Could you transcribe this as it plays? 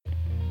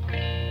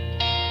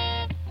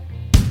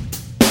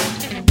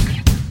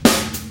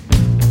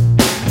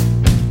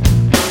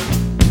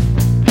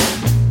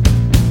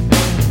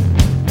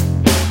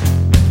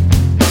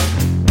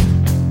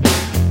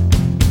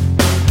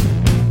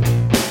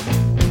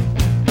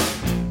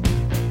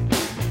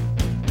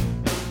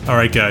All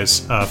right,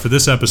 guys, for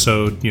this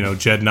episode,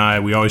 Jed and I,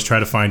 we always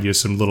try to find you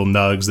some little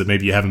nugs that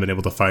maybe you haven't been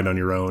able to find on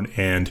your own,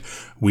 and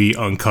we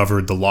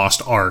uncovered the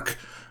lost ark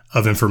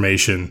of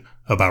information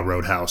about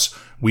Roadhouse.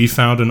 We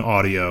found an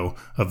audio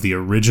of the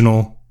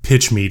original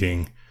pitch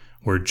meeting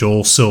where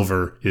Joel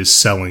Silver is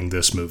selling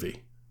this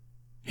movie.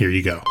 Here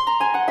you go.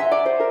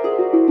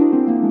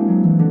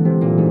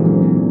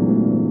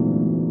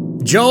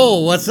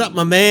 Joel, what's up,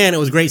 my man? It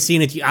was great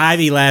seeing you at the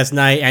Ivy last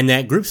night, and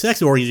that group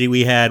sex orgy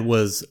we had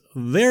was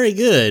very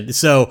good.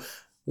 So,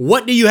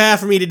 what do you have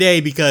for me today?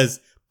 Because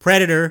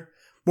Predator,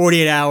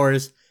 48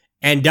 Hours,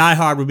 and Die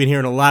Hard, we've been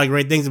hearing a lot of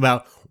great things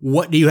about.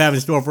 What do you have in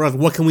store for us?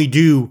 What can we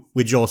do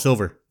with Joel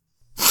Silver?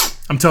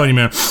 I'm telling you,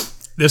 man,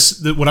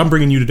 what I'm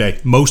bringing you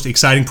today, most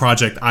exciting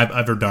project I've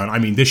ever done. I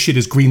mean, this shit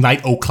is green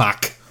light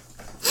o'clock.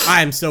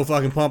 I am so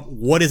fucking pumped.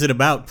 What is it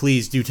about?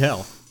 Please do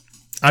tell.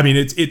 I mean,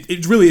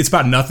 it's really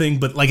about nothing,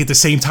 but like at the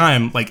same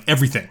time, like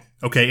everything.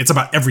 Okay, it's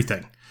about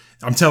everything.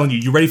 I'm telling you,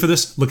 you ready for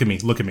this? Look at me.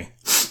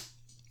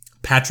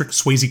 Patrick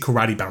Swayze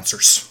karate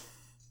bouncers.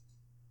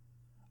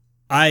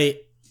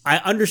 I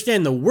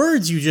understand the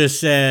words you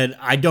just said.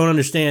 I don't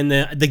understand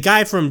the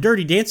guy from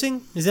Dirty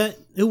Dancing. Is that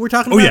who we're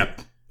talking about?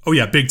 Oh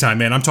yeah, big time,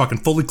 man. I'm talking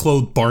fully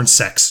clothed barn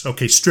sex.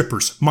 Okay,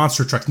 strippers,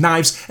 monster trucks,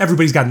 knives.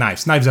 Everybody's got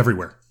knives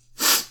everywhere.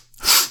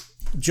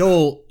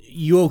 Joel,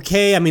 you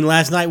okay? I mean,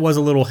 last night was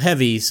a little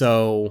heavy,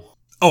 so...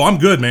 Oh, I'm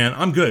good, man.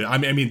 I'm good. I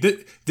mean,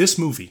 this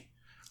movie,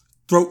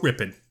 throat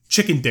ripping,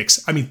 chicken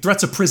dicks. I mean,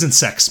 threats of prison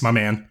sex, my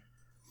man.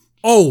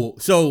 Oh,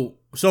 so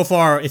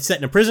far it's set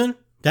in a prison?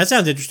 That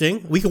sounds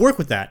interesting. We could work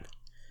with that.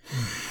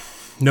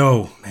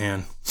 No,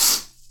 man.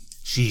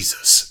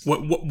 Jesus.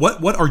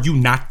 What are you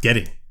not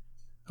getting?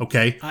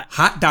 Okay?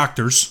 Hot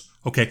doctors.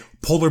 Okay?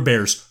 Polar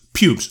bears.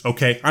 Pubes.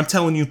 Okay? I'm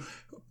telling you,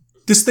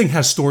 this thing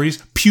has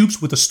stories.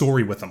 Pubes with a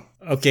story with them.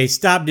 Okay,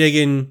 stop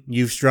digging.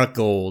 You've struck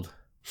gold.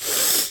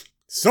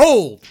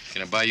 Sold!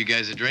 Can I buy you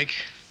guys a drink?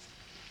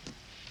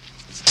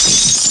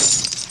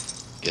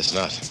 Guess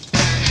not.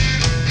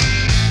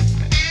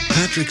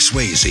 Patrick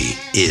Swayze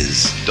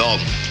is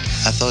Dalton.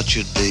 I thought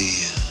you'd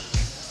be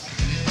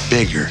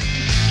bigger.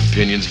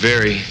 Opinions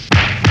vary.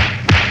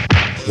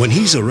 When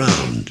he's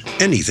around,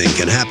 anything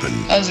can happen.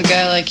 How does a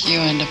guy like you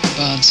end up a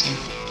bouncer?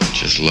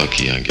 Just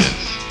lucky, I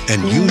guess.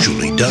 And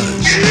usually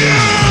does.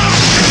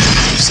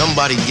 If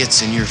somebody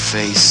gets in your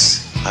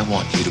face, I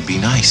want you to be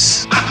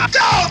nice.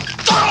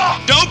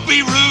 Don't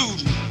be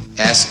rude!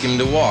 Ask him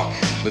to walk,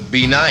 but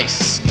be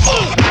nice.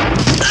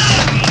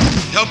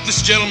 Help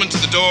this gentleman to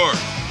the door.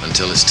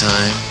 Until it's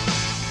time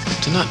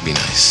to not be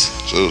nice.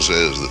 So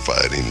says the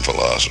fighting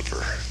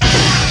philosopher.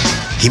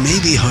 He may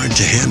be hard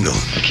to handle.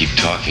 I keep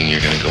talking, you're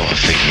gonna go off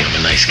thinking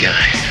I'm a nice guy.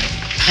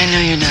 I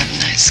know you're not a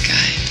nice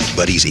guy.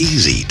 But he's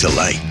easy to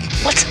like.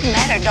 What's the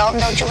matter,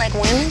 Dalton? Don't you like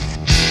women?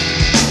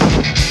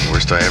 The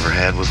worst I ever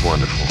had was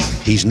wonderful.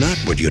 He's not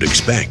what you'd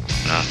expect.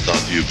 I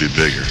thought you'd be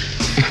bigger.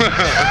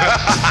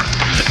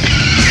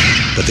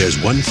 But there's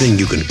one thing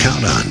you can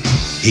count on.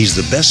 He's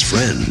the best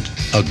friend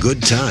a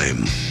good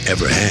time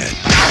ever had.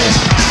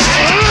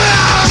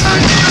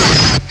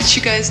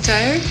 You guys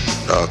tired?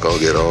 Doc, I'll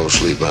get all the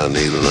sleep I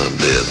need when I'm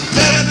dead.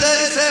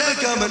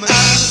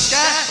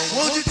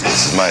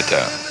 This is my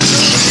town.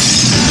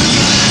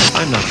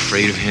 I'm not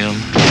afraid of him.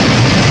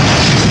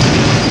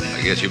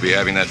 I guess you'll be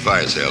having that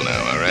fire sale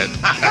now, all right?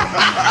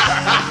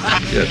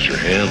 You got your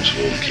hands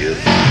full, kid.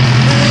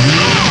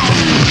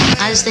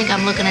 I just think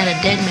I'm looking at a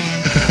dead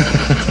man.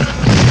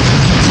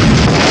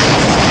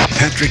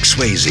 Patrick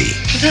Swayze.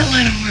 For that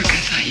line of work, I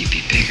thought you'd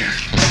be bigger.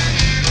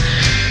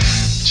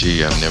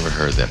 Gee, I've never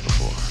heard that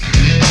before.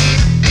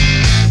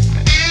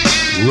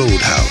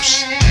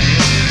 Roadhouse.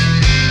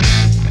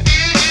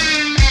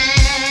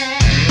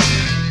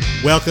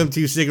 Welcome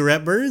to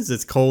Cigarette Burns.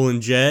 It's Cole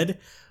and Jed.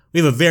 We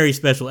have a very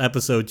special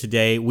episode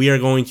today. We are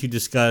going to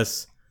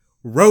discuss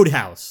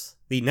Roadhouse,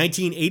 the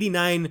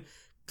 1989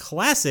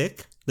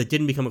 classic that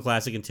didn't become a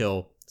classic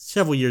until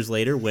several years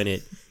later when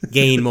it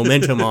gained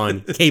momentum on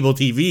cable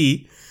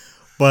TV.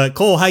 But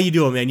Cole, how you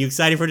doing, man? You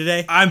excited for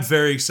today? I'm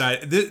very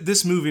excited.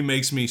 This movie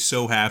makes me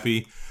so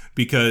happy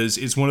because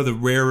it's one of the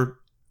rare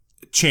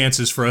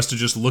chances for us to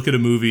just look at a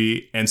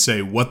movie and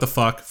say, what the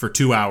fuck, for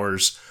 2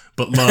 hours,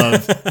 but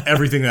love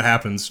everything that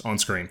happens on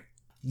screen.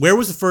 When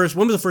was the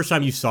first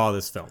time you saw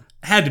this film?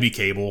 Had to be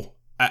cable.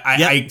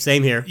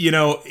 Same here.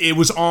 It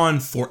was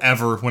on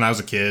forever when I was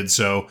a kid,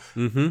 so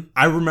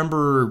I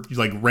remember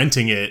like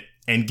renting it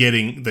and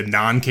getting the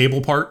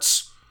non-cable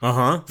parts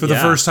for the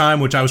first time,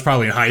 which I was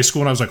probably in high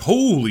school, and I was like,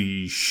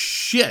 holy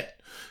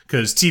shit,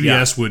 because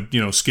TBS would,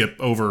 skip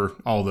over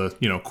all the,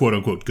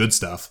 quote-unquote good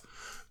stuff.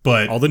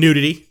 But all the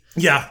nudity.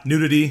 Yeah,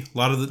 nudity, a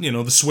lot of the,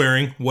 the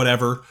swearing,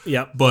 whatever.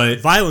 Yep. But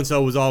violence,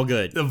 though, was all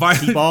good.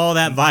 Keep all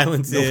that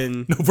violence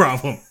in. No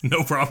problem.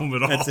 No problem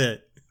at all. That's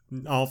it.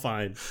 All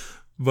fine.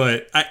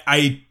 But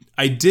I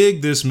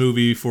dig this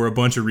movie for a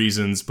bunch of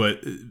reasons, but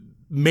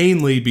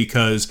mainly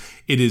because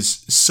it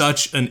is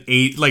such an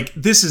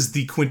this is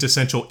the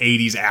quintessential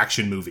 80s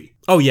action movie.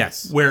 Oh,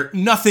 yes. Where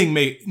nothing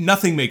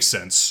makes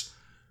sense.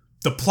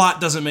 The plot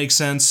doesn't make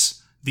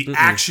sense. The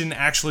action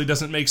actually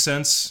doesn't make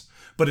sense,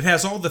 but it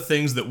has all the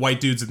things that white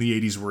dudes in the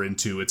 80s were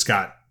into. It's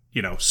got,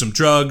 some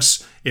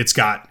drugs. It's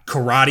got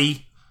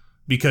karate,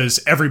 because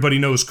everybody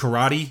knows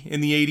karate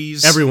in the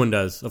 80s. Everyone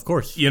does, of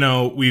course.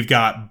 We've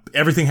got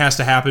everything has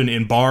to happen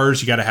in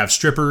bars. You got to have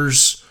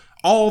strippers.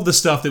 All the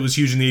stuff that was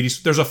huge in the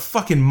 80s. There's a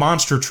fucking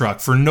monster truck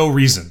for no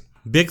reason.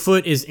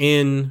 Bigfoot is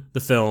in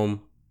the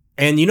film.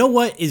 And you know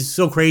what is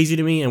so crazy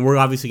to me? And we're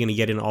obviously going to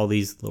get into all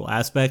these little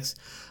aspects.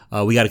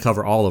 We got to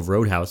cover all of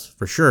Roadhouse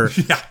for sure.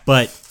 Yeah.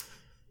 But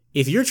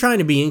if you're trying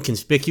to be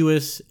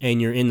inconspicuous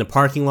and you're in the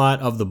parking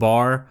lot of the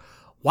bar,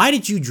 why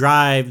did you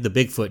drive the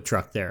Bigfoot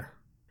truck there?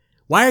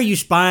 Why are you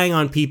spying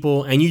on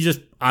people and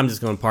I'm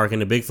just going to park in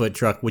the Bigfoot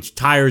truck, which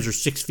tires are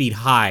 6 feet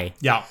high?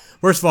 Yeah.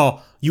 First of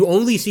all, you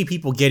only see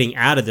people getting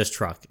out of this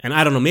truck. And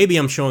I don't know, maybe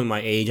I'm showing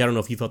my age. I don't know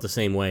if you felt the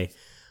same way.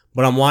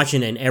 But I'm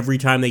watching, and every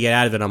time they get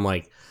out of it, I'm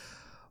like,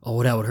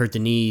 oh, that would hurt the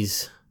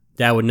knees.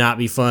 That would not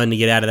be fun to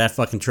get out of that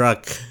fucking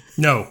truck.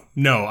 No.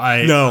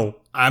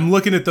 I'm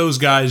looking at those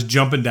guys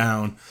jumping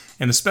down,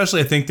 and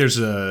especially I think there's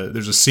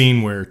a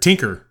scene where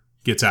Tinker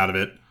gets out of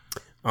it.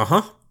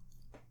 Uh-huh.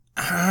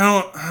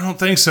 I don't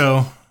think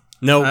so.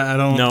 No, I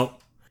don't. No.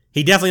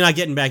 He definitely not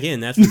getting back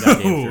in. That's for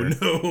goddamn sure.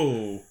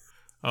 No.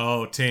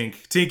 Oh,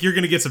 Tink, you're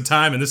gonna get some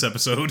time in this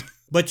episode.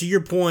 But to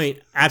your point,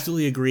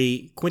 absolutely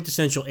agree.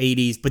 Quintessential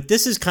 80s. But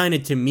this is kind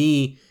of, to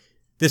me,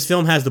 this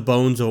film has the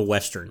bones of a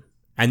Western.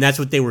 And that's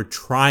what they were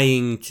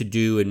trying to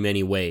do in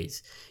many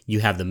ways. You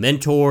have the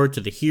mentor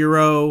to the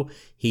hero.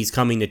 He's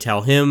coming to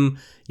tell him,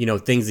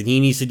 things that he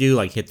needs to do,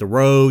 like hit the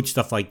road,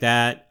 stuff like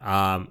that.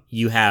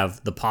 You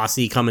have the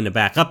posse coming to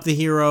back up the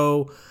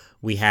hero.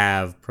 We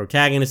have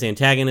protagonist,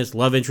 antagonist,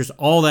 love interest,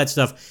 all that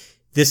stuff.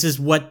 This is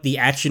what the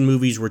action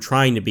movies were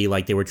trying to be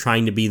like. They were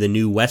trying to be the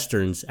new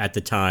Westerns at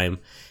the time.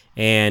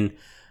 And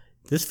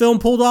this film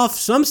pulled off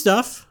some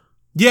stuff.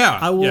 Yeah.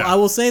 I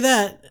will say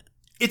that.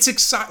 It's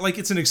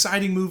it's an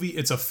exciting movie.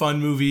 It's a fun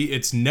movie.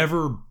 It's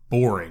never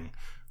boring.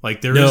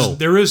 Like there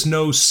is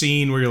no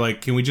scene where you're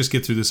like, can we just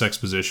get through this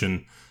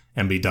exposition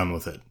and be done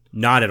with it?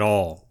 Not at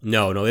all.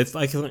 No. It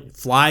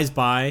flies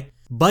by.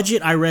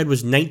 Budget I read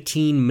was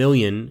 $19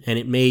 million and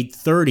it made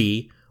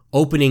 $30,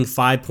 opening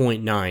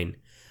 $5.9.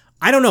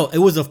 I don't know. It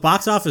was a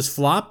box office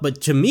flop,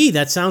 but to me,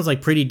 that sounds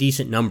like pretty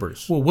decent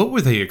numbers. Well, what were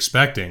they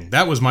expecting?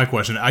 That was my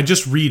question. I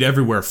just read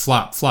everywhere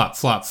flop, flop,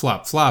 flop,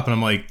 flop, flop, and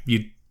I'm like,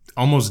 you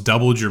almost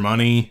doubled your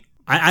money.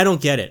 I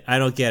don't get it.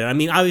 I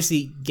mean,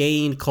 obviously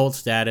gained cult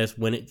status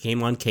when it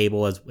came on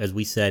cable, as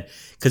we said,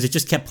 because it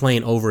just kept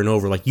playing over and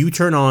over. Like, you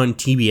turn on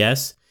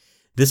TBS,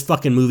 this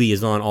fucking movie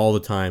is on all the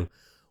time.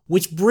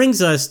 Which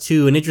brings us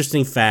to an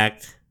interesting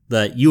fact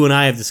that you and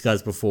I have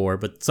discussed before,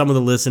 but some of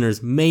the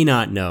listeners may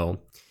not know.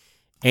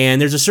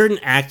 And there's a certain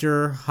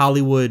actor,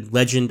 Hollywood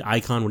legend,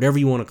 icon, whatever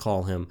you want to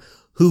call him,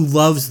 who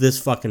loves this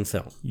fucking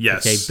film.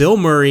 Yes. Okay, Bill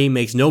Murray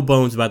makes no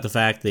bones about the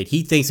fact that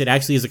he thinks it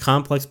actually is a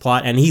complex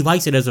plot, and he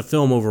likes it as a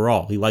film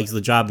overall. He likes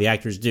the job the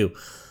actors do.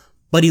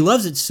 But he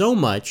loves it so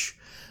much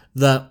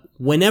that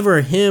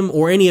whenever him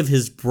or any of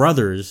his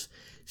brothers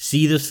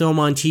see this film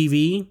on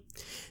TV,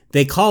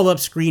 they call up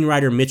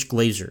screenwriter Mitch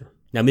Glazer.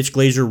 Now, Mitch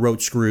Glazer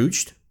wrote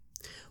Scrooged,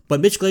 but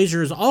Mitch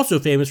Glazer is also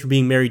famous for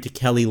being married to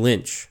Kelly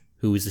Lynch,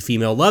 who is the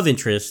female love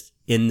interest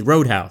in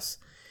Roadhouse.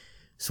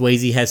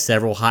 Swayze has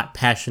several hot,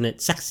 passionate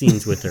sex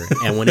scenes with her.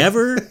 And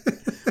whenever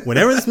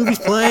this movie's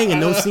playing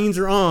and those scenes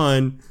are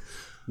on,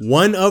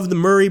 one of the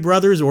Murray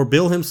brothers or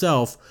Bill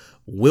himself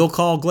will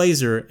call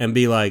Glazer and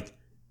be like,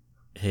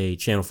 hey,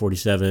 Channel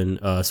 47,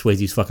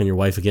 Swayze's fucking your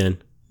wife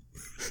again.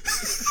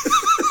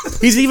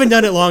 He's even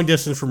done it long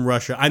distance from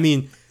Russia. I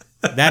mean,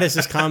 that is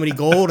just comedy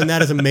gold, and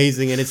that is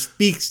amazing, and it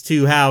speaks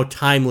to how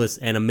timeless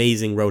and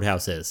amazing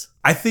Roadhouse is.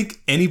 I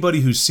think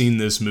anybody who's seen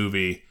this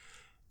movie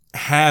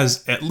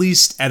has, at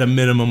least at a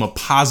minimum, a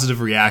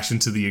positive reaction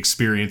to the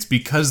experience,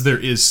 because there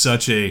is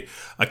such a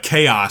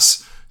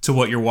chaos to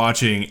what you're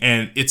watching,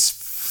 and it's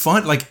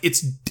fun. Like,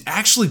 it's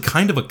actually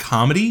kind of a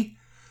comedy.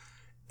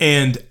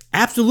 And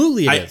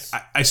absolutely it is.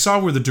 I saw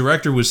where the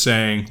director was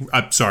saying,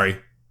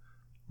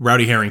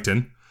 Rowdy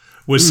Harrington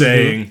was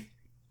saying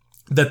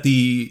that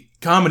the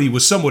comedy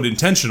was somewhat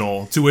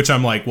intentional, to which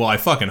I'm like, well, I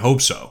fucking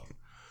hope so.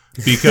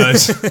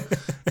 Because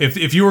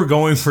if you were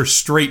going for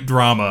straight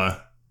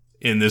drama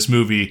in this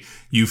movie,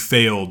 you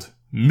failed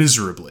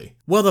miserably.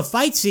 Well, the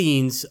fight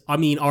scenes, I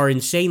mean, are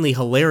insanely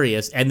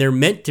hilarious, and they're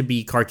meant to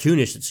be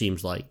cartoonish, it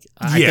seems like.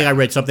 I think I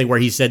read something where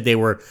he said they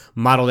were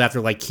modeled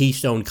after, like,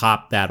 Keystone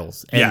Cop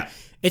battles. And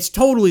it's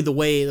totally the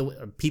way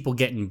people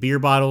getting beer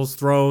bottles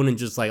thrown and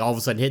just, like, all of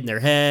a sudden hitting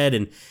their head,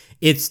 and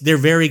they're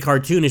very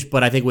cartoonish,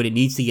 but I think when it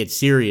needs to get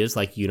serious,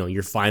 like,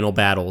 your final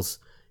battles,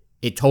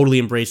 it totally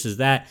embraces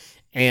that.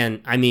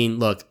 And, I mean,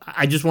 look,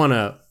 I just want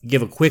to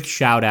give a quick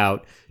shout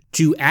out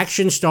to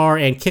action star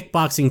and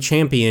kickboxing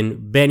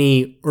champion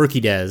Benny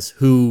Urquidez,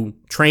 who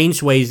trained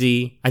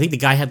Swayze. I think the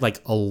guy had like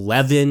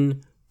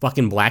 11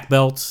 fucking black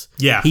belts.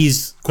 Yeah.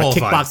 He's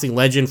qualified. A kickboxing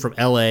legend from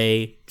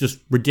LA. Just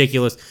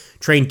ridiculous.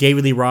 Trained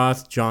David Lee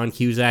Roth, John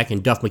Cusack,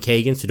 and Duff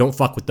McKagan, so don't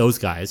fuck with those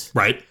guys.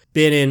 Right.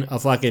 Been in a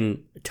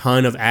fucking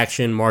ton of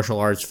action martial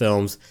arts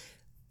films.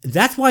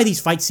 That's why these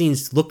fight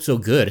scenes look so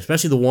good,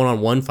 especially the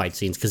one-on-one fight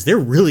scenes, because they're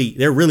really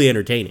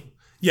entertaining.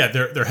 Yeah,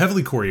 they're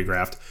heavily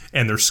choreographed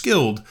and they're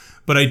skilled.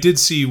 But I did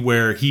see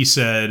where he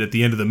said at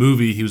the end of the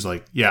movie, he was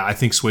like, "Yeah, I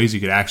think Swayze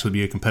could actually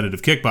be a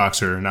competitive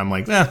kickboxer." And I'm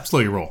like, slow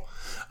your roll.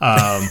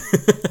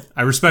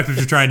 I respect what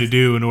you're trying to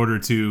do in order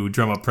to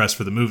drum up press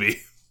for the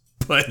movie.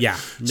 But yeah,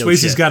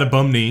 Swayze's got a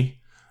bum knee,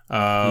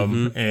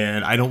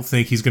 and I don't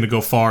think he's going to go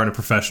far in a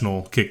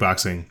professional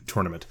kickboxing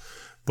tournament.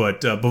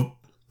 But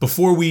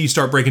before we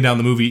start breaking down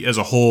the movie as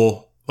a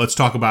whole, let's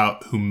talk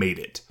about who made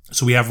it.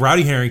 So we have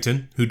Rowdy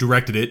Harrington, who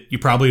directed it. You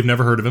probably have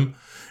never heard of him.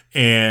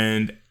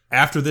 And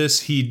after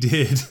this, he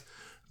did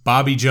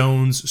Bobby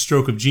Jones'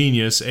 Stroke of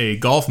Genius, a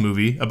golf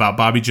movie about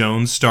Bobby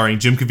Jones starring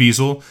Jim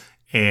Caviezel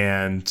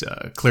and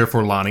Claire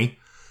Forlani.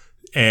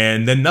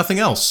 And then nothing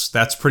else.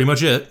 That's pretty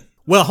much it.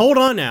 Well, hold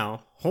on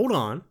now. Hold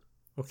on.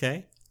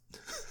 Okay.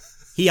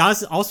 He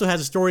also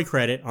has a story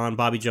credit on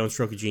Bobby Jones'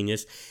 Stroke of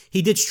Genius.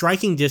 He did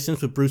Striking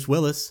Distance with Bruce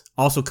Willis.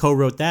 Also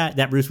co-wrote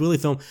that Bruce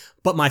Willis film.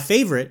 But my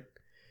favorite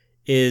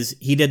is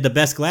he did the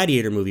Best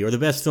Gladiator movie, or the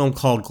best film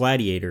called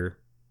Gladiator,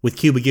 with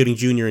Cuba Gooding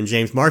Jr. and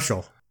James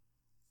Marshall.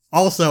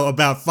 Also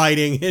about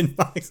fighting and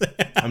boxing.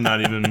 I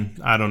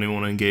don't even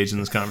want to engage in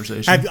this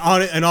conversation.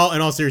 In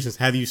all seriousness,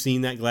 have you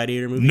seen that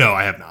Gladiator movie? No,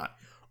 I have not.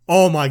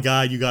 Oh my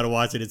God, you got to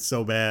watch it. It's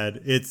so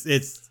bad.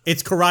 It's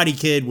Karate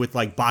Kid with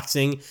like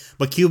boxing,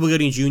 but Cuba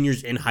Gooding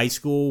Jr.'s in high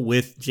school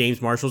with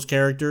James Marshall's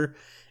character,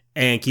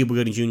 and Cuba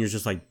Gooding Jr.'s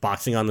just like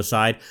boxing on the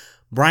side.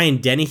 Brian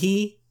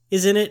Dennehy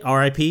is in it,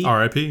 R.I.P.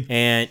 R.I.P.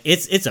 And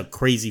this is a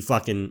crazy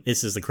fucking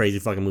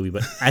movie,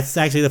 but that's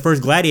actually the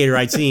first Gladiator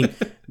I'd seen,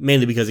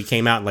 mainly because it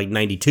came out in like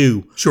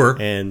 92. Sure.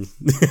 And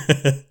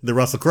the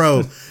Russell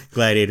Crowe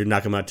Gladiator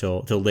knocked him out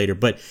till later.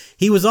 But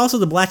he was also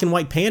the black and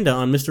white panda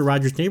on Mr.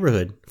 Rogers'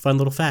 Neighborhood. Fun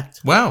little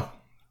fact. Wow.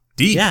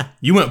 Deep. Yeah.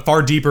 You went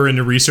far deeper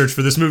into research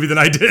for this movie than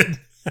I did.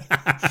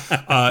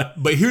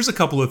 But here's a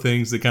couple of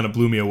things that kind of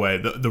blew me away.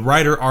 The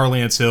writer, R.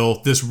 Lance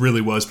Hill, this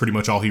really was pretty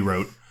much all he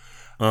wrote.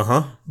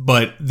 Uh-huh.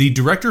 But the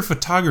director of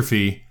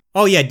photography...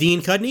 Oh, yeah,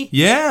 Dean Cudney?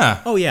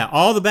 Yeah. Oh, yeah,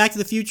 all the Back to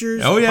the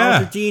Futures. Oh, yeah.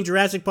 Apollo 13,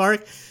 Jurassic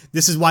Park.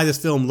 This is why this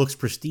film looks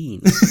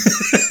pristine.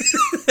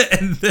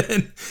 And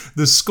then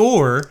the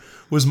score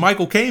was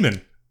Michael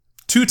Kamen.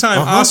 Two-time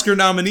Oscar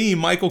nominee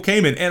Michael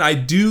Kamen. And I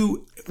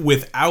do,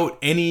 without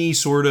any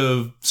sort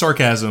of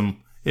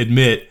sarcasm,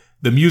 admit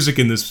the music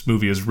in this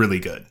movie is really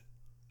good.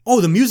 Oh,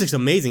 the music's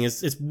amazing.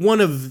 It's one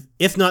of,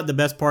 if not the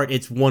best part,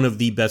 it's one of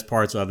the best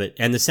parts of it.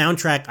 And the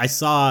soundtrack, I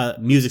saw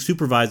music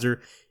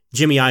supervisor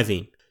Jimmy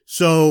Iovine.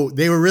 So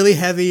they were really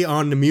heavy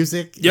on the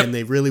music, and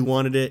they really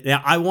wanted it.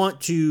 Now,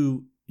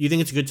 you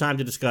think it's a good time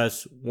to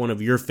discuss one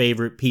of your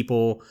favorite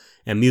people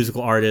and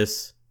musical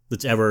artists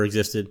that's ever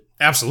existed?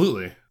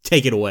 Absolutely.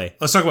 Take it away.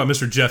 Let's talk about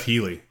Mr. Jeff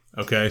Healey.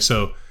 Okay,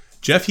 so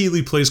Jeff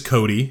Healey plays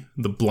Cody,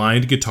 the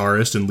blind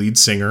guitarist and lead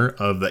singer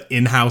of the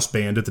in-house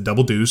band at the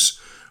Double Deuce,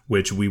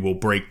 which we will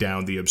break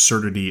down the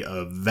absurdity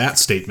of that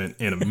statement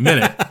in a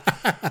minute.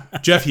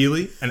 Jeff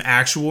Healey, an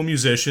actual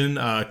musician,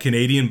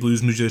 Canadian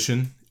blues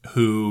musician,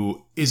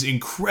 who is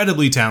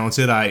incredibly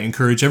talented. I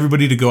encourage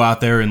everybody to go out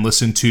there and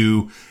listen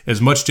to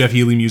as much Jeff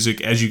Healey music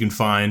as you can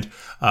find.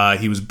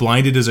 He was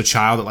blinded as a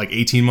child at like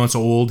 18 months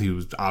old. He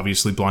was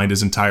obviously blind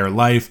his entire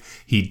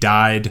life. He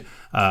died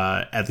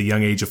at the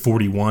young age of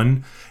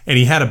 41. And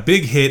he had a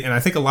big hit, and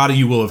I think a lot of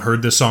you will have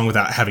heard this song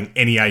without having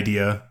any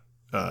idea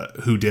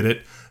who did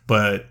it.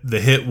 But the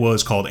hit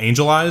was called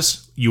Angel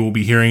Eyes. You will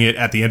be hearing it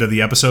at the end of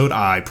the episode,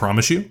 I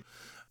promise you.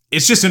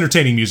 It's just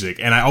entertaining music,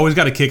 and I always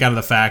got a kick out of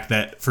the fact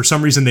that for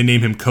some reason they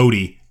name him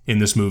Cody in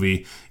this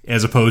movie,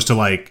 as opposed to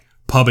like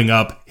pubbing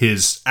up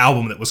his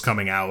album that was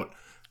coming out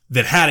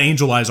that had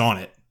Angel Eyes on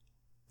it.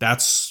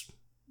 That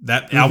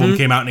album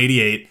came out in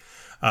 88.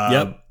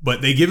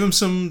 But they give him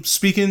some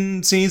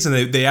speaking scenes,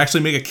 and they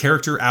actually make a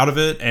character out of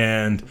it,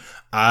 and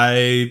I'll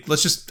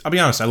be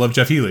honest, I love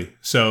Jeff Healey.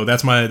 So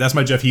that's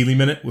my Jeff Healey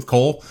minute with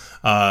Cole.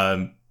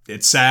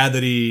 It's sad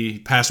that he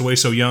passed away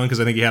so young, because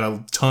I think he had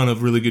a ton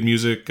of really good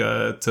music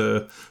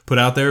to put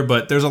out there,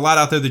 but there's a lot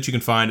out there that you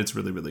can find. It's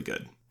really, really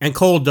good. And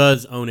Cole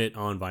does own it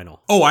on vinyl.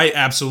 Oh, I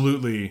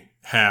absolutely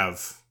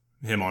have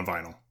him on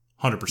vinyl.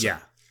 100%.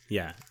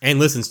 Yeah. And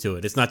listens to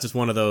it. It's not just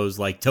one of those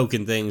like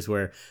token things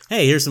where,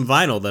 hey, here's some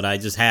vinyl that I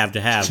just have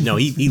to have. No,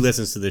 he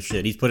listens to this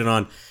shit. He's put it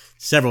on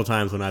several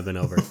times when I've been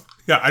over.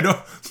 Yeah, I don't.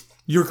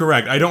 You're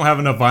correct. I don't have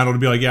enough vinyl to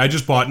be like, yeah, I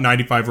just bought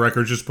 95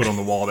 records, just put on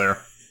the wall there.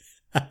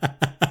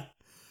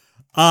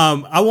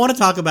 I want to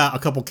talk about a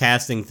couple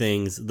casting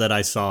things that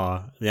I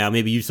saw. Now,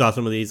 maybe you saw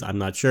some of these. I'm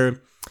not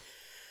sure.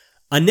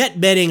 Annette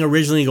Bening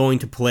originally going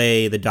to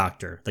play the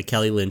doctor, the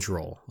Kelly Lynch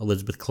role,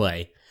 Elizabeth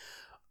Clay.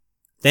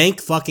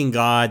 Thank fucking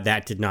God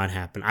that did not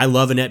happen. I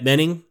love Annette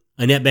Bening.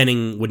 Annette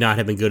Bening would not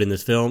have been good in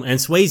this film, and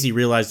Swayze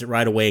realized it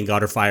right away and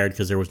got her fired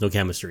because there was no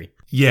chemistry.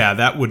 Yeah,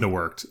 that wouldn't have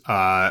worked.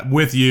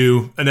 With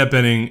you, Annette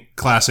Bening,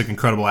 classic,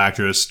 incredible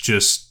actress,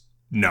 just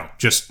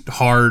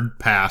hard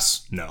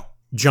pass, no.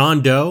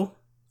 John Doe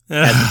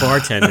as the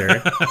bartender,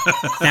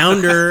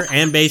 founder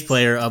and bass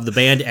player of the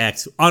band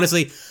X.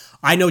 Honestly,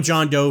 I know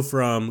John Doe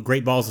from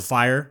Great Balls of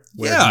Fire,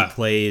 where he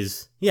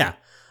plays,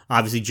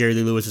 obviously Jerry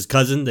Lee Lewis's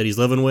cousin that he's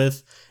living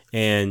with,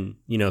 and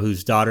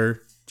whose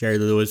daughter Jerry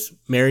Lee Lewis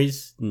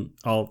marries, and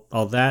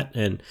all that.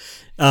 And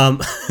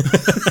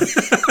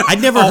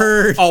I'd never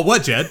heard all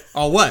what, Jed?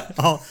 All what?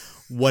 All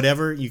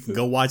whatever. You can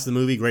go watch the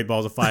movie. Great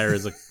Balls of Fire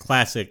is a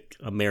classic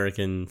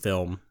American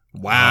film.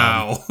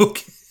 Wow.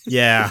 Okay.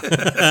 Yeah.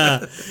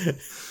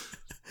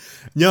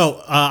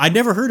 No, I'd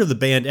never heard of the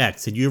band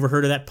X. Had you ever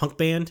heard of that punk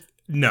band?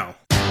 No.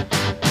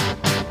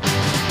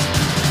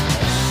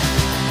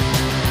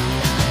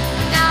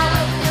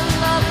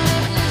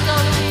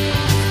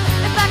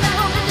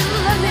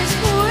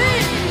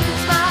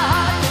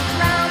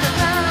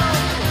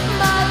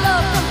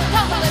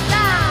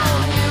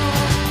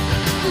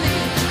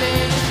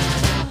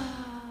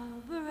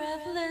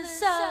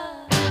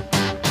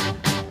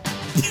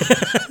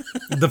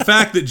 The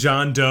fact that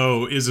John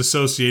Doe is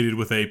associated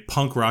with a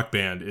punk rock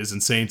band is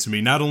insane to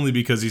me, not only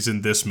because he's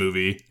in this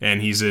movie,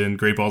 and he's in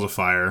Great Balls of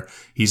Fire,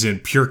 he's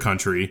in Pure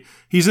Country,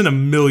 he's in a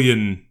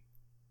million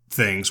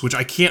things, which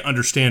I can't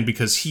understand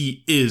because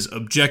he is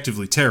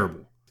objectively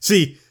terrible.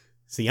 See,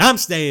 I'm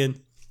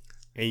staying,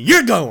 and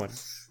you're going.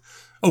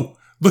 Oh,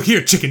 look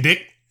here, chicken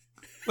dick.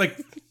 Like,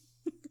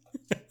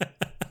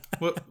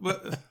 what?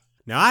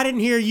 Now, I didn't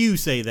hear you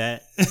say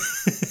that.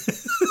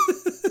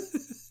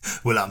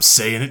 Well, I'm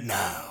saying it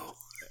now.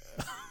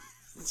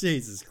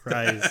 Jesus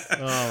Christ.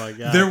 Oh, my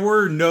God. There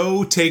were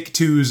no take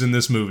twos in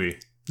this movie.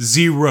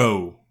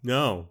 Zero.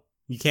 No.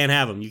 You can't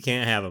have them. You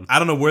can't have them. I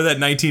don't know where that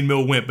 19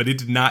 mil went, but it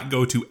did not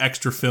go to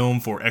extra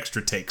film for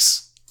extra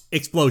takes.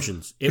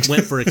 Explosions. It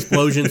went for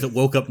explosions that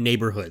woke up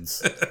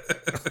neighborhoods.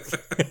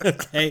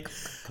 Okay.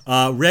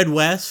 Red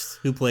West,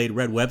 who played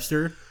Red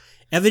Webster,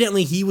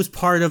 evidently he was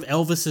part of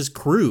Elvis's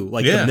crew,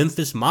 like the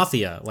Memphis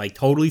Mafia, like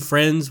totally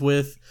friends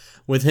with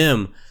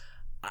him.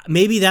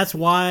 Maybe that's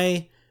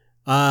why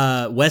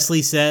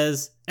Wesley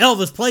says,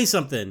 Elvis, play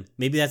something.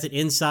 Maybe that's an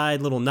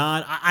inside little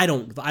nod. I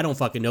don't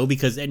fucking know,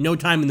 because at no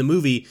time in the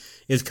movie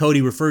is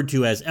Cody referred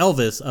to as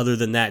Elvis other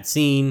than that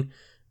scene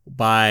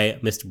by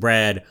Mr.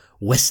 Brad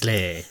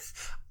Wesley.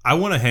 I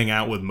want to hang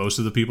out with most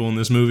of the people in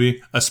this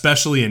movie,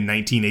 especially in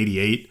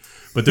 1988,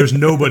 but there's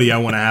nobody I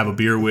want to have a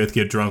beer with,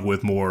 get drunk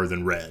with more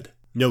than Red.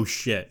 No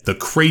shit. The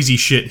crazy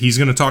shit he's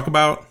going to talk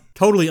about.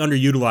 Totally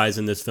underutilized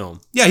in this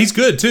film. Yeah, he's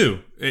good too.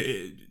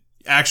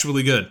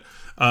 Actually good.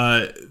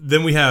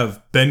 Then we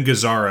have Ben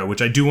Gazzara,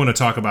 which I do want to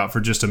talk about for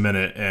just a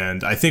minute.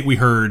 And I think we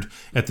heard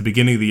at the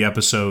beginning of the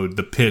episode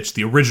the pitch,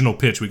 the original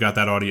pitch. We got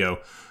that audio.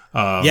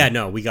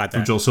 We got that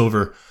from Joel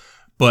Silver.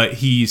 But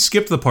he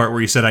skipped the part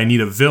where he said, "I need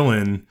a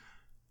villain,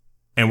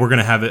 and we're going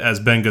to have it as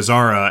Ben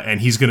Gazzara,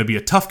 and he's going to be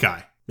a tough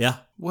guy." Yeah.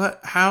 What?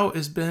 How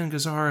is Ben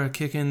Gazzara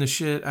kicking the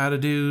shit out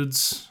of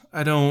dudes?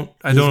 I don't.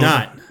 He's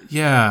not.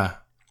 Yeah.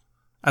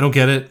 I don't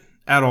get it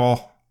at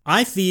all.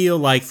 I feel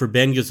like for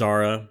Ben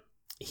Gazzara,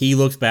 he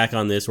looks back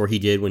on this, or he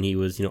did when he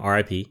was,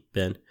 R.I.P.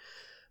 Ben,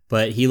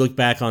 but he looked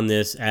back on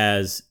this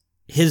as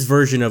his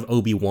version of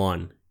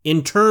Obi-Wan.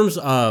 In terms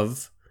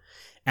of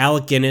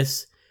Alec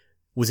Guinness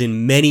was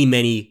in many,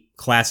 many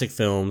classic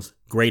films,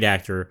 great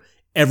actor.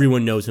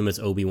 Everyone knows him as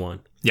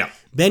Obi-Wan. Yeah.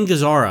 Ben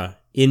Gazzara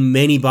in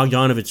many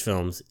Bogdanovich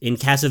films, in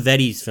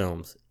Cassavetes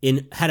films,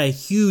 had a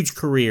huge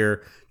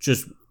career,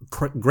 just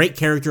great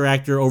character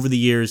actor over the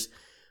years.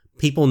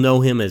 People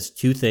know him as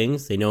two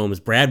things. They know him as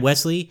Brad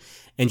Wesley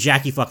and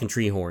Jackie fucking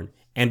Treehorn.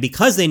 And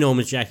because they know him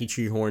as Jackie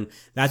Treehorn,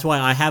 that's why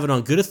I have it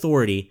on good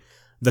authority,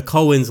 the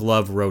Coens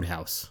love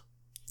Roadhouse.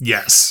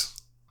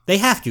 Yes. They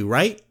have to,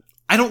 right?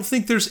 I don't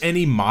think there's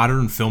any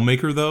modern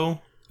filmmaker,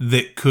 though,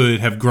 that could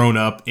have grown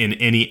up in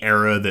any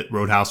era that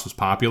Roadhouse was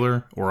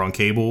popular or on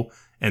cable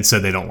and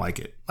said they don't like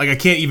it. Like, I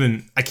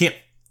can't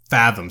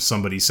fathom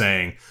somebody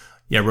saying,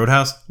 yeah,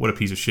 Roadhouse, what a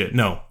piece of shit.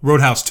 No,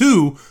 Roadhouse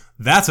 2,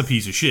 that's a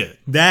piece of shit.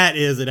 That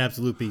is an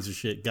absolute piece of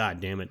shit.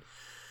 God damn it.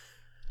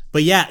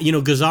 But yeah,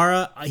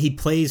 Gazzara, he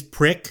plays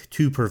prick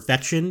to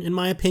perfection, in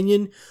my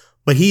opinion,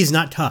 but he's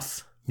not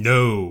tough.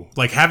 No.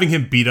 Like, having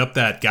him beat up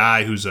that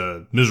guy who's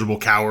a miserable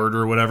coward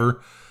or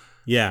whatever.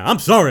 Yeah, I'm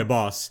sorry,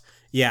 boss.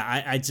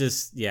 Yeah, I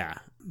just.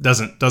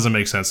 Doesn't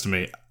make sense to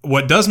me.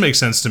 What does make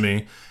sense to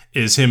me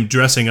is him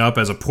dressing up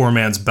as a poor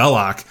man's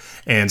Belloc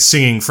and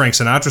singing Frank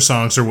Sinatra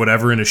songs or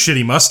whatever in a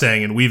shitty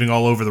Mustang and weaving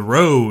all over the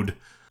road.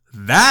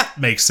 That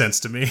makes sense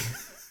to me.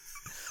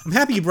 I'm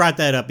happy you brought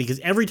that up, because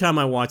every time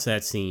I watch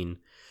that scene,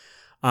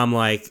 I'm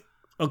like,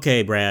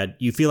 okay, Brad,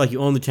 you feel like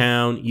you own the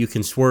town, you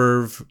can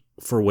swerve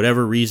for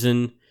whatever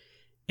reason.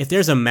 If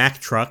there's a Mack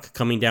truck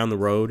coming down the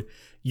road,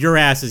 your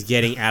ass is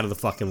getting out of the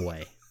fucking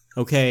way.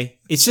 Okay?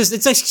 It's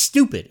like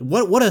stupid.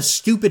 What a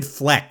stupid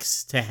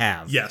flex to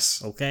have.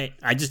 Yes. Okay?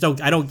 I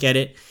don't get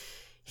it.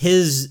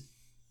 His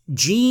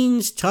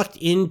jeans tucked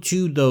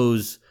into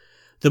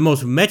the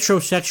most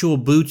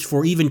metrosexual boots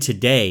for even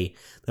today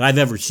that I've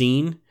ever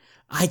seen.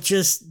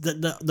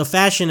 The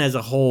fashion as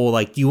a whole,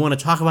 like, do you want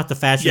to talk about the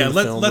fashion of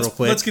the film real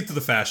quick? Let's get to the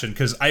fashion,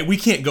 because we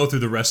can't go through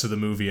the rest of the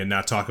movie and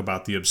not talk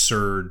about the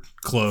absurd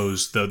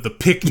clothes, the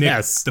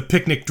picnic, the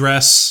picnic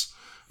dress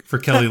for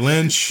Kelly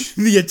Lynch.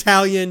 The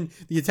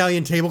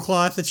Italian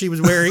tablecloth that she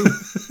was wearing.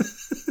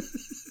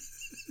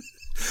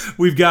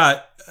 We've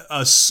got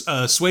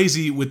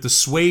Swayze with the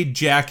suede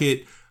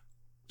jacket,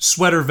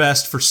 sweater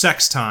vest for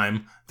sex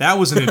time. That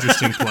was an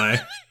interesting play.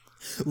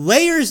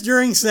 Layers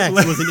during sex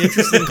was an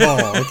interesting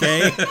call,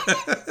 okay?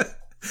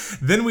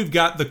 Then we've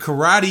got the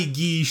karate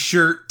gi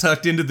shirt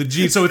tucked into the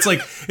jeans. So it's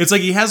like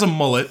he has a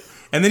mullet,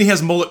 and then he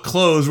has mullet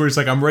clothes where he's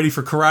like, I'm ready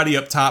for karate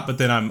up top, but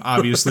then I'm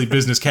obviously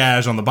business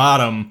cash on the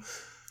bottom.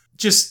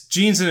 Just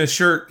jeans and a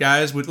shirt,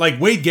 guys. With like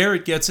Wade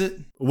Garrett gets it.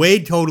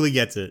 Wade totally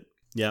gets it.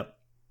 Yep.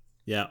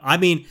 Yeah. I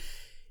mean,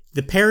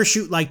 the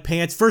parachute-like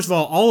pants, first of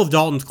all of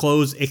Dalton's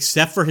clothes,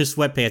 except for his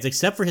sweatpants,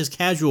 except for his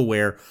casual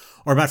wear,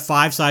 are about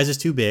 5 sizes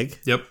too big.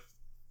 Yep.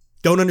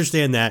 Don't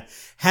understand that.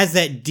 Has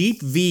that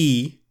deep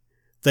V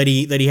that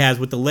he has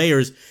with the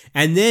layers,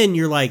 and then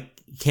you're like,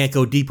 can't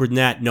go deeper than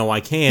that. No, I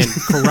can.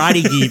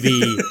 Karate gi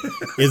V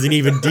is an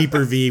even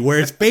deeper V, where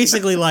it's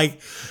basically like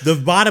the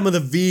bottom of the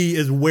V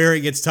is where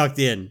it gets tucked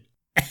in.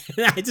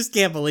 I just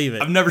can't believe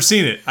it. I've never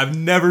seen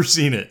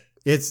it.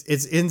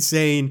 It's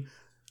insane.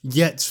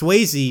 Yet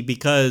Swayze,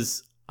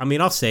 because, I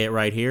mean, I'll say it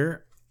right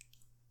here,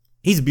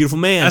 he's a beautiful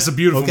man. That's a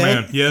beautiful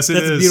man. Yes, it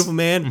is. That's a beautiful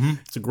man. Mm-hmm.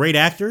 It's a great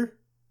actor.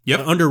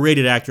 Yep. An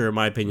underrated actor, in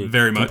my opinion.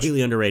 Very much.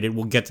 Completely underrated.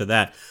 We'll get to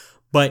that.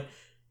 But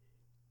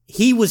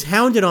he was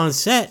hounded on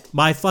set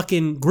by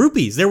fucking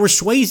groupies. There were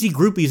Swayze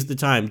groupies at the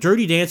time.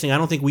 Dirty Dancing, I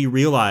don't think we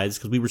realized,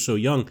 because we were so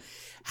young,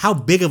 how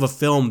big of a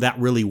film that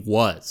really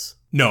was.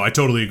 No, I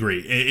totally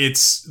agree.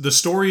 It's the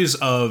stories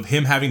of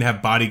him having to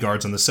have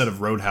bodyguards on the set of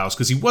Roadhouse,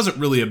 because he wasn't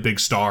really a big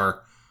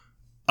star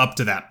up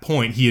to that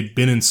point. He had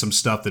been in some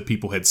stuff that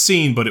people had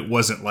seen, but it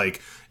wasn't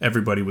like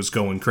everybody was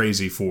going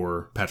crazy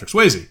for Patrick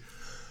Swayze.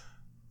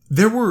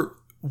 There were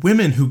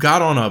women who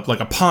got on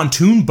a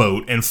pontoon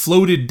boat and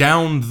floated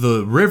down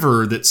the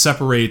river that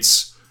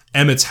separates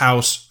Emmett's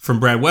house from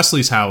Brad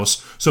Wesley's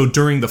house. So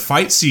during the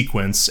fight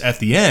sequence at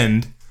the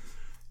end,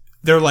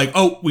 they're like,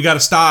 oh, we got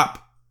to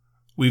stop.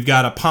 We've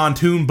got a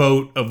pontoon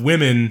boat of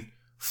women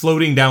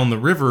floating down the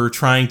river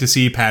trying to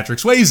see Patrick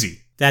Swayze.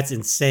 That's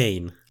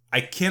insane. I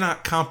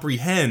cannot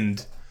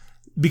comprehend,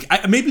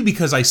 maybe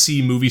because I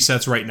see movie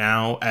sets right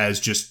now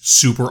as just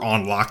super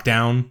on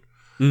lockdown,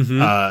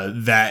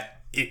 that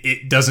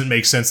it doesn't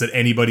make sense that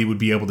anybody would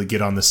be able to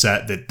get on the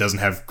set that doesn't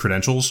have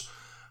credentials.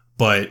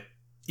 But,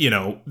 you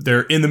know,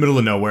 they're in the middle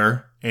of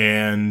nowhere,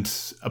 and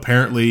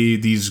apparently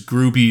these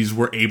groupies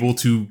were able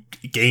to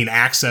gain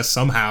access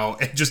somehow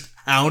and just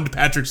hound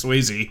Patrick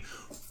Swayze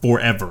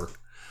forever.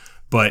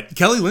 But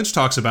Kelly Lynch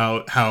talks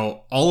about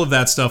how all of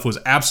that stuff was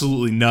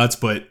absolutely nuts,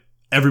 but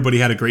everybody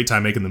had a great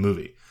time making the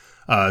movie.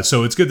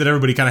 So it's good that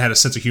everybody kind of had a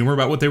sense of humor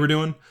about what they were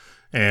doing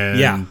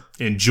and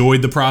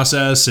enjoyed the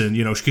process. And,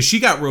 you know, because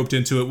she got roped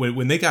into it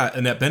when they got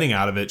Annette Bening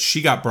out of it,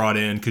 she got brought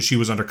in because she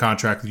was under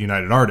contract with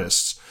United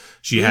Artists.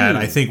 She had,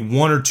 I think,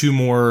 1 or 2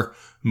 more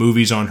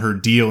movies on her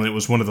deal, and it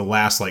was one of the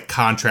last like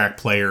contract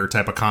player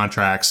type of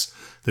contracts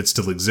that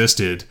still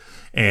existed.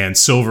 And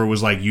Silver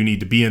was like, you need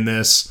to be in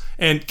this.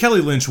 And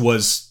Kelly Lynch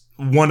was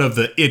one of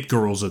the it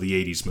girls of the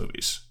 80s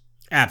movies.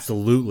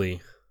 Absolutely.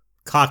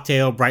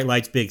 Cocktail, Bright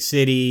Lights, Big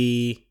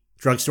City,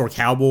 Drugstore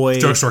Cowboy.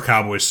 Drugstore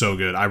Cowboy is so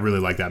good. I really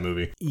like that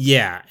movie.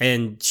 Yeah,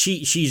 and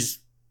she's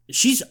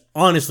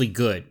honestly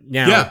good.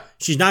 Now,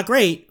 she's not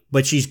great,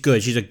 but she's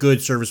good. She's a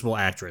good, serviceable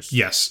actress.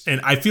 Yes,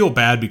 and I feel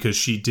bad because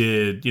she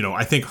did, you know,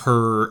 I think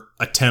her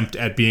attempt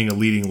at being a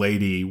leading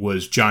lady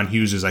was John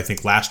Hughes's, I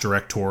think, last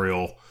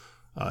directorial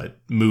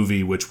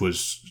movie, which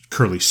was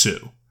Curly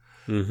Sue.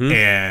 Mm-hmm.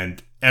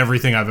 And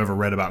everything I've ever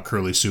read about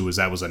Curly Sue was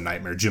that was a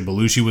nightmare. Jim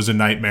Belushi was a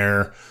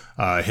nightmare.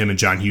 Him and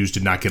John Hughes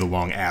did not get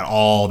along at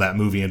all. That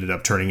movie ended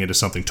up turning into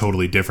something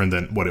totally different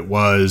than what it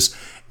was.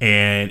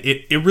 And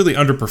it really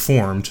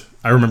underperformed.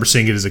 I remember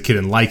seeing it as a kid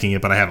and liking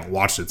it, but I haven't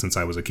watched it since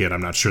I was a kid.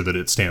 I'm not sure that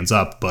it stands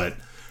up, but...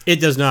 It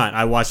does not.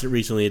 I watched it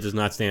recently. It does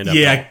not stand up.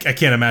 Yeah, I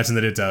can't imagine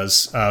that it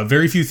does.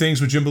 Very few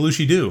things with Jim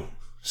Belushi do.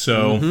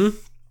 So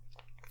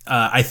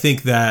I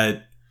think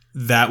that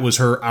was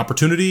her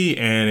opportunity,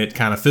 and it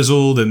kind of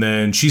fizzled, and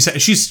then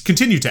she's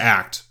continued to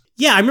act.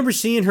 Yeah, I remember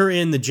seeing her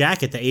in The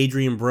Jacket, the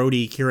Adrian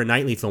Brody, Keira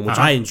Knightley film, which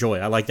I enjoy.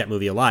 I like that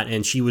movie a lot,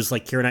 and she was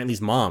like Keira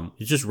Knightley's mom.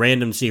 It's just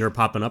random to see her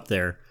popping up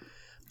there.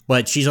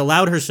 But she's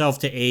allowed herself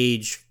to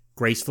age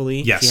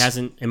gracefully. Yes. She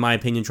hasn't, in my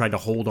opinion, tried to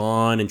hold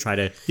on and try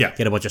to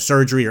get a bunch of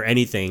surgery or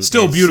anything.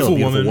 Still a beautiful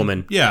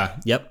woman. Yeah.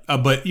 Yep.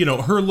 But, you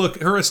know, her look,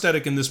 her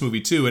aesthetic in this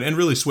movie, too, and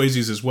really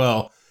Swayze's as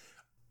well,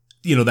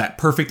 you know, that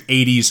perfect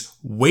 80s,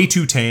 way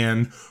too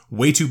tan,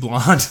 way too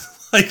blonde.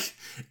 Like,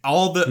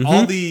 all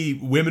the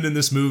women in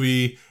this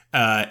movie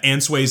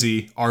and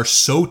Swayze are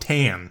so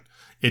tan,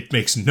 it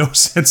makes no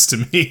sense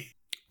to me.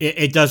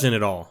 It doesn't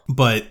at all.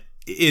 But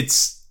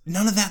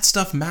none of that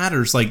stuff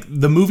matters. Like,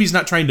 the movie's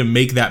not trying to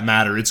make that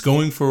matter. It's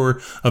going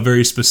for a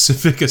very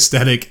specific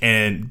aesthetic,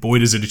 and boy,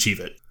 does it achieve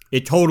it.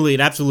 It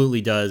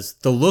absolutely does.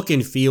 The look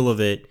and feel of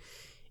it,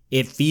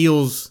 it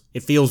feels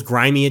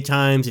grimy at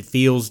times. It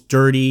feels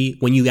dirty.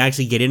 When you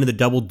actually get into the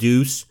Double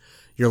Deuce,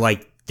 you're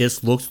like,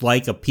 this looks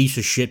like a piece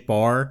of shit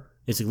bar.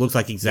 It looks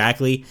like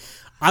exactly.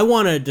 I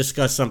want to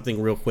discuss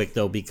something real quick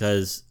though,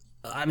 because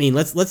I mean,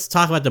 let's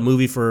talk about the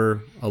movie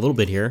for a little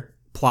bit here,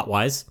 plot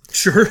wise.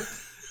 Sure.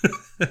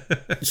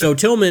 So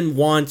Tillman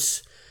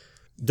wants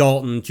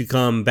Dalton to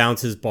come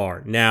bounce his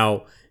bar.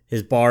 Now,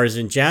 his bar is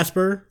in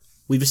Jasper.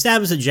 We've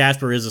established that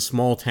Jasper is a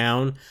small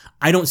town.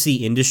 I don't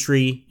see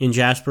industry in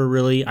Jasper,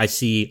 really. I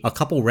see a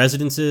couple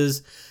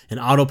residences, an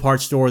auto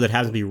parts store that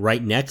happens to be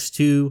right next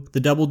to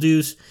the Double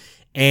Deuce,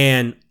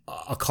 and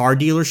a car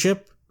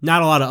dealership.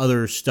 Not a lot of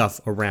other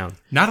stuff around.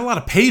 Not a lot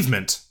of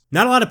pavement.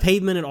 Not a lot of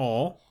pavement at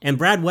all. And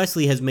Brad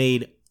Wesley has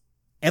made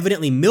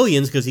evidently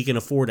millions because he can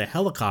afford a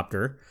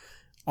helicopter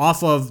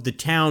off of the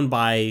town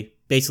by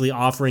basically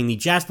offering the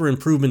Jasper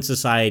Improvement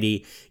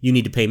Society, you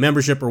need to pay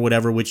membership or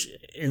whatever, which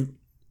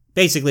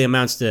basically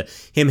amounts to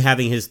him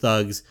having his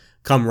thugs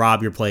come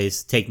rob your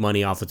place, take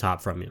money off the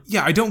top from you.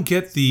 Yeah, I don't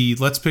get the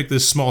let's pick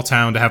this small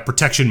town to have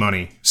protection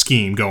money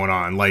scheme going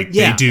on like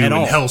they do in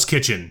Hell's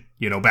Kitchen,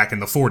 back in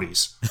the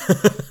 40s.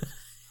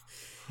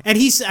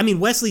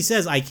 And Wesley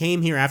says, I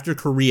came here after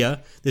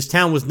Korea. This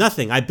town was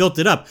nothing. I built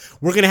it up.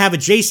 We're going to have a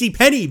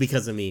JCPenney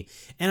because of me.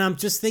 And I'm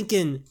just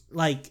thinking,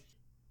 like,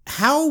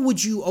 how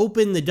would you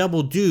open the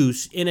Double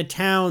Deuce in a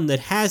town that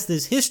has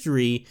this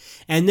history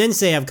and then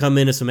say, I've come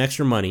into some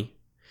extra money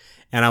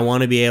and I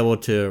want to be able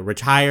to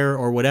retire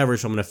or whatever,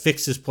 so I'm going to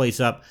fix this place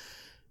up.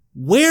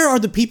 Where are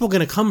the people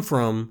going to come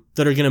from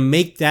that are going to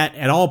make that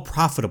at all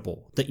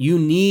profitable? That you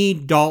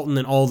need Dalton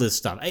and all this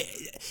stuff.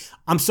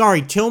 I'm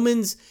sorry,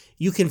 Tillman's,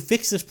 you can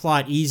fix this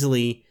plot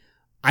easily.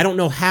 I don't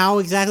know how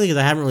exactly because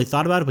I haven't really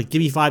thought about it, but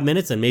give me 5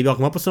 minutes and maybe I'll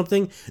come up with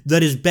something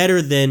that is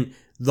better than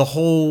the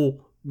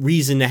whole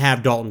reason to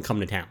have Dalton come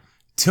to town.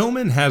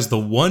 Tillman has the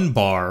one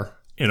bar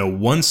in a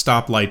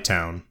one-stoplight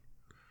town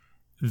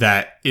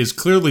that is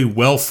clearly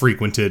well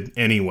frequented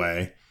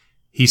anyway.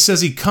 He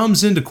says he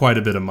comes into quite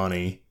a bit of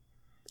money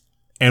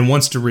and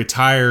wants to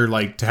retire,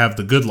 like, to have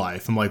the good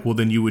life. I'm like, well,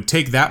 then you would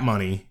take that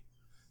money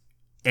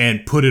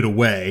and put it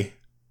away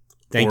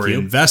or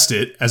invest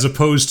it, as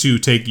opposed to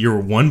take your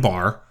one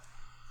bar,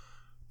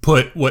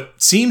 put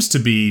what seems to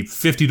be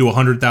 $50,000 to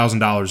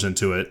 $100,000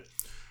 into it.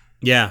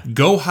 Yeah.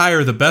 Go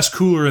hire the best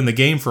cooler in the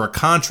game for a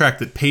contract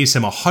that pays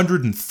him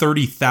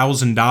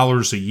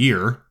 $130,000 a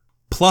year,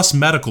 plus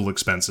medical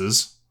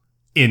expenses,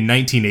 in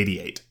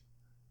 1988.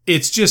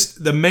 It's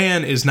just, the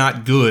man is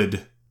not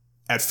good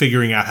at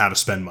figuring out how to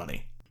spend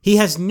money. He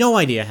has no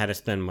idea how to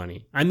spend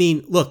money. I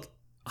mean, look,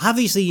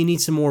 obviously you need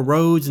some more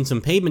roads and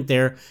some pavement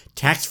there.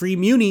 Tax-free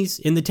munis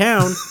in the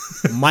town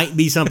might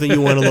be something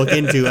you want to look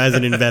into as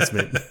an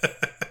investment.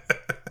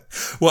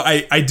 Well,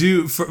 I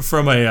do,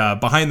 from a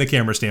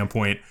behind-the-camera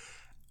standpoint,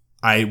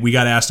 we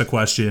got asked a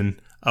question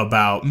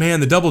about, man,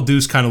 the Double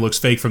Deuce kind of looks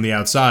fake from the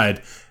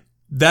outside.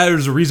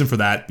 There's a reason for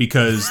that,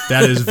 because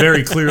that is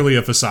very clearly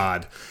a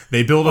facade.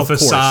 They built a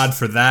facade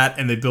for that,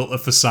 and they built a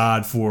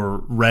facade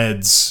for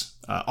Red's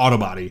auto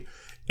body.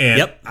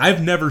 And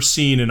I've never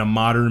seen in a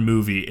modern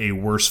movie a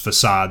worse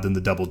facade than the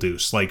Double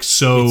Deuce. Like, it's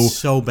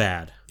so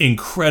bad.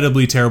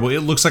 Incredibly terrible. It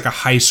looks like a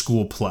high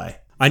school play.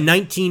 A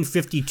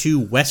 1952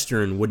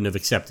 Western wouldn't have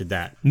accepted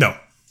that. No.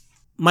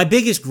 My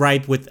biggest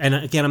gripe with, and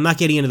again, I'm not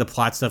getting into the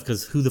plot stuff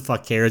because who the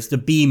fuck cares? It's the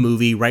B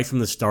movie right from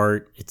the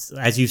start. It's,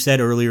 as you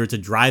said earlier, it's a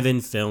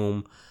drive-in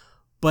film.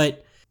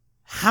 But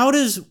how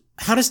does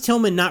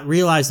Tillman not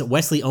realize that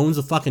Wesley owns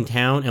a fucking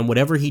town, and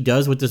whatever he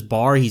does with this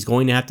bar, he's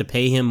going to have to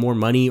pay him more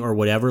money or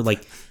whatever?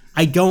 Like,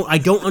 I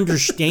don't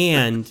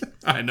understand.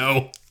 I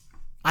know.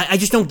 I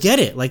just don't get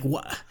it. Like,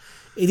 what?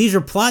 These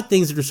are plot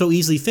things that are so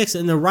easily fixed.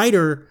 And the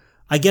writer,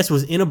 I guess,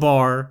 was in a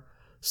bar,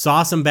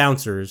 saw some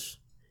bouncers,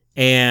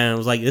 and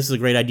was like, this is a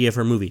great idea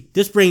for a movie.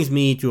 This brings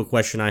me to a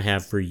question I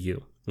have for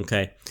you,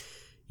 okay?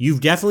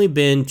 You've definitely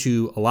been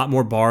to a lot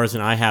more bars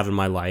than I have in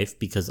my life,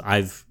 because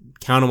I've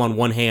count them on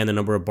one hand the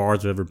number of bars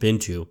I've ever been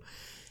to.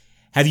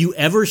 Have you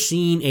ever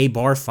seen a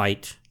bar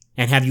fight,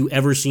 and have you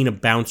ever seen a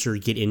bouncer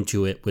get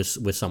into it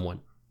with someone?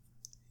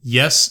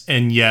 Yes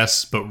and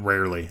yes, but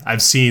rarely.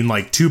 I've seen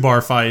like 2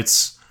 bar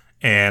fights,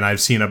 and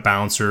I've seen a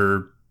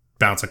bouncer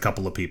bounce a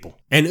couple of people.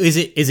 And is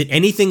it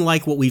anything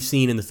like what we've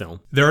seen in the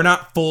film? There are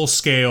not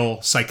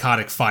full-scale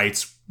psychotic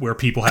fights where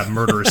people have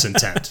murderous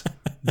intent.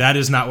 That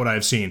is not what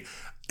I've seen.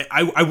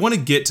 I want to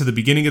get to the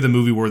beginning of the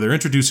movie where they're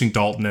introducing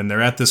Dalton, and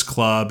they're at this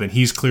club, and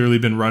he's clearly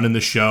been running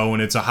the show,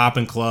 and it's a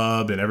hopping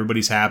club, and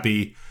everybody's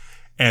happy.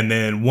 And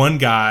then one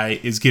guy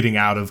is getting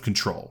out of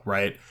control,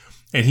 right?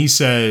 And he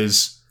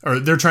says, or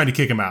they're trying to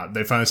kick him out.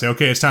 They finally say,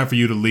 okay, it's time for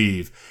you to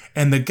leave.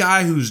 And the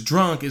guy who's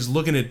drunk is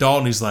looking at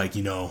Dalton. He's like,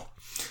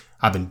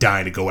 I've been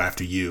dying to go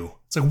after you.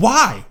 It's like,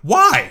 why?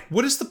 Why?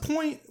 What is the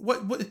point?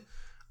 What?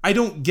 I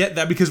don't get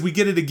that, because we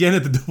get it again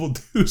at the Double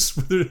Deuce.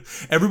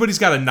 Everybody's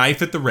got a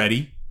knife at the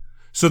ready.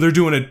 So they're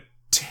doing a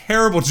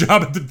terrible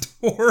job at the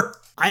door.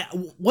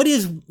 What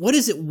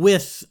is it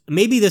with,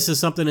 maybe this is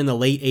something in the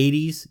late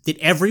 80s, did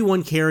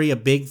everyone carry a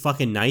big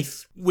fucking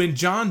knife? When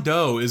John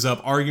Doe is up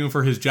arguing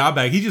for his job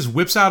back, he just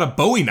whips out a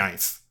Bowie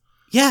knife.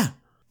 Yeah.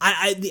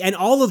 And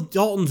all of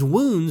Dalton's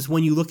wounds,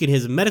 when you look at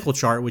his medical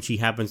chart, which he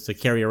happens to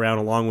carry around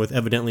along with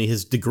evidently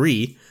his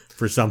degree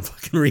for some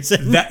fucking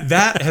reason.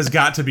 That has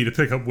got to be to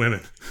pick up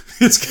women.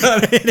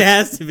 It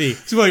has to be.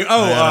 It's like,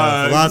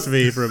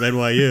 philosophy from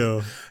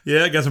NYU.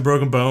 Yeah, got some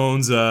broken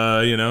bones,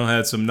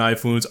 had some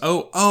knife wounds.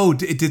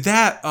 Did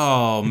that?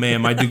 Oh,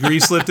 man, my degree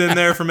slipped in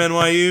there from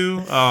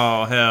NYU?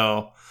 Oh,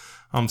 hell.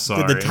 I'm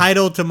sorry. Did the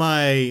title to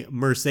my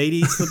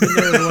Mercedes slip in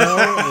there as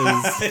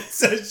well? It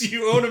says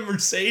you own a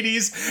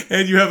Mercedes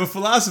and you have a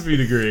philosophy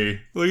degree.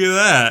 Look at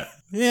that.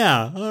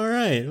 Yeah, all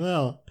right.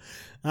 Well,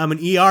 I'm an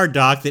ER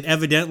doc that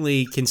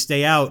evidently can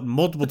stay out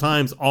multiple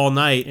times all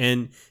night,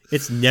 and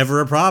it's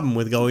never a problem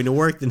with going to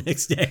work the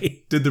next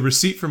day. Did the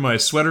receipt for my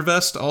sweater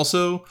vest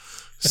also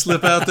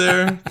slip out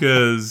there?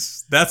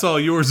 Because that's all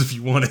yours if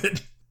you want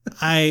it.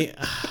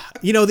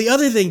 The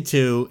other thing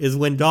too is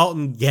when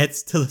Dalton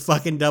gets to the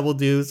fucking Double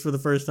Deuce for the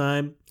first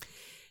time,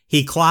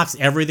 he clocks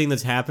everything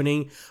that's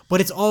happening,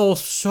 but it's all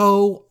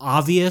so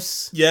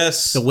obvious.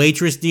 Yes. The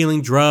waitress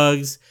dealing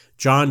drugs,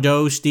 John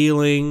Doe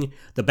stealing,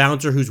 the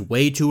bouncer who's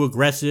way too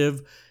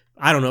aggressive.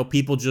 I don't know,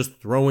 people just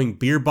throwing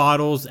beer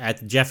bottles at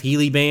the Jeff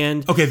Healey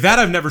band. Okay, that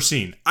I've never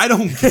seen. I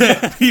don't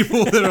get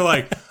people that are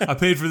like, I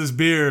paid for this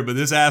beer, but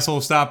this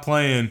asshole stopped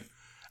playing.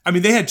 I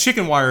mean, they had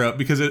chicken wire up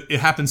because it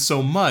happens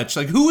so much.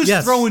 Like, who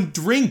is throwing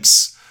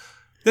drinks?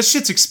 That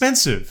shit's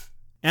expensive.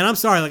 And I'm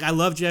sorry, like, I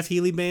love Jeff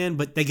Healey band,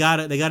 but they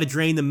gotta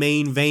drain the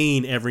main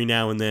vein every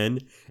now and then.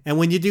 And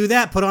when you do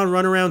that, put on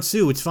Run Around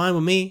Sue. It's fine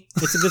with me.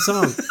 It's a good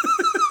song.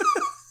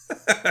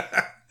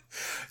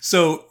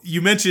 So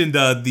you mentioned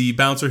the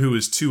bouncer who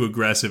is too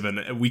aggressive,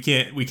 and we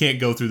can't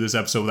go through this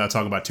episode without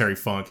talking about Terry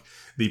Funk,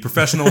 the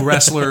professional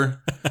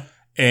wrestler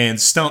and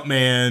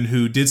stuntman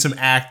who did some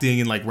acting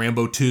in like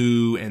Rambo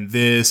 2 and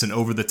this and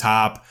Over the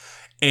Top.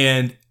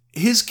 And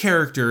his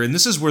character, and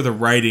this is where the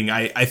writing,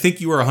 I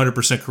think you are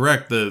 100%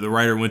 correct. The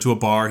writer went to a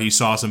bar, he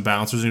saw some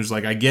bouncers, and he was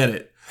like, I get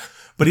it.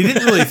 But he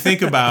didn't really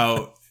think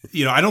about,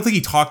 I don't think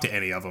he talked to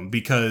any of them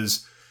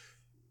because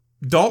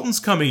Dalton's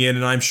coming in,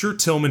 and I'm sure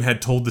Tillman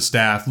had told the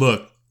staff,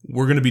 look,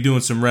 we're going to be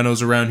doing some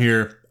renos around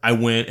here. I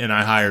went and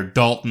I hired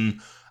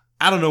Dalton.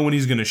 I don't know when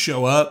he's going to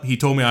show up. He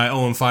told me I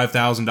owe him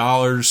 $5,000,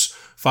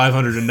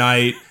 $500 a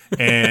night,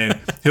 and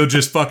he'll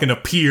just fucking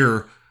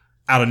appear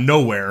out of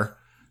nowhere.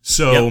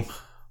 So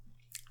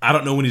I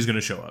don't know when he's going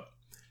to show up.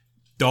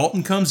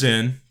 Dalton comes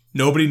in.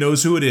 Nobody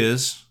knows who it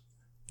is.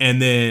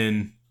 And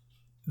then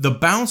the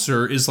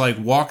bouncer is like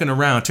walking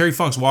around. Terry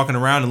Funk's walking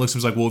around and looks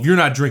at him like, well, if you're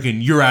not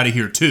drinking, you're out of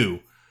here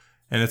too.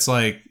 And it's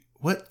like,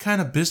 what kind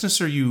of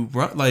business are you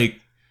run? Like,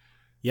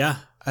 yeah,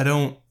 I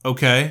don't.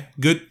 Okay,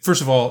 good.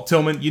 First of all,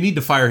 Tillman, you need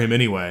to fire him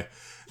anyway.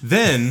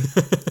 Then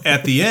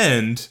at the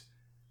end,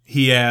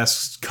 he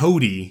asks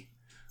Cody,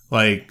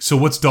 like, so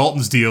what's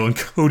Dalton's deal? And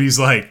Cody's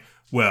like,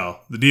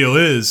 well, the deal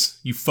is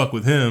you fuck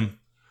with him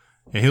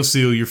and he'll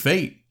seal your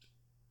fate.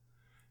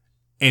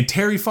 And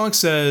Terry Funk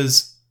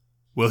says,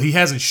 well, he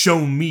hasn't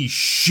shown me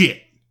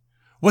shit.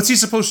 What's he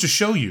supposed to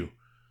show you?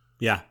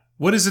 Yeah.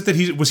 What is it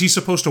that was he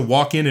supposed to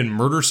walk in and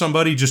murder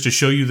somebody just to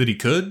show you that he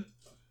could?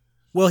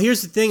 Well,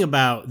 here's the thing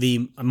about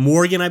the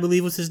Morgan, I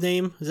believe was his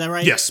name. Is that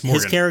right? Yes,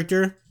 Morgan. His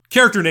character.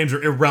 Character names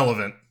are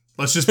irrelevant.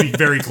 Let's just be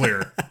very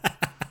clear.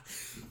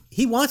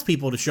 He wants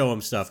people to show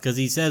him stuff because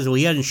he says, well,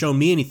 he hasn't shown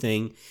me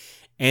anything.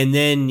 And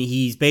then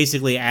he's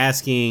basically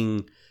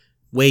asking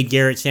Wade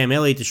Garrett, Sam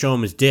Elliott to show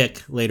him his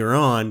dick later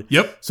on.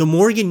 Yep. So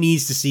Morgan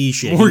needs to see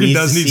shit. Morgan he needs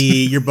does to need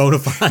see your bona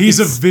fides.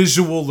 He's a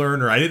visual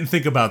learner. I didn't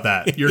think about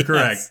that. You're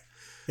correct.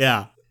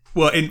 Yeah.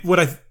 Well, and what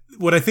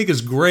I think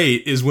is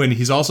great is when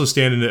he's also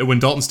when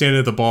Dalton's standing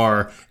at the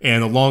bar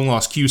and the long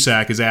lost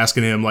Cusack is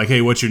asking him like,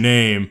 "Hey, what's your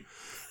name?"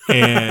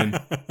 And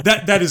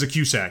that is a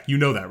Cusack. You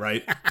know that,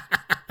 right?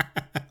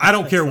 I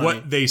don't care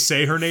what they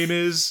say her name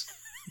is.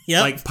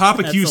 Yep. Like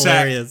Papa That's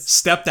Cusack hilarious.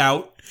 stepped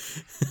out,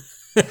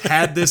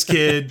 had this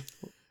kid,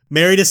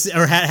 married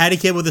had a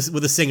kid with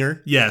a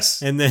singer.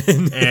 Yes, and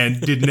then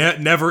and did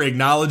never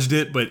acknowledged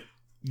it, but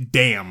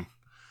damn,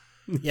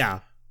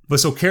 yeah. But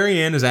so Carrie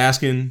Ann is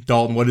asking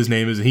Dalton what his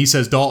name is, and he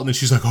says Dalton, and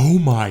she's like, "Oh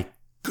my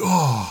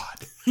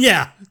god,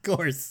 yeah, of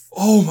course,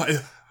 oh my,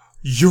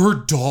 you're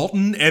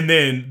Dalton." And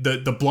then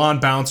the blonde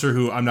bouncer,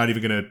 who I'm not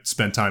even gonna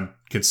spend time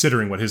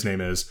considering what his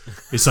name is,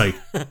 it's like,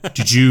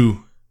 "Did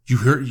you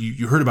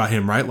heard about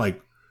him, right?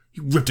 Like,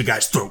 you ripped a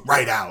guy's throat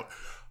right out."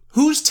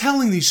 Who's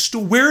telling these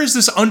stories? Where is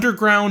this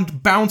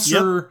underground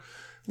bouncer,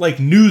 like,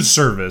 news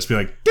service? Be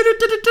like,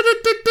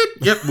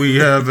 yep, we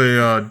have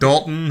a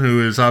Dalton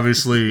who is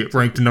obviously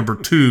ranked number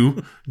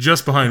 2,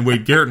 just behind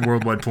Wade Garrett in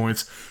worldwide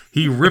points.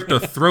 He ripped a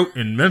throat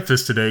in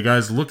Memphis today,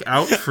 guys. Look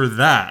out for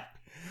that.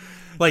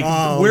 Like,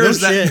 where's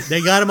that? Shit.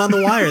 They got him on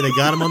the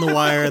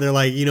wire. They're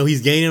like,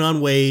 he's gaining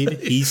on Wade.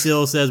 He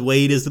still says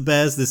Wade is the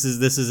best. This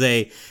is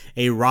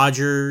a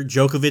Roger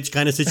Djokovic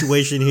kind of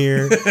situation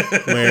here,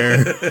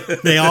 where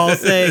they all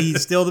say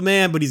he's still the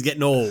man, but he's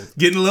getting old.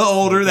 Getting a little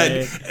older.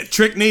 Okay. That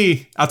trick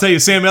knee. I'll tell you,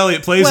 Sam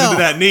Elliott plays into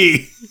that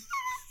knee.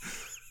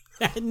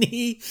 That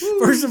knee.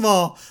 First of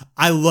all,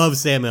 I love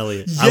Sam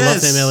Elliott. Yes. I love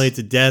Sam Elliott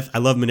to death. I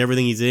love him in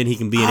everything he's in. He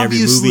can be in every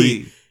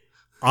movie.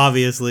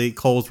 Obviously,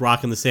 Cole's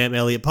rocking the Sam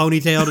Elliott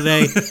ponytail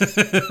today.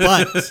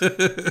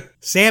 But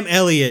Sam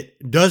Elliott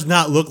does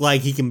not look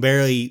like he can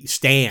barely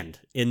stand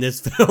in this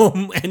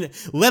film, and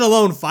let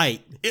alone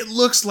fight. It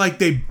looks like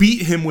they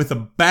beat him with a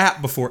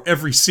bat before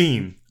every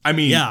scene. I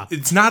mean,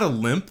 It's not a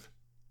limp.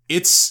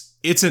 It's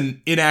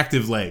an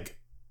inactive leg.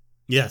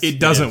 Yes. It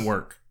doesn't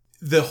work.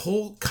 The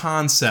whole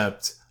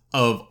concept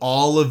of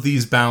all of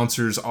these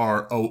bouncers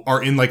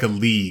are in like a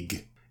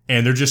league,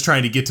 and they're just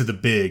trying to get to the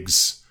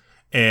bigs.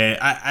 And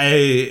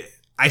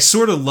I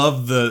sort of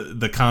love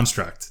the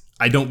construct.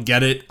 I don't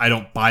get it. I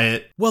don't buy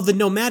it. Well, the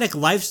nomadic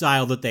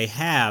lifestyle that they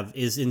have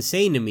is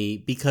insane to me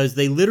because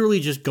they literally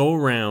just go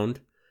around,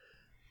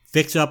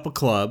 fix up a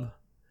club,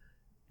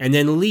 and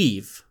then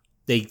leave.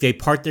 They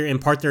impart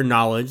their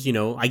knowledge. You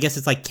know, I guess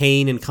it's like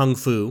Kane and Kung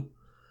Fu.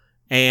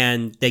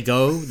 And they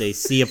go, they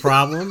see a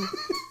problem,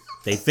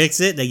 they fix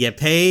it, they get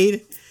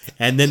paid,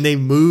 and then they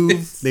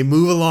move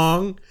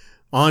along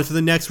on to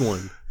the next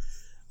one.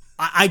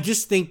 I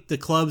just think the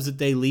clubs that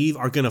they leave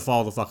are going to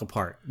fall the fuck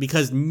apart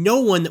because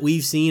no one that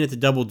we've seen at the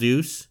Double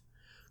Deuce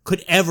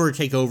could ever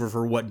take over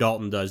for what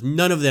Dalton does.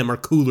 None of them are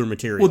cooler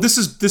material. Well, this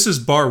is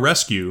Bar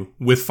Rescue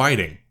with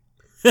fighting.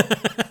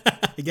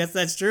 I guess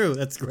that's true.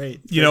 That's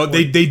great. You know,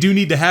 they do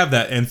need to have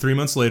that. And 3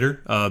 months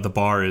later, the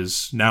bar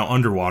is now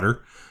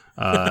underwater.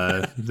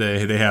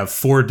 They have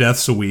 4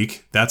 deaths a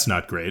week. That's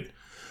not great.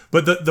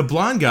 But the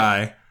blonde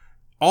guy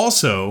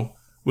also,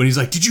 when he's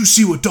like, did you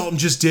see what Dalton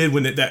just did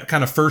when that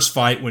kind of first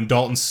fight when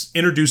Dalton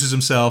introduces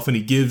himself and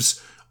he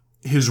gives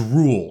his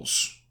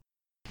rules?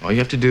 All you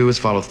have to do is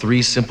follow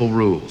 3 simple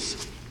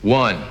rules.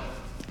 1,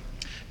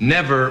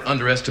 never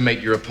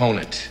underestimate your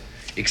opponent.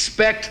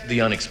 Expect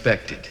the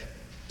unexpected.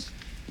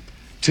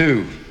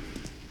 2,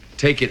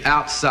 take it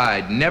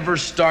outside. Never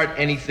start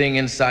anything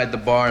inside the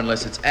bar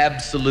unless it's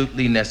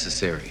absolutely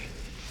necessary.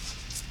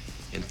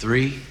 And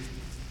 3,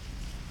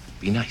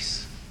 be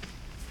nice.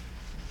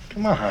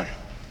 Come on.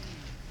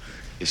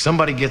 If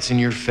somebody gets in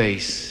your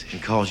face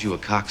and calls you a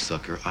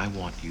cocksucker, I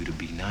want you to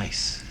be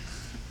nice.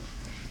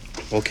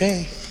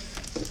 Okay.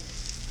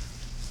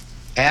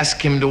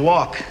 Ask him to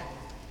walk,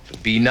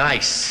 but be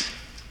nice.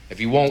 If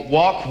he won't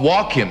walk,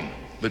 walk him,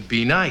 but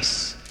be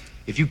nice.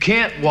 If you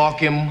can't walk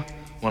him,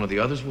 one of the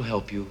others will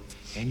help you,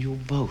 and you'll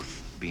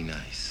both be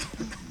nice.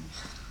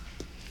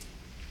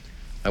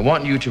 I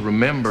want you to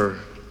remember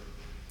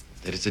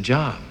that it's a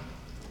job.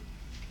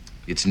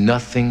 It's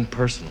nothing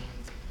personal.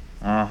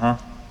 Uh-huh.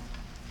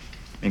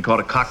 Being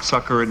called a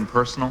cocksucker isn't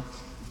personal?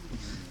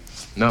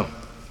 No.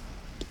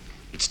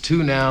 It's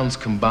 2 nouns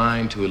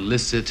combined to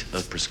elicit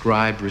a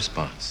prescribed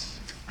response.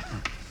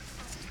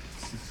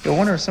 I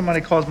wonder if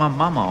somebody calls my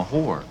mama a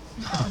whore.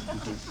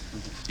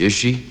 Is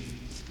she?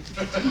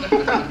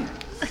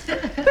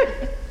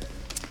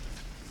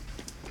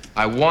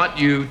 I want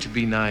you to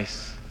be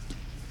nice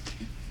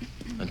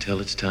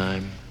until it's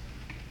time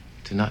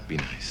to not be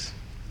nice.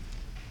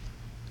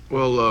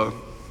 Well,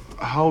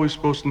 how are we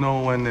supposed to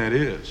know when that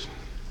is?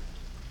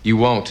 You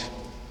won't.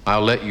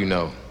 I'll let you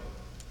know.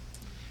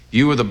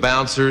 You are the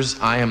bouncers,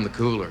 I am the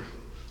cooler.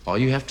 All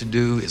you have to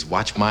do is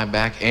watch my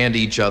back and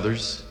each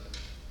other's.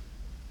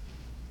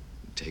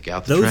 Take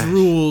out the Those trash.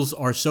 rules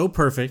are so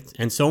perfect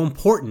and so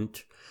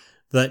important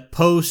that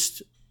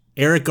post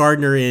Eric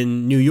Gardner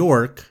in New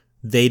York,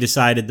 they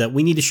decided that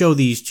we need to show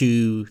these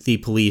to the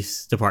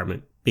police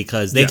department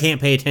because they can't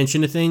pay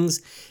attention to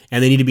things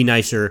and they need to be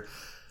nicer.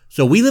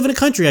 So we live in a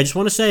country, I just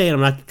want to say, and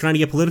I'm not trying to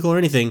get political or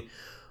anything,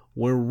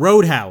 where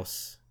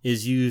Roadhouse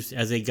is used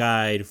as a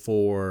guide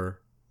for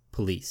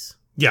police.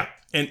 Yeah.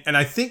 And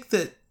I think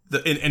that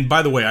and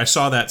by the way, I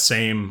saw that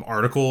same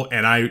article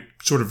and I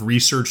sort of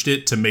researched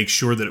it to make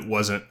sure that it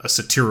wasn't a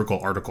satirical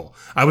article.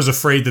 I was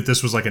afraid that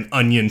this was like an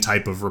Onion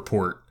type of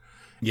report.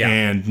 Yeah.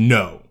 And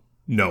no,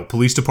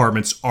 police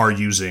departments are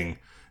using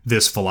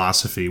this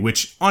philosophy,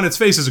 which on its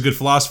face is a good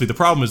philosophy. The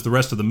problem is the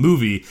rest of the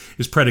movie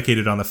is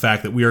predicated on the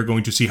fact that we are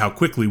going to see how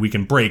quickly we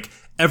can break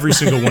every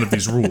single one of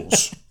these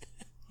rules.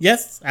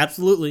 Yes,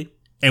 absolutely.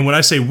 And when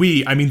I say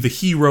we, I mean the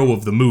hero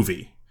of the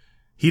movie.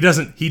 He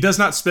does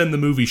not spend the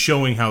movie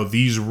showing how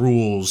these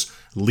rules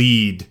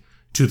lead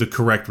to the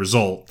correct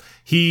result.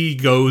 He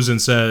goes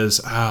and says,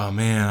 oh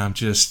man,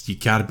 you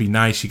gotta be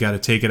nice, you gotta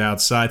take it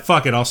outside.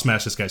 Fuck it, I'll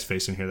smash this guy's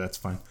face in here, that's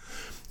fine.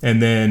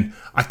 And then,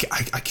 I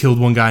killed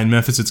one guy in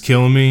Memphis, it's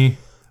killing me.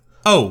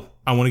 Oh,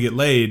 I want to get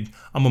laid,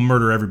 I'm gonna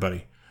murder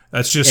everybody.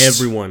 That's just...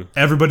 everyone.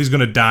 Everybody's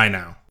gonna die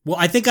now. Well,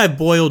 I think I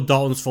boiled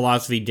Dalton's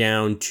philosophy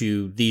down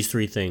to these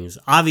 3 things.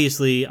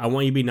 Obviously, I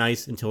want you to be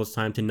nice until it's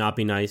time to not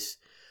be nice.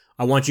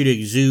 I want you to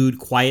exude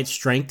quiet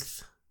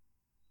strength.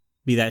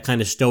 Be that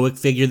kind of stoic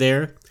figure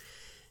there.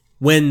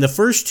 When the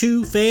first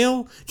 2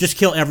 fail, just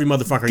kill every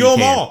motherfucker you can. Kill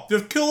them all.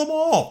 Just kill them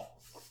all.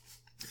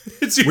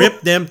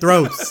 Rip them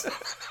throats.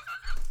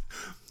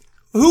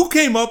 Who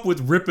came up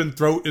with ripping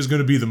throat is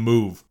going to be the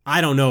move? I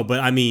don't know,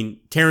 but I mean,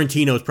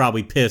 Tarantino's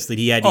probably pissed that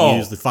he had to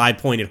use the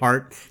 5-pointed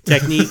heart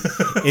technique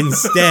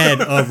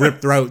instead of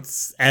rip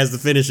throats as the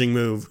finishing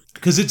move.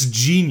 Because it's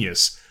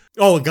genius.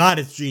 Oh, God,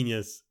 it's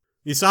genius.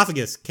 The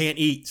esophagus can't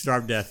eat,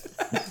 starve to death.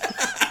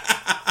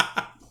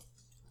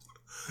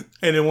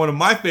 And in one of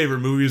my favorite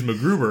movies,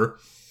 MacGruber,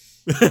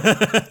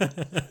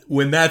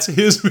 when that's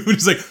his movie,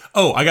 he's like,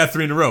 oh, I got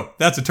 3 in a row.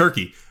 That's a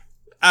turkey.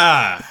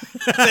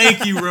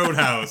 Thank you,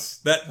 Roadhouse.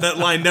 That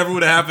line never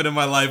would have happened in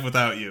my life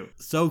without you.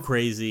 So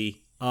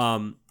crazy.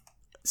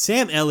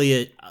 Sam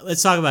Elliott,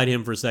 let's talk about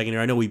him for a second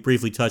here. I know we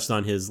briefly touched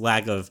on his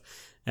lack of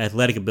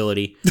athletic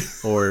ability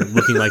or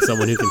looking like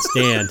someone who can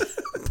stand.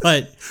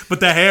 But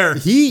the hair.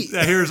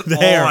 The hair's the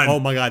hair. on. Oh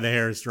my God, the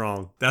hair is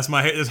strong. That's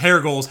that's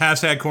hair goals.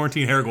 #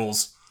 quarantine hair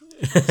goals.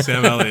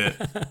 Sam Elliott.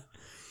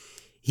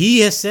 He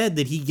has said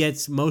that he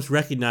gets most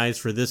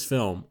recognized for this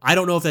film. I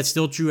don't know if that's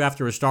still true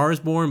after A Star is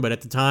Born, but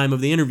at the time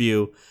of the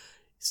interview,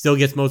 still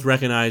gets most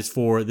recognized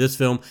for this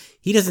film.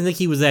 He doesn't think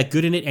he was that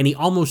good in it, and he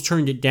almost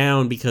turned it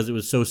down because it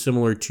was so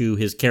similar to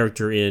his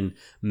character in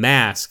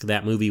Mask,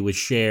 that movie with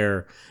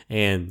Cher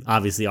and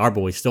obviously our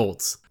boy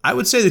Stoltz. I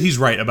would say that he's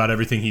right about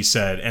everything he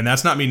said, and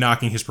that's not me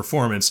knocking his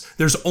performance.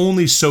 There's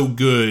only so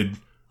good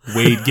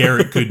Wade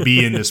Garrett could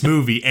be in this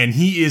movie, and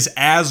he is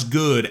as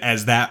good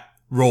as that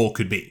role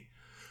could be.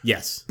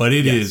 Yes. But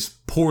it is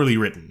poorly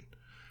written.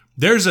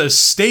 There's a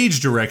stage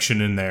direction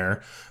in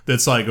there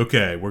that's like,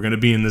 okay, we're going to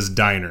be in this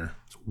diner.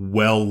 It's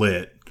well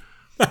lit.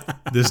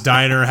 This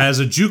diner has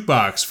a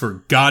jukebox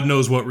for God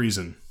knows what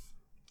reason.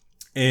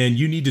 And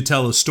you need to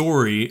tell a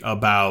story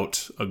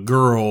about a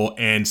girl,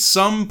 and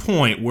some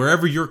point,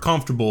 wherever you're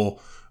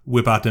comfortable,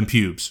 whip out them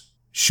pubes.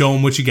 Show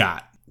them what you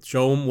got.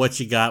 Show them what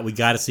you got. We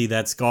got to see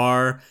that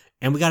scar,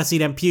 and we got to see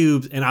them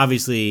pubes, and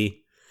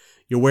obviously,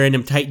 you're wearing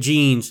them tight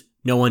jeans,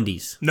 no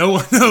undies. No.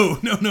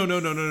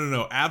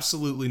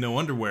 Absolutely no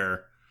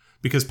underwear,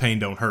 because pain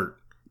don't hurt.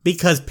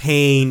 Because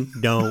pain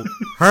don't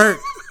hurt.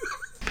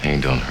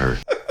 Pain don't hurt.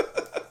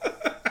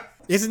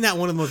 Isn't that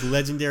one of the most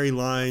legendary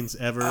lines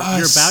ever?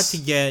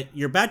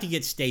 You're about to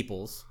get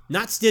staples,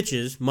 not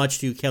stitches, much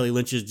to Kelly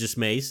Lynch's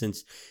dismay,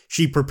 since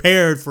she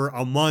prepared for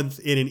a month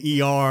in an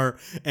ER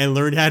and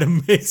learned how to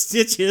make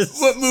stitches.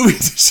 What movie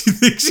did she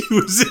think she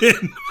was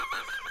in?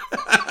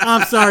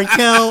 I'm sorry,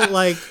 Kel.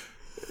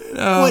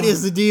 What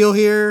is the deal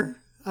here?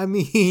 I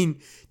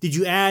mean, did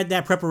you add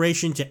that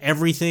preparation to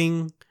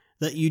everything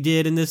that you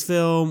did in this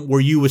film? Were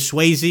you with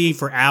Swayze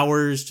for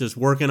hours just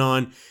working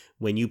on,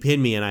 when you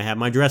pin me and I have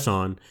my dress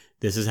on,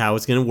 this is how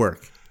it's going to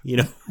work, you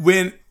know?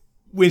 When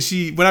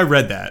I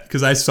read that,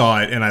 because I saw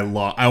it and I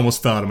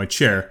almost fell out of my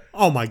chair.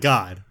 Oh my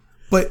God.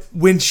 But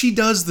when she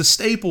does the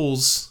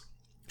staples,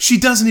 she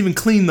doesn't even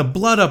clean the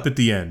blood up at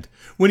the end.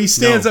 When he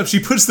stands up,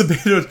 she puts the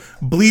bandages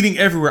bleeding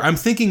everywhere. I'm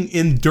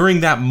thinking during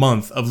that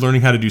month of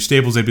learning how to do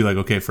staples, they'd be like,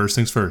 okay, first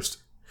things first.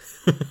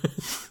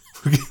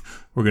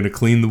 We're going to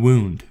clean the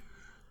wound.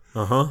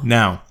 Uh-huh.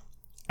 Now,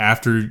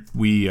 after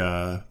we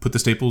put the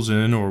staples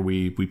in, or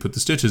we put the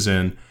stitches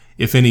in,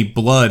 if any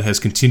blood has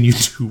continued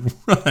to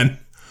run,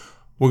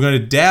 we're going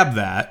to dab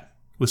that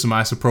with some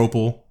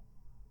isopropyl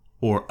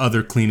or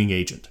other cleaning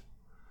agent.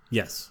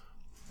 Yes.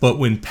 But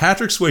when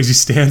Patrick Swayze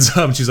stands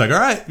up and she's like, all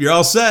right, you're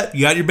all set.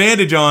 You got your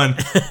bandage on.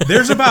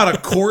 There's about a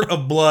quart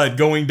of blood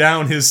going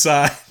down his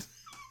side.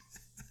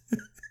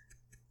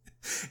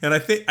 And I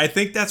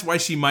think that's why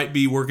she might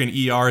be working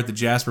ER at the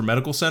Jasper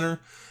Medical Center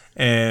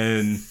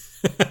and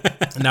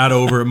not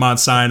over at Mount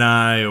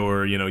Sinai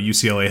or,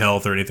 UCLA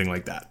Health or anything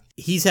like that.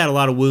 He's had a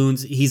lot of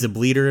wounds. He's a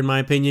bleeder, in my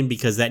opinion,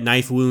 because that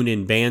knife wound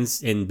in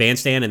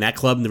Bandstand and that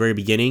club in the very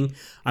beginning,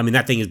 I mean,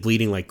 that thing is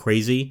bleeding like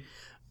crazy.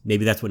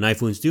 Maybe that's what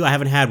knife wounds do. I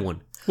haven't had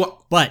one.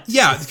 Well, but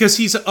yeah, because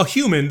he's a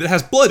human that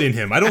has blood in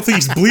him. I don't think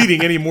he's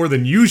bleeding any more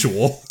than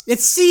usual. It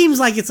seems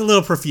like it's a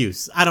little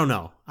profuse. I don't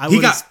know.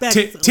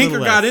 Tinker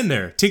got in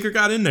there. Tinker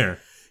got in there.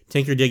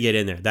 Tinker did get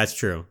in there. That's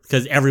true.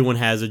 Because everyone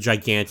has a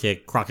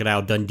gigantic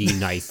Crocodile Dundee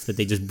knife that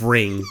they just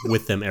bring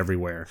with them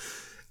everywhere.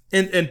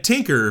 And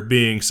Tinker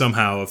being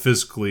somehow a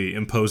physically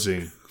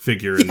imposing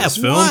figure in this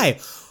film. Why?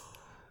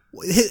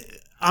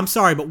 I'm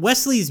sorry, but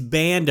Wesley's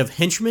band of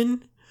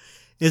henchmen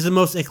is the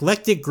most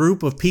eclectic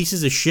group of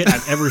pieces of shit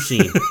I've ever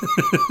seen.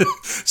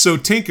 So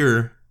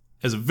Tinker,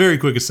 as a very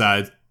quick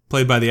aside,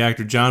 played by the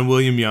actor John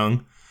William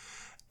Young.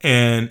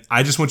 And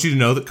I just want you to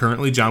know that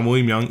currently John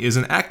William Young is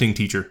an acting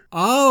teacher.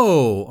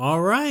 Oh,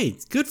 all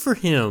right. Good for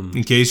him.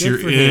 In case you're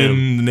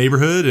in the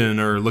neighborhood and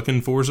are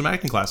looking for some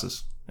acting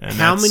classes. And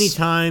how many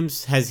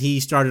times has he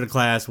started a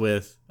class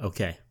with,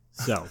 okay,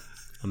 so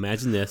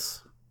imagine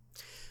this.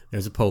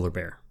 There's a polar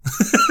bear.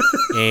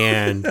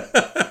 And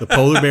the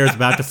polar bear is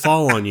about to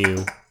fall on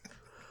you,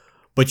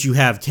 but you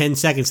have 10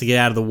 seconds to get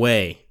out of the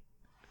way.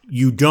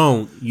 You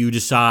don't. You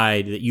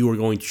decide that you are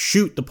going to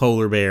shoot the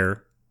polar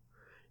bear.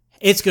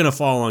 It's going to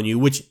fall on you,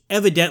 which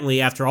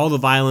evidently, after all the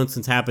violence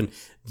that's happened,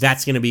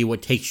 that's going to be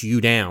what takes you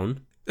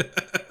down.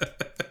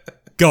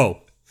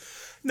 Go.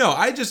 No,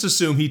 I just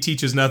assume he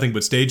teaches nothing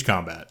but stage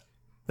combat.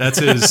 That's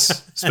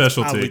his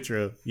specialty. That's probably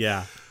true.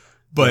 Yeah.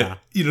 But,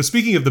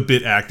 speaking of the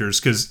bit actors,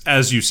 because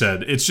as you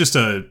said, it's just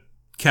a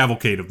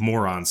cavalcade of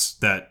morons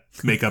that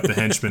make up the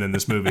henchmen in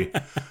this movie.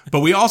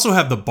 But we also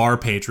have the bar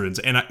patrons.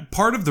 And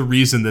part of the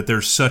reason that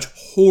there's such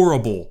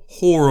horrible,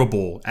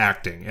 horrible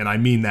acting, and I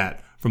mean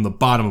that from the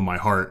bottom of my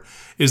heart,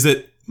 is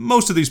that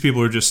most of these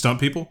people are just stunt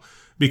people.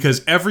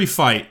 because every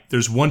fight,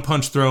 there's one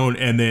punch thrown,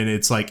 and then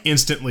it's like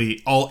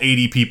instantly all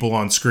 80 people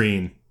on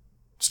screen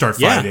start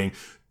fighting,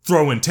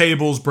 throwing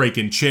tables,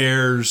 breaking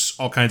chairs,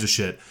 all kinds of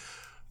shit.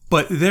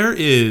 But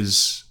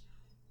it's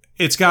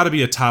got to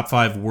be a top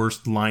 5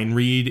 worst line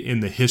read in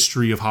the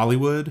history of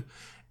Hollywood,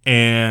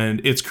 and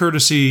it's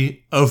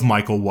courtesy of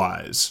Michael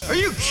Wise. Are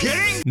you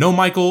kidding? No,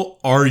 Michael,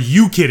 are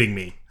you kidding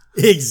me?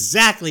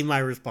 Exactly my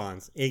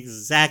response.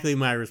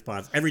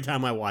 Every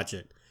time I watch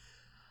it.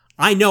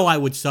 I know I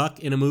would suck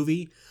in a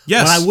movie,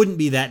 yes, but I wouldn't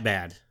be that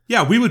bad.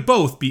 Yeah, we would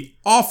both be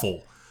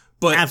awful.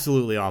 But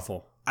absolutely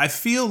awful. I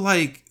feel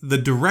like the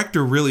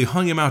director really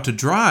hung him out to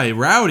dry.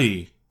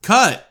 Rowdy,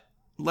 cut.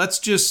 Let's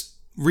just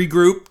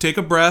regroup, take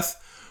a breath.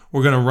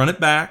 We're going to run it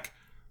back.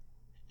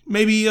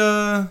 Maybe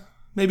a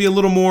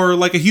little more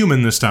like a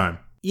human this time.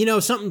 You know,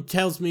 something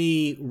tells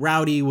me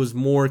Rowdy was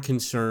more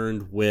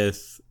concerned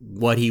with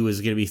what he was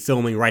going to be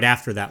filming right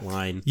after that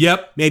line.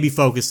 Yep. Maybe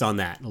focused on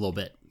that a little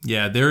bit.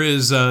 Yeah, there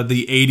is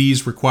the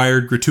 80s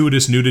required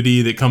gratuitous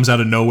nudity that comes out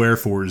of nowhere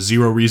for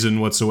zero reason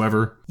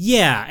whatsoever.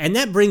 Yeah, and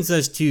that brings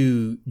us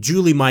to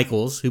Julie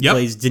Michaels, who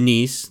plays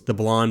Denise, the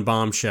blonde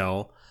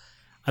bombshell.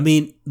 I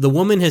mean, the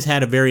woman has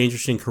had a very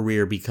interesting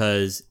career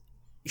because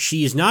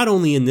she is not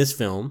only in this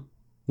film,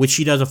 which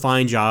she does a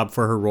fine job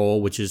for her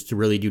role, which is to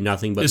really do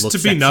nothing but look to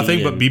sexy be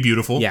nothing but be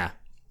beautiful. Yeah,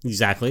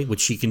 exactly,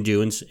 which she can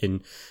do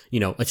in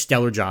a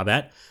stellar job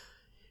at.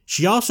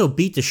 She also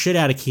beat the shit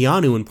out of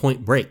Keanu in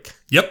Point Break.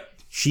 Yep.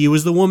 She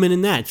was the woman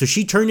in that. So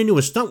she turned into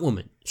a stunt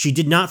woman. She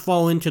did not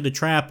fall into the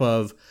trap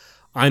of,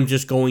 I'm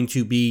just going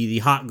to be the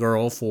hot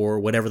girl for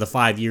whatever the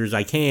 5 years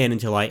I can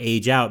until I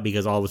age out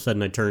because all of a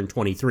sudden I turn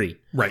 23.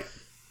 Right.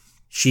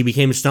 She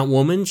became a stunt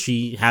woman.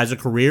 She has a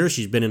career.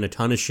 She's been in a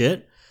ton of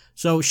shit.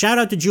 So shout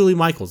out to Julie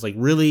Michaels. Like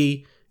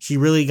really, she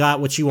really got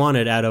what she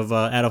wanted out of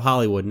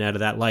Hollywood and out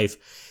of that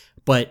life.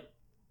 But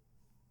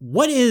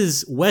what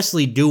is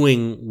Wesley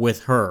doing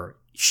with her?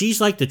 She's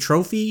like the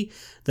trophy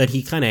that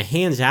he kind of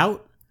hands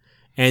out.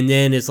 And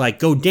then it's like,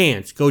 go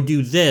dance, go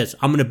do this.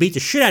 I'm going to beat the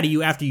shit out of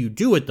you after you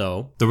do it,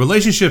 though. The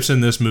relationships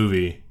in this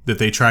movie that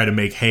they try to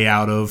make hay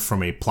out of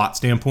from a plot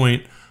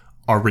standpoint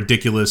are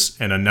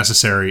ridiculous and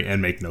unnecessary and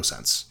make no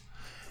sense.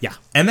 Yeah.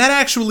 And that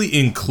actually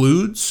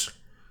includes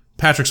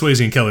Patrick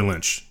Swayze and Kelly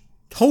Lynch.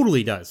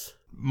 Totally does.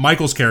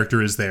 Michael's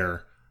character is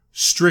there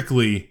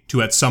strictly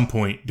to, at some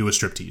point, do a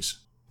striptease.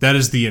 That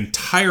is the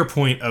entire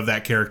point of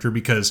that character,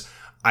 because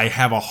I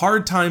have a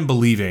hard time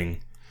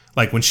believing...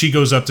 Like, when she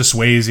goes up to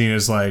Swayze and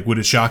is like, would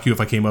it shock you if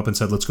I came up and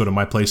said, let's go to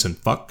my place and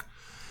fuck?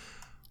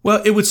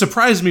 Well, it would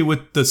surprise me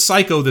with the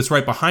psycho that's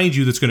right behind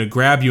you that's going to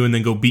grab you and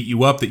then go beat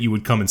you up that you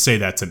would come and say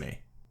that to me.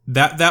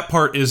 That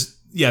part is,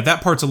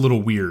 that part's a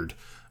little weird.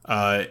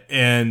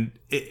 And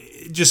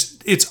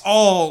it's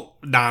all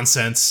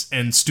nonsense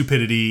and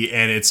stupidity,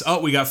 and it's,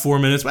 we got 4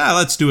 minutes, well,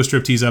 let's do a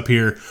striptease up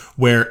here,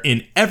 where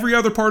in every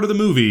other part of the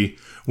movie,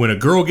 when a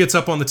girl gets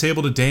up on the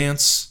table to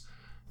dance...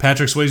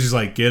 Patrick Swayze's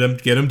like, get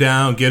him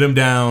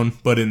down.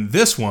 But in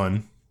this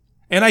one,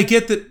 and I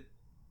get that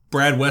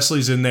Brad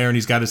Wesley's in there and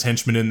he's got his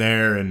henchmen in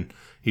there and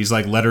he's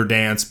like, let her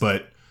dance.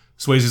 But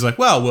Swayze's like,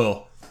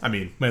 well, I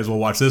mean, may as well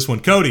watch this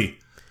one. Cody,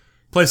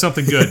 play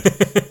something good.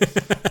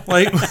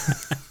 Like,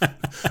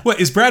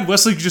 what, is Brad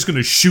Wesley just going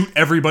to shoot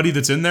everybody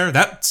that's in there?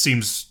 That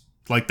seems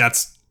like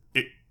that's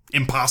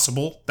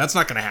impossible. That's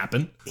not going to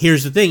happen.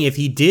 Here's the thing. If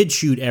he did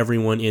shoot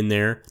everyone in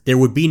there, there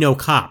would be no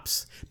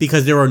cops.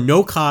 Because there are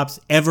no cops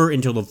ever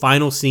until the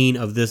final scene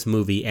of this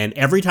movie. And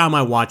every time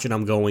I watch it,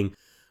 I'm going,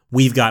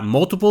 we've got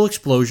multiple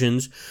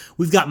explosions.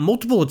 We've got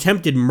multiple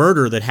attempted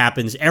murder that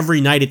happens every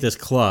night at this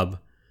club.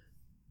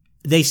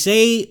 They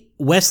say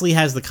Wesley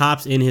has the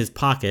cops in his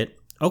pocket.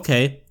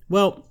 Okay,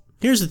 well,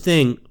 here's the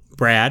thing,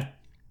 Brad.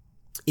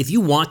 If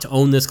you want to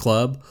own this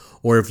club,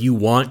 or if you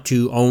want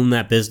to own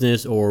that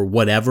business or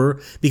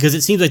whatever, because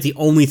it seems like the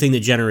only thing that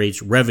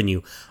generates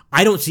revenue,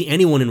 I don't see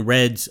anyone in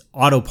Red's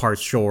auto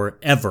parts store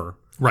ever.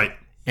 Right.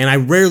 And I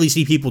rarely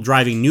see people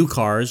driving new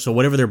cars, so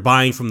whatever they're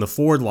buying from the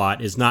Ford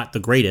lot is not the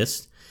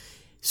greatest.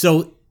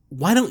 So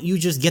why don't you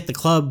just get the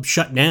club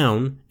shut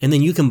down, and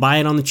then you can buy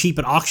it on the cheap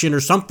at auction or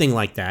something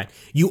like that?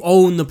 You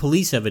own the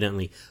police,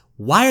 evidently.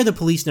 Why are the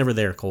police never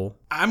there, Cole?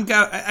 I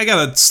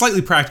got a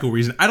slightly practical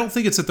reason. I don't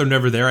think it's that they're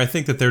never there. I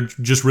think that they're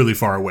just really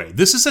far away.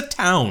 This is a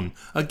town.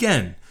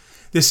 Again,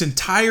 this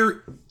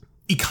entire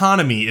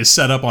economy is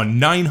set up on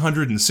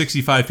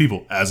 965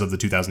 people as of the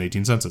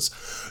 2018 census.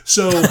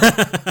 So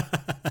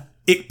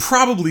it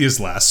probably is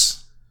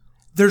less.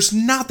 There's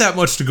not that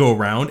much to go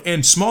around,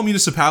 and small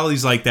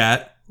municipalities like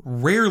that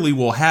rarely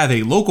will have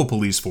a local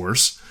police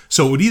force.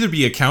 So it would either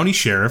be a county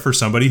sheriff or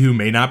somebody who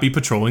may not be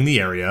patrolling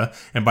the area,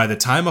 and by the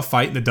time a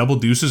fight in the Double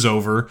Deuce is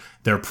over,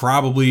 they're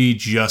probably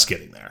just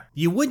getting there.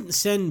 You wouldn't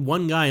send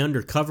one guy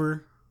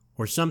undercover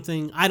or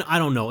something? I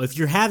don't know. If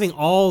you're having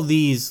all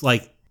these,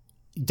 like,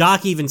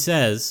 Doc even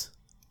says,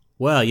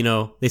 well, you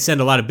know, they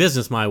send a lot of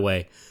business my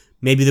way.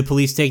 Maybe the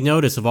police take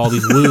notice of all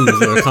these wounds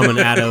that are coming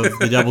out of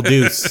the Double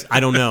Deuce. I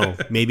don't know.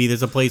 Maybe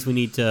there's a place we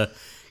need to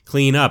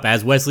clean up.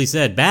 As Wesley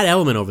said, bad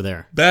element over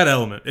there. Bad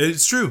element.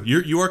 It's true.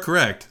 You are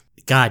correct.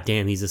 God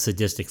damn, he's a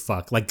sadistic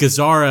fuck. Like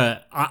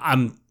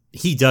Gazzara,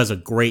 he does a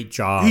great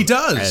job. He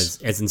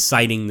does. As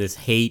inciting this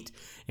hate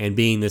and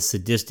being this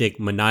sadistic,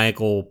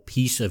 maniacal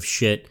piece of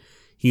shit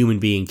human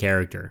being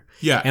character.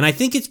 Yeah. And I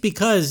think it's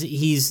because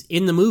he's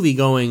in the movie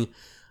going,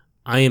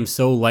 I am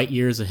so light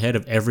years ahead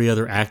of every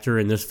other actor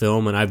in this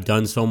film, and I've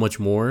done so much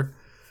more,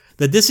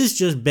 that this is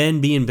just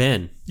Ben being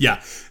Ben.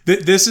 Yeah.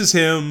 This is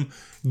him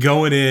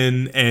going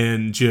in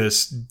and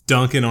just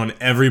dunking on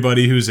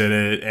everybody who's in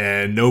it,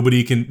 and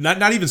nobody can,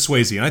 not even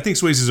Swayze. And I think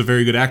Swayze is a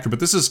very good actor, but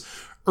this is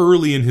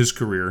early in his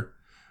career,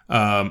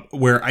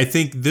 where I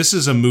think this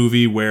is a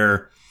movie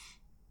where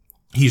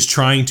he's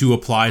trying to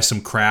apply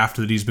some craft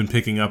that he's been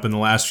picking up in the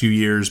last few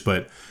years,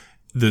 but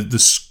the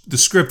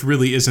script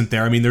really isn't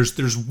there. I mean,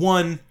 there's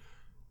one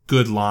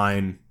good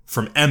line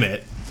from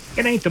Emmett.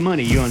 It ain't the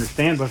money, you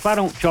understand, but if I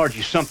don't charge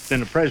you something,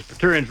 the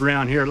Presbyterians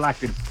around here are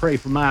likely to pray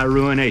for my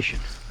ruination.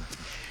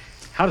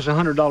 How does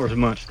 $100 a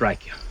month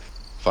strike you?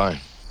 Fine.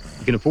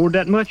 You can afford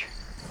that much?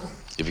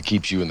 If it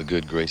keeps you in the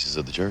good graces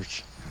of the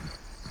church.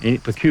 Ain't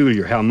it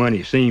peculiar how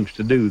money seems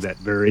to do that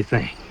very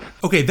thing?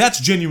 Okay, that's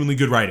genuinely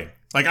good writing.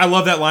 Like, I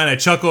love that line. I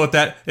chuckle at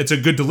that. It's a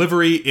good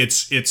delivery.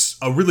 It's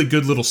a really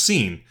good little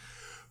scene.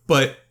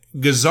 But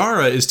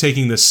Gazzara is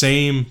taking the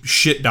same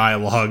shit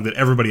dialogue that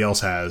everybody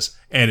else has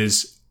and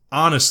is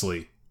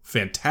honestly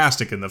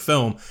fantastic in the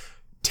film.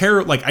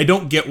 Like, I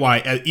don't get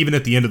why, even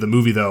at the end of the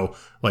movie, though,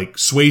 like,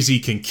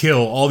 Swayze can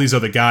kill all these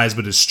other guys,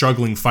 but is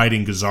struggling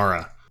fighting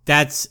Gazzara.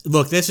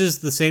 Look, this is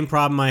the same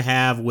problem I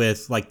have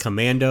with, like,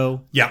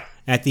 Commando. Yeah.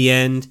 At the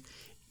end.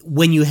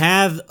 When you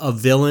have a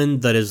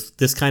villain that is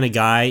this kind of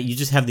guy, you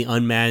just have the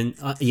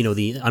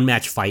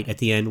unmatched fight at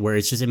the end where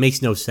it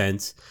makes no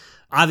sense.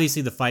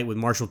 Obviously, the fight with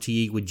Marshall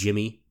Teague with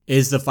Jimmy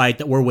is the fight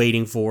that we're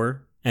waiting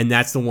for, and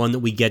that's the one that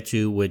we get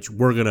to, which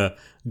we're going to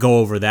go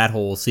over that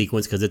whole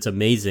sequence because it's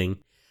amazing.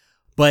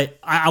 But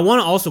I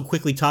want to also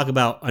quickly talk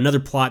about another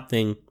plot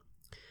thing.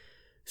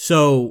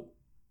 So,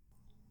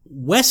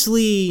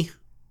 Wesley,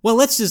 well,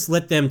 let's just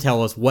let them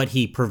tell us what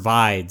he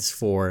provides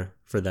for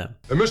them.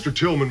 And Mr.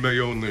 Tillman may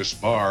own this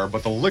bar,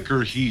 but the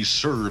liquor he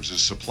serves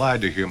is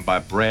supplied to him by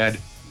Brad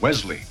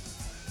Wesley.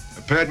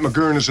 Pat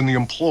McGurn is in the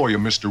employ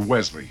of Mr.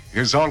 Wesley,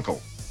 his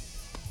uncle,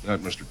 not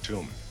Mr.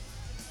 Tillman.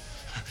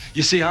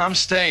 You see, I'm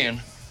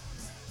staying,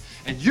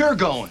 and you're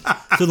going.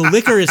 So the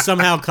liquor is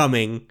somehow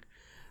coming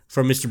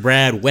from Mr.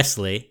 Brad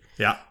Wesley.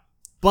 Yeah.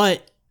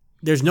 But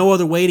there's no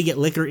other way to get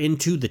liquor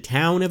into the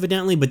town,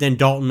 evidently, but then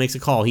Dalton makes a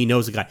call. He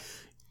knows the guy.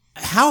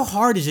 How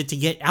hard is it to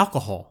get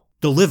alcohol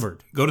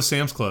delivered? Go to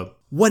Sam's Club.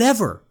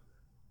 Whatever.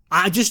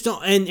 I just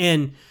don't.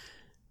 And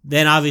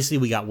then obviously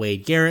we got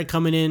Wade Garrett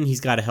coming in.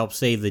 He's got to help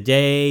save the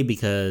day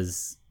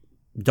because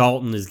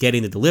Dalton is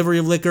getting the delivery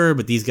of liquor,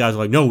 but these guys are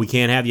like, no, we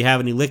can't have you have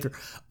any liquor.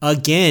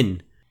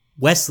 Again,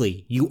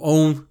 Wesley, you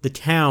own the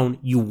town.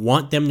 You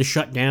want them to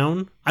shut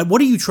down? What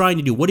are you trying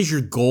to do? What is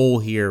your goal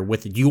here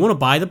with it? Do you want to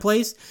buy the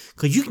place?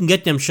 Because you can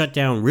get them shut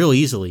down real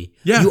easily.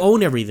 Yeah. You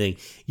own everything.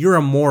 You're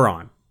a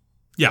moron.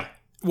 Yeah.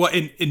 Well,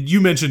 and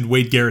you mentioned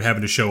Wade Garrett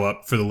having to show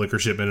up for the liquor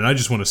shipment, and I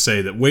just want to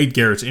say that Wade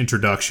Garrett's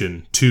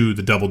introduction to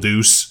the Double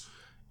Deuce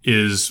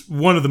is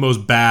one of the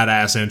most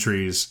badass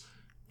entries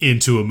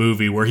into a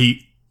movie where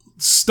he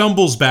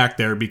stumbles back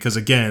there because,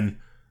 again,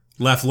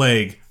 left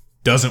leg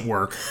doesn't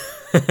work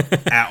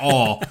at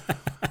all.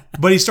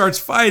 But he starts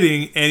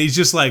fighting, and he's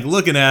just like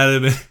looking at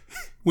him. And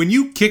when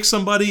you kick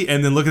somebody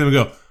and then look at them and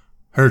go,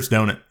 hurts,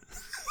 don't it?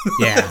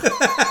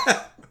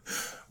 Yeah.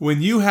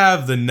 When you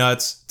have the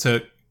nuts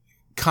to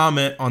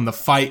comment on the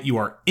fight you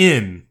are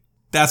in,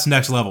 that's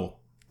next level.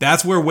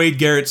 That's where Wade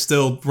Garrett's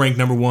still ranked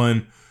number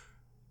one.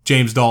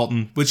 James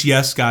Dalton, which,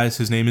 yes, guys,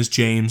 his name is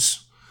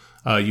James.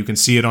 You can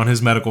see it on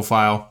his medical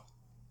file.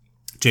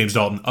 James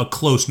Dalton, a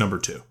close number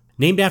two.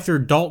 Named after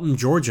Dalton,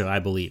 Georgia, I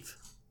believe.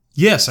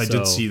 Yes, I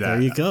did see that.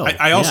 There you go.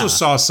 I also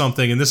saw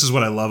something, and this is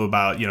what I love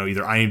about,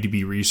 either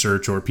IMDb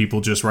research or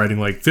people just writing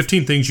like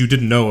 15 things you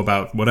didn't know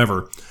about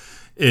whatever,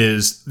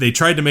 is they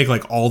tried to make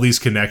like all these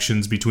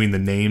connections between the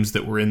names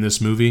that were in this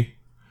movie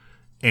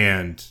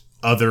and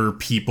other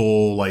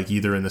people, like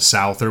either in the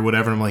South or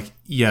whatever. I'm like,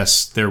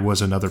 yes, there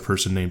was another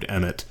person named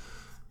Emmett.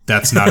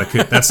 That's not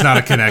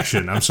a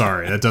connection. I'm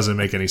sorry, that doesn't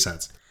make any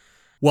sense.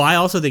 Well, I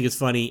also think it's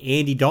funny.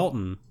 Andy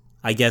Dalton,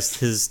 I guess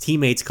his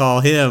teammates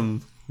call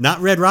him not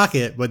Red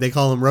Rocket, but they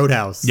call him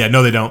Roadhouse. Yeah,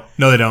 no, they don't.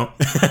 No, they don't.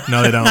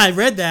 I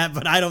read that,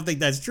 but I don't think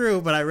that's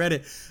true. But I read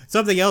it.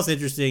 Something else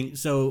interesting.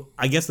 So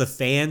I guess the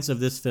fans of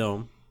this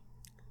film,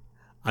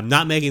 I'm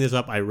not making this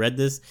up. I read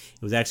this.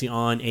 It was actually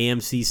on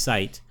AMC's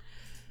site.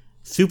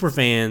 Super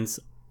fans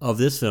of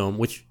this film,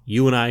 which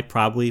you and I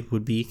probably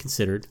would be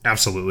considered.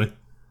 Absolutely.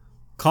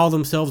 Call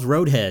themselves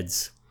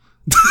Roadheads.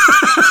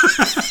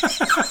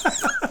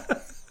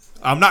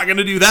 I'm not going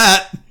to do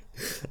that.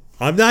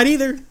 I'm not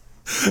either.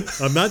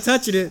 I'm not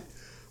touching it.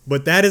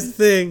 But that is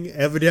the thing.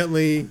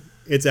 Evidently,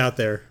 it's out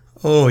there.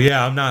 Oh,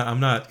 yeah, I'm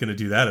not going to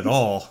do that at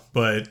all.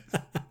 But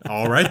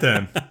all right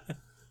then.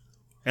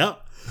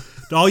 Yep.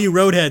 To all you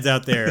Roadheads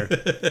out there.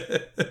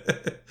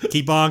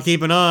 Keep on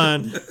keeping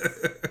on.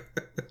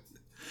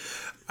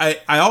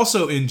 I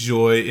also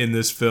enjoy in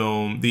this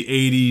film the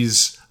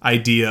 80s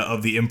idea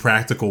of the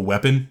impractical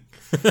weapon.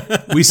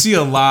 We see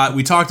a lot.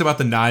 We talked about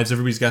the knives.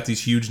 Everybody's got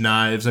these huge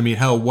knives. I mean,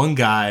 hell, one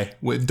guy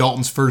with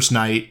Dalton's first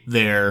night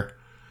there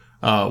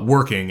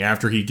working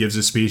after he gives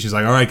his speech, he's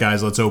like, all right,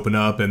 guys, let's open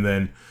up. And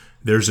then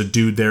there's a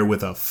dude there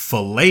with a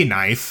fillet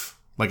knife,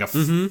 like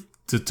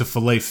to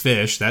fillet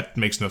fish. That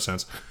makes no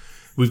sense.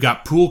 We've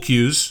got pool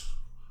cues.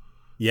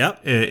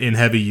 Yep. In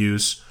heavy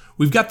use.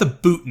 We've got the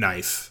boot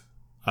knife.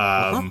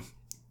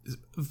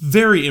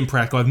 Very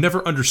impractical. I've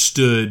never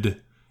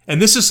understood,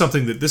 and this is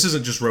something that this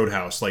isn't just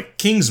Roadhouse. Like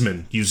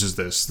Kingsman uses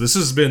this. This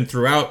has been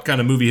throughout kind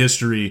of movie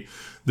history.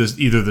 This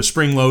either the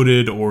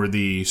spring-loaded or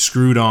the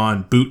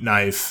screwed-on boot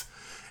knife.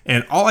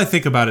 And all I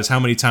think about is how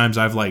many times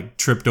I've like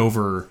tripped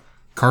over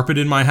carpet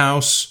in my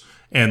house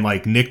and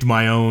like nicked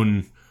my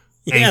own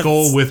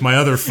ankle with my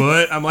other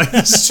foot. I'm like,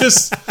 it's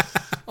just.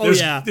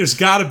 There's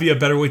got to be a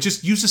better way.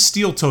 Just use a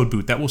steel-toed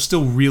boot. That will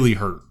still really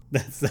hurt.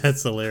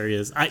 That's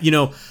hilarious.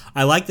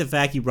 I like the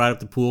fact you brought up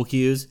the pool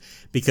cues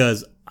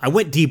because I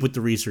went deep with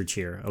the research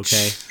here.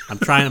 Okay, I'm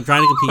trying to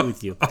compete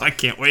with you. Oh, I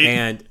can't wait.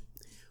 And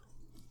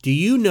do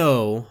you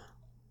know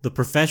the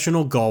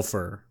professional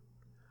golfer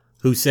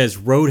who says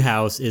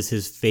Roadhouse is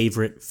his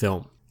favorite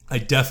film? I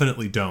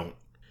definitely don't.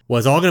 Well,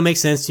 it's all going to make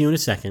sense to you in a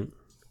second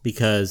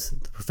because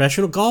the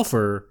professional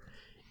golfer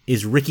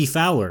is Ricky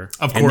Fowler.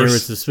 Of course. And there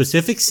is a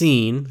specific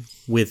scene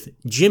with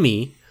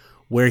Jimmy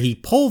where he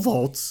pole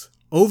vaults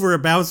over a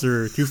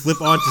bouncer to flip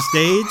onto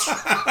stage.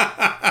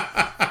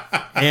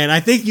 And I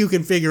think you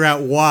can figure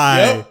out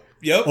why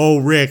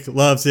old Rick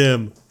loves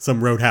him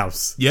some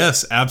Roadhouse.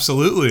 Yes,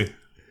 absolutely.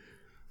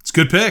 It's a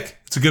good pick.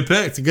 It's a good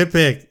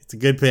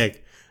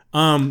pick.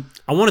 I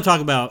want to talk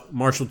about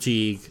Marshall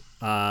Teague,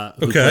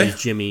 who plays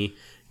Jimmy,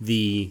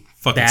 the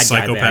fucking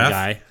bad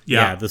guy.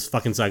 Yeah, this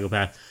fucking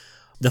psychopath.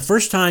 The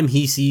first time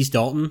he sees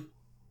Dalton,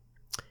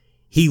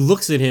 he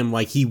looks at him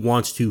like he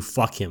wants to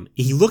fuck him.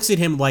 He looks at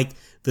him like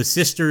the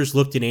sisters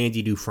looked at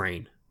Andy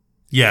Dufresne.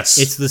 Yes.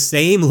 It's the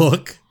same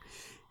look.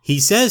 He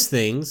says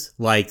things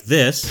like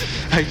this.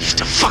 I used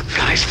to fuck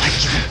guys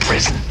like you in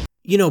prison.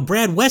 You know,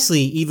 Brad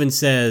Wesley even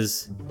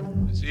says,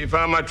 See, you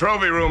found my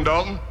trophy room,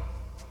 Dalton.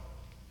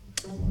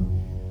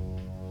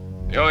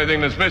 The only thing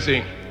that's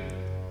missing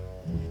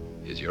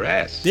is your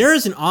ass. There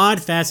is an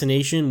odd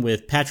fascination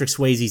with Patrick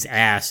Swayze's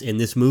ass in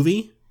this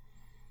movie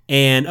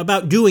and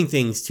about doing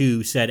things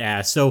to said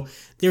ass. So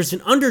there's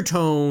an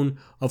undertone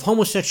of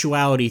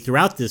homosexuality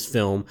throughout this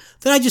film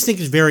that I just think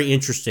is very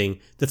interesting.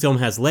 The film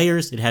has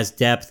layers, it has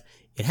depth,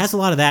 it has a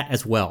lot of that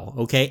as well,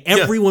 okay?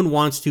 Everyone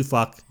wants to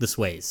fuck the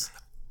Sways.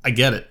 I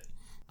get it.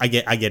 I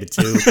get it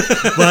too.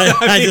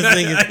 But I just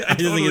think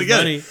it's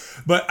funny.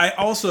 But I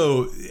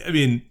also,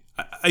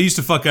 I used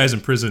to fuck guys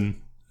in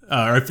prison. Or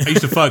I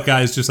used to fuck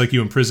guys just like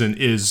you in prison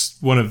is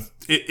one of,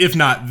 if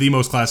not the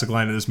most classic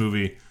line of this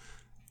movie.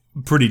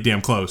 Pretty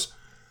damn close.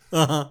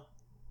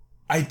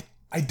 I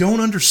don't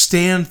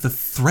understand the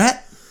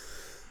threat.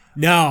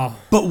 No.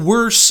 But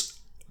worse,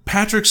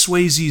 Patrick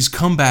Swayze's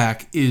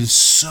comeback is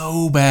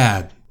so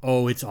bad.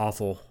 Oh, it's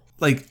awful.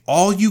 Like,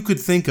 all you could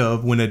think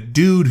of when a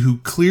dude who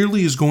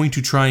clearly is going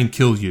to try and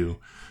kill you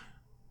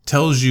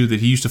tells you that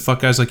he used to fuck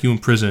guys like you in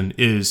prison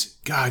is,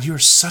 God, you're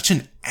such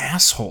an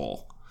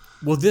asshole.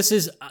 Well, this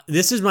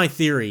is my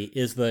theory,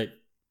 is that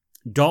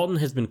Dalton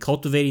has been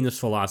cultivating this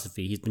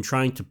philosophy. He's been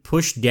trying to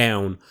push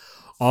down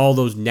all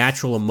those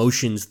natural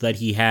emotions that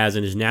he has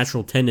and his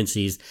natural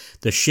tendencies,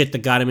 the shit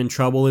that got him in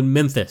trouble in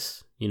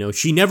Memphis. You know,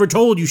 she never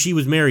told you she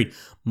was married.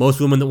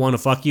 Most women that want to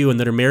fuck you and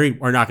that are married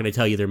are not going to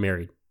tell you they're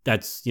married.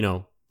 That's,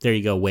 there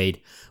you go,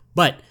 Wade.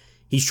 But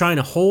he's trying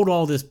to hold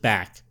all this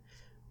back,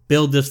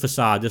 build this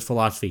facade, this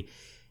philosophy.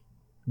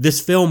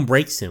 This film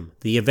breaks him.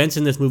 The events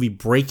in this movie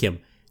break him.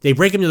 They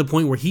break him to the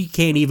point where he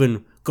can't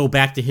even go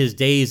back to his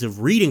days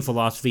of reading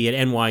philosophy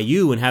at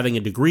NYU and having a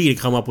degree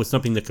to come up with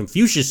something that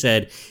Confucius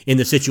said in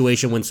the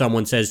situation when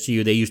someone says to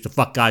you they used to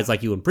fuck guys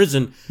like you in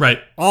prison.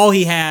 Right. All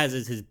he has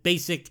is his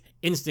basic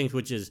instinct,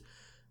 which is,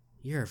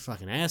 you're a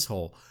fucking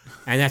asshole.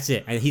 And that's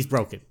it. And he's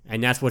broken.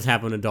 And that's what's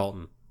happened to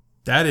Dalton.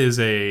 That is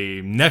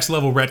a next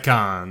level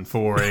retcon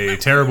for a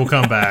terrible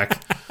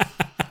comeback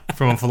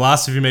from a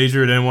philosophy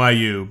major at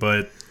NYU.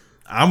 But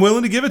I'm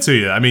willing to give it to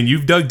you. I mean,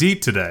 you've dug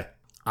deep today.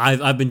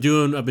 I've been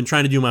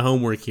trying to do my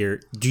homework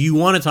here. Do you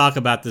want to talk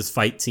about this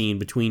fight scene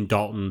between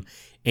Dalton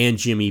and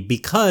Jimmy?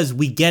 Because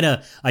we get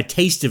a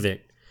taste of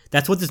it.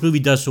 That's what this movie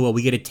does so well.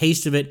 We get a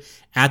taste of it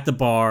at the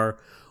bar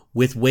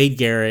with Wade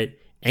Garrett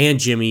and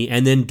Jimmy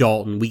and then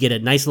Dalton. We get a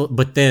nice little,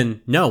 but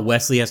then no,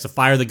 Wesley has to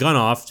fire the gun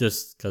off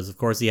just because of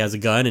course he has a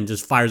gun and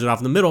just fires it off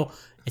in the middle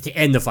to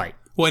end the fight.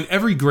 Well, in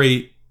every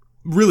great,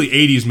 really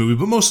 80s movie,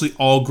 but mostly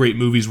all great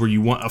movies where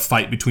you want a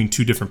fight between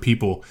two different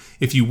people,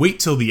 if you wait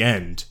till the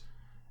end,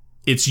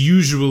 it's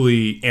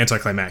usually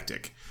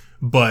anticlimactic.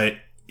 But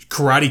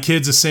Karate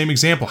Kid's the same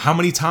example. How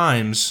many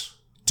times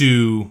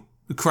do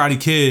the Karate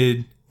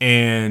Kid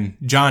and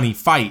Johnny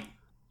fight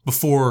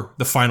before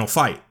the final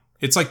fight?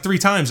 It's like 3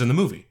 times in the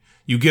movie.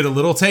 You get a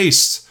little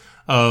taste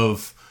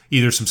of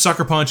either some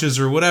sucker punches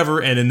or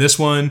whatever, and in this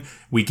one,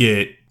 we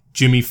get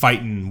Jimmy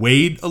fighting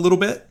Wade a little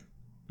bit.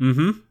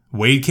 Mm-hmm.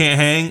 Wade can't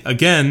hang.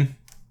 Again,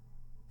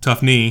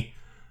 tough knee.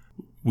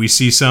 We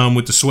see some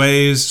with the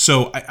sways.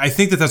 So I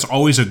think that that's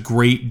always a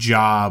great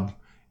job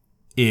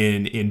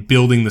in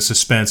building the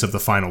suspense of the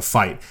final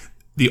fight.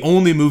 The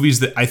only movies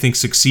that I think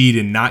succeed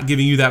in not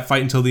giving you that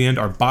fight until the end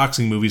are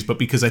boxing movies, but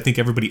because I think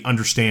everybody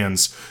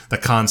understands the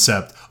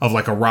concept of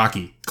like a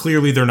Rocky.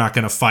 Clearly, they're not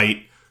going to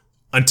fight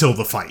until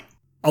the fight.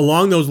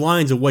 Along those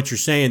lines of what you're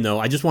saying, though,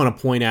 I just want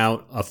to point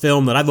out a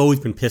film that I've always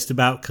been pissed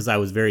about because I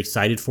was very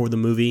excited for the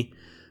movie.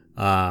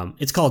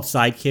 It's called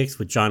Sidekicks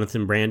with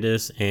Jonathan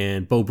Brandis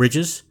and Beau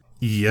Bridges.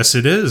 Yes,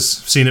 it is.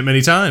 Seen it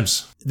many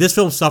times. This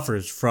film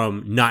suffers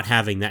from not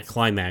having that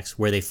climax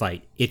where they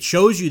fight. It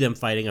shows you them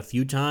fighting a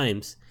few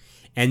times,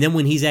 and then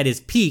when he's at his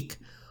peak,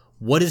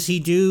 what does he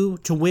do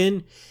to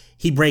win?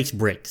 He breaks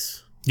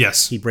bricks.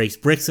 Yes. He breaks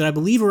bricks that I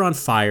believe are on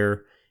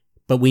fire,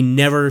 but we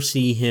never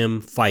see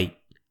him fight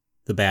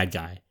the bad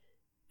guy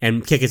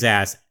and kick his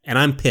ass, and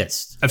I'm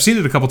pissed. I've seen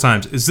it a couple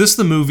times. Is this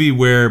the movie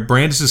where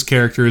Brandis'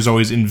 character is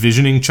always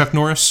envisioning Chuck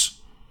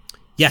Norris?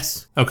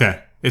 Yes.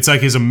 Okay. It's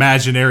like his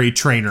imaginary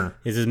trainer.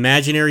 It's his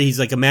imaginary. He's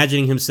like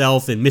imagining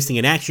himself and Missing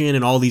in Action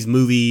and all these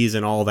movies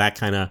and all that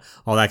kind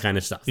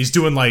of stuff. He's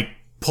doing like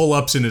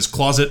pull-ups in his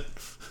closet.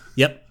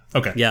 Yep.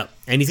 Okay. Yep.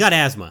 And he's got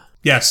asthma.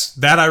 Yes,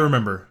 that I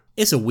remember.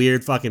 It's a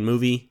weird fucking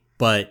movie,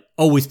 but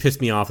always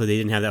pissed me off that they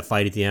didn't have that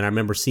fight at the end. I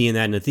remember seeing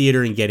that in the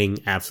theater and getting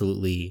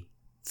absolutely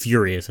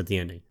furious at the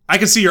ending. I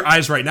can see your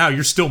eyes right now.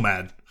 You're still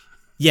mad.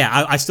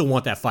 Yeah, I still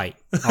want that fight.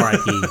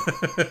 R.I.P.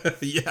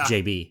 Yeah.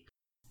 JB.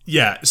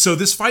 Yeah, so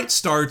this fight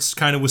starts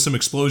kind of with some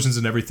explosions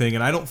and everything,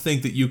 and I don't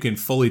think that you can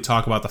fully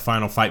talk about the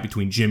final fight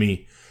between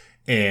Jimmy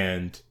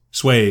and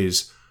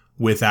Swayze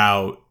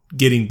without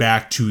getting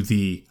back to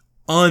the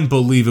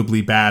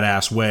unbelievably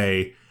badass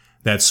way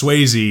that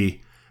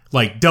Swayze,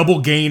 like, double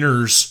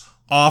gainers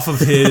off of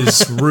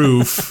his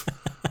roof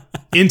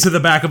into the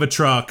back of a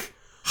truck,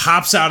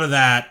 hops out of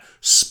that,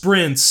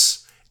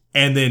 sprints,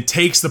 and then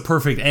takes the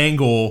perfect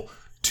angle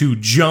to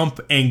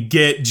jump and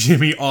get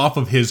Jimmy off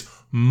of his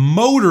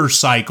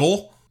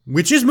motorcycle,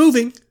 which is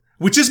moving,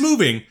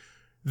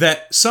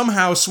 that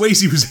somehow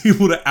Swayze was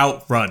able to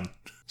outrun.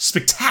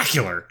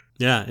 Spectacular.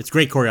 Yeah, it's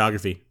great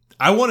choreography.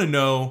 I want to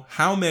know,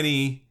 how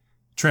many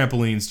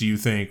trampolines do you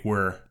think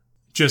were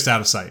just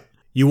out of sight?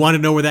 You want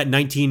to know where that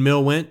 19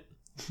 mil went?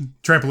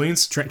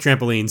 Trampolines?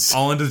 Trampolines.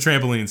 All into the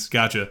trampolines.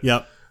 Gotcha.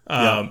 Yep.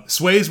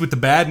 Swayze with the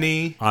bad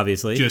knee,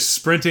 obviously, just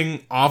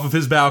sprinting off of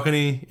his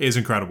balcony is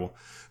incredible.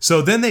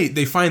 So then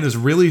they find this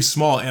really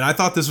small, and I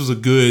thought this was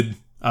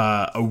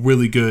a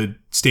really good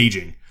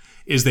staging,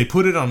 is they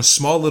put it on a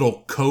small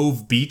little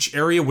cove beach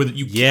area where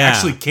you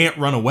actually can't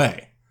run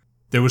away.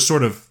 There was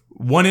sort of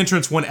one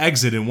entrance, one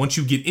exit, and once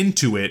you get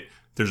into it,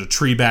 there's a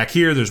tree back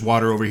here, there's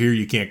water over here,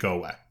 you can't go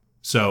away.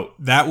 So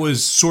that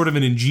was sort of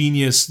an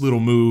ingenious little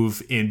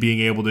move in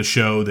being able to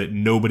show that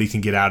nobody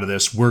can get out of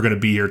this. We're going to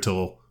be here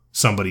till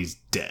somebody's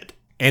dead.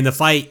 And the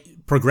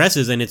fight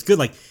progresses, and it's good.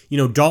 Like,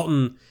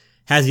 Dalton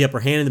has the upper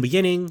hand in the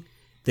beginning,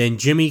 then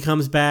Jimmy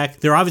comes back.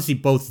 They're obviously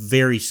both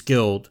very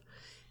skilled.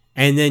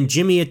 And then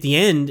Jimmy at the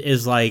end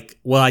is like,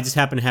 well, I just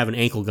happen to have an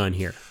ankle gun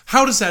here.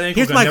 How does that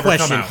ankle gun never come out?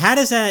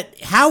 Here's my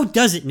question. How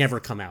does it never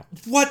come out?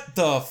 What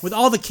the... With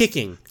all the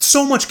kicking.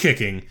 So much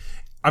kicking.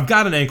 I've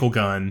got an ankle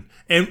gun,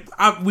 and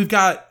we've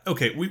got...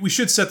 Okay, we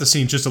should set the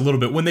scene just a little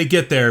bit. When they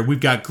get there, we've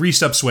got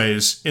greased up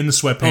Swayze in the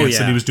sweatpants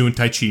that he was doing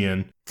Tai Chi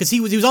in. Because he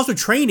was also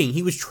training.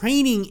 He was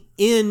training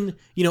in,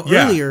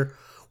 earlier,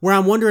 where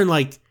I'm wondering,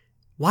 like,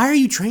 why are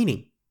you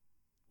training?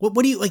 What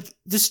do you, like,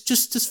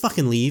 just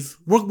fucking leave.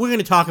 We're going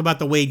to talk about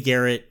the Wade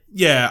Garrett.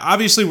 Yeah,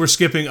 obviously we're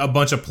skipping a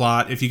bunch of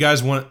plot. If you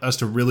guys want us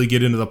to really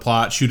get into the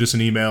plot, shoot us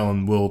an email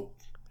and we'll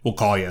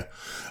call you.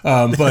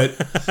 But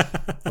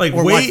like,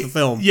 or watch the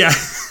film. Yeah,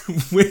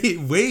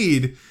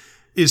 Wade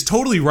is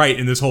totally right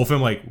in this whole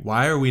film. Like,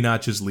 why are we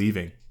not just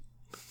leaving?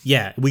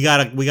 Yeah, we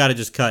gotta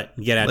just cut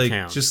and get out of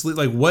town. Just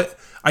like, what?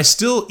 I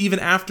still, even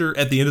after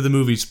at the end of the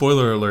movie,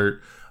 spoiler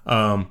alert,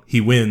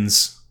 he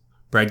wins.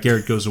 Brad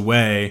Garrett goes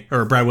away,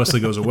 or Brad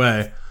Wesley goes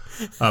away.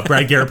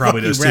 Brad Garrett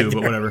probably does too,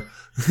 but whatever.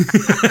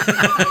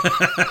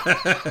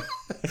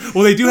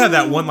 Well, they do have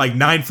that one like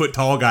 9 foot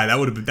tall guy.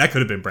 That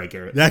could have been Brad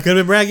Garrett. That could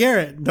have been Brad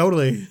Garrett.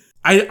 Totally.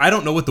 I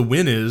don't know what the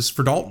win is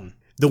for Dalton.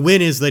 The win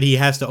is that he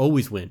has to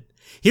always win.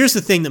 Here's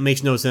the thing that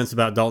makes no sense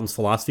about Dalton's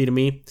philosophy to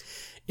me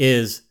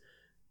is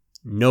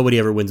nobody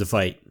ever wins a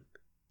fight.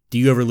 Do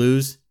you ever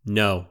lose?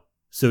 No.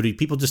 So do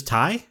people just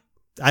tie?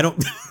 I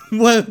don't...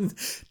 Well,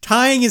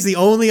 tying is the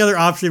only other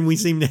option we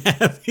seem to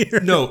have here.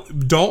 No,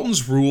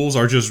 Dalton's rules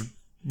are just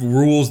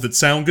rules that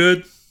sound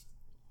good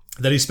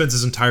that he spends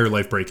his entire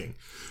life breaking.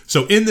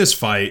 So in this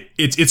fight,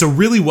 it's a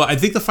really... I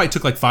think the fight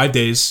took like 5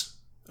 days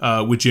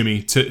with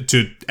Jimmy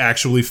to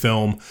actually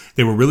film.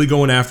 They were really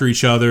going after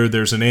each other.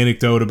 There's an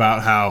anecdote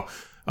about how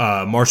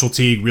Marshall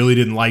Teague really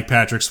didn't like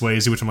Patrick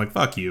Swayze, which I'm like,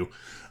 fuck you.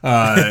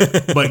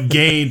 But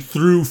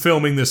through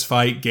filming this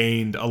fight,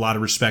 gained a lot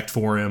of respect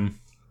for him.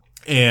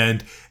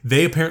 And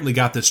they apparently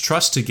got this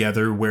trust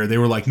together where they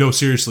were like, no,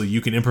 seriously,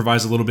 you can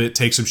improvise a little bit,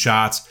 take some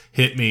shots,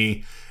 hit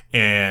me.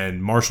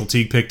 and Marshall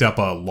Teague picked up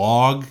a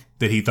log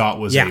that he thought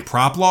was a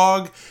prop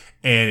log,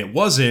 and it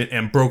wasn't,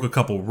 and broke a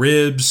couple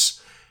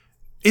ribs.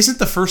 Isn't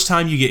the first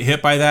time you get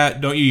hit by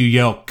that, don't you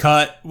yell,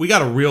 cut? We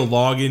got a real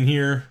log in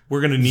here.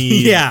 We're going to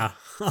need... Yeah.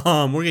 We're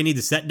going to need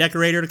the set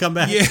decorator to come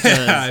back.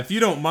 Yeah, if you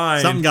don't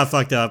mind. Something got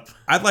fucked up.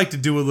 I'd like to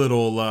do a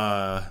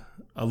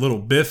little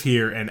biff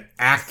here and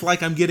act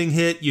like I'm getting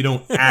hit. You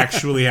don't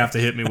actually have to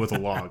hit me with a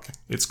log.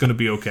 It's going to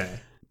be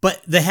okay.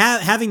 But the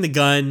having the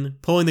gun,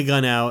 pulling the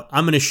gun out,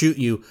 I'm going to shoot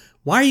you.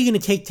 Why are you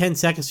going to take 10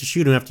 seconds to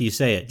shoot him after you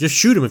say it? Just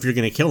shoot him if you're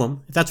going to kill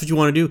him. If that's what you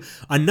want to do.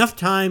 Enough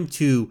time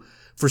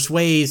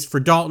for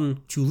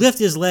Dalton to lift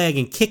his leg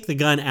and kick the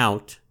gun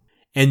out.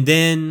 And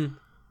then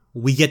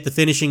we get the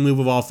finishing move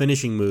of all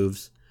finishing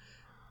moves.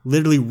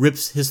 Literally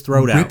rips his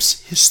throat out.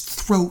 Rips his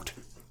throat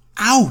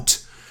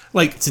out.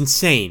 Like, it's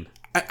insane.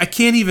 I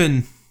can't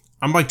even...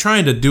 I'm like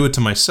trying to do it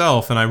to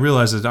myself, and I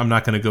realize that I'm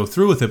not going to go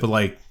through with it, but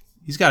like,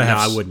 he's got to have...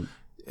 No, I wouldn't.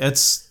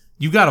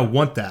 You got to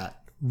want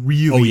that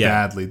really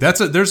badly.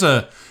 There's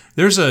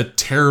a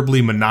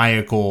terribly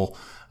maniacal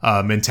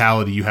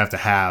mentality you have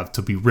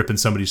to be ripping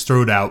somebody's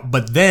throat out.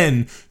 But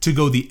then to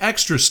go the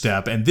extra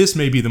step, and this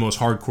may be the most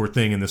hardcore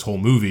thing in this whole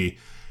movie,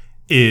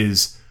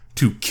 is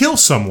to kill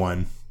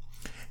someone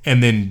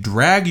and then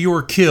drag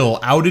your kill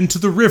out into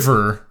the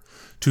river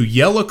to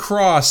yell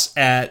across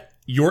at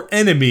your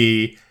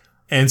enemy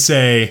and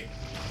say,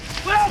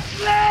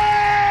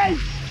 Wesley!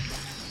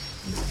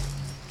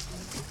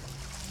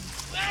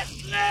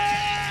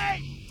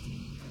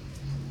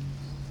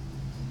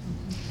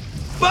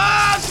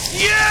 Fuck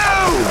you!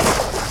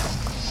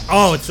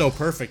 Oh, it's so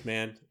perfect,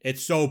 man.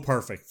 It's so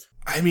perfect.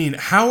 I mean,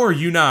 how are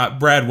you not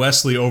Brad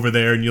Wesley over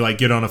there and you like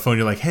get on a phone,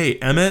 you're like, hey,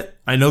 Emmett,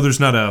 I know there's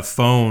not a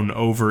phone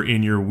over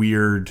in your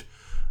weird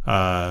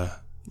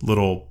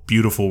little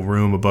beautiful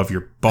room above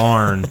your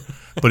barn,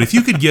 but if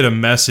you could get a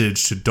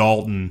message to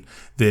Dalton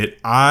that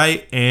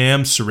I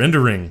am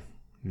surrendering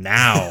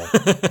now,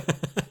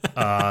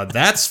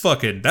 that's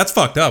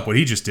fucked up what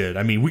he just did.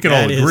 I mean, we can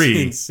all agree. That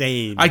is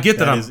insane. I get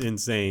that I'm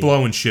insane.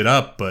 Blowing shit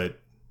up, but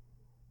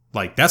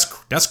like that's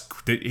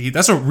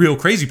a real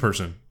crazy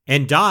person.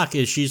 And Doc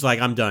she's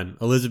like, I'm done.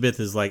 Elizabeth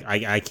is like,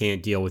 I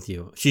can't deal with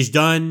you. She's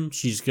done.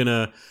 She's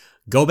gonna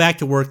go back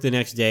to work the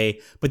next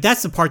day. But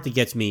that's the part that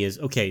gets me is,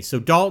 okay, so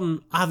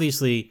Dalton,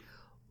 obviously,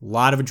 a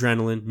lot of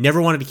adrenaline,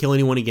 never wanted to kill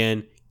anyone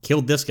again,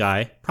 killed this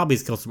guy, probably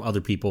has killed some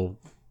other people,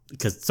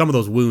 because some of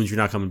those wounds you're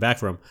not coming back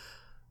from.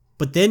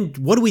 But then,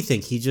 what do we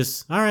think? He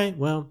just, all right,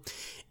 well,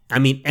 I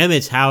mean,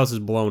 Emmett's house is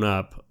blown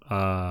up.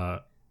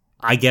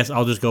 I guess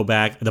I'll just go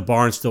back. The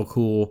barn's still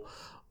cool.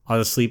 I'll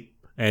just sleep.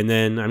 And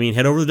then, I mean,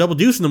 head over to Double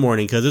Deuce in the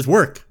morning because it's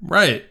work.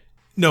 Right.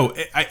 No,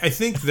 I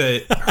think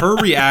that her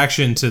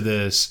reaction to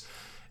this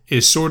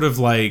is sort of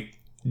like,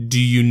 do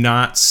you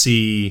not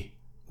see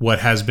what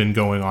has been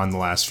going on the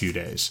last few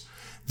days?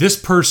 This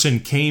person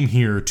came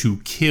here to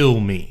kill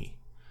me.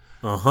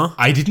 Uh-huh.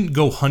 I didn't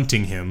go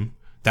hunting him.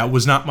 That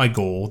was not my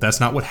goal. That's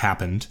not what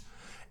happened.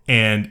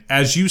 And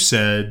as you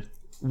said,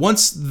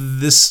 once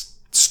this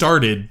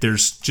started,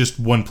 there's just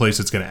one place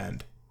it's going to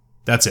end.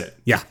 That's it.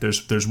 Yeah.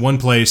 There's one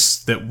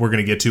place that we're going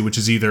to get to, which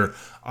is either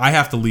I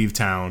have to leave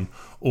town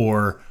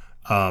or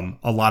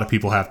a lot of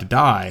people have to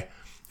die.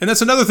 And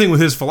that's another thing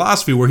with his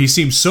philosophy where he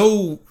seems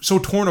so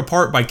torn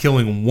apart by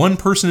killing one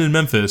person in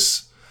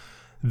Memphis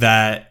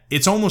that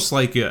it's almost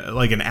like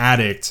an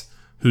addict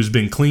who's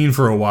been clean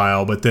for a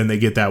while, but then they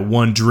get that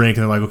one drink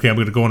and they're like, okay, I'm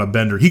going to go on a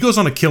bender. He goes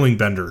on a killing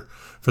bender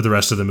for the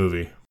rest of the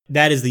movie.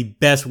 That is the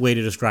best way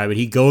to describe it.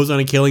 He goes on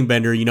a killing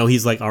bender. You know,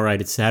 he's like, all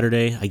right, it's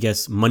Saturday. I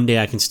guess Monday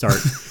I can start.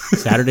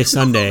 Saturday,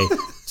 Sunday,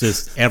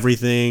 just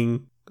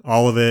everything,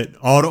 all of it,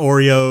 all the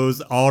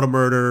Oreos, all the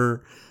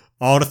murder,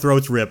 all the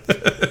throats ripped.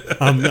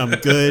 I'm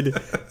good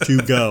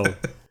to go.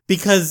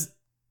 Because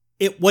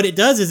what it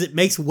does is it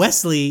makes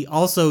Wesley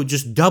also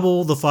just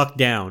double the fuck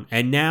down.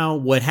 And now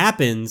what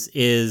happens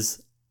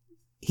is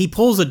he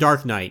pulls a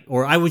Dark Knight,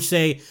 or I would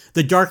say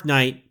the Dark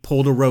Knight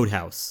pulled a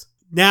Roadhouse.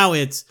 Now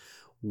it's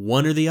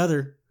one or the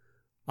other.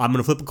 I'm going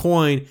to flip a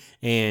coin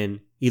and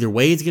either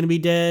Wade's going to be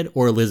dead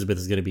or Elizabeth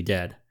is going to be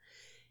dead.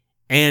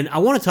 And I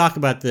want to talk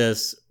about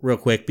this real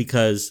quick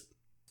because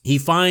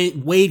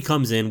Wade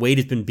comes in. Wade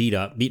has been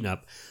beaten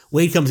up.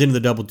 Wade comes into the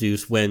Double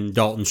Deuce when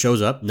Dalton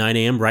shows up, 9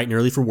 a.m. bright and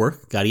early for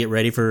work. Got to get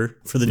ready for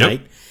the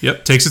night.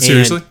 Yep, takes it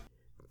seriously.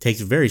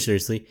 Takes it very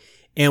seriously.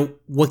 And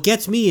what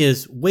gets me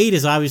is Wade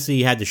has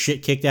obviously had the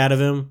shit kicked out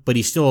of him, but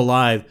he's still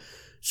alive.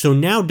 So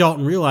now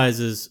Dalton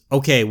realizes,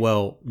 okay,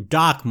 well,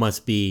 Doc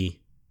must be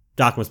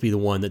the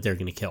one that they're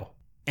going to kill.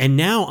 And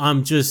now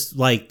I'm just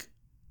like,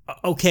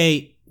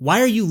 okay, why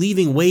are you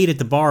leaving Wade at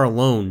the bar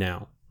alone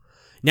now?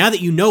 Now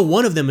that you know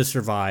one of them has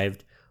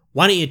survived,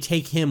 why don't you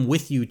take him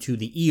with you to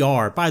the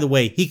ER? By the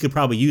way, he could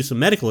probably use some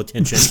medical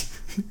attention.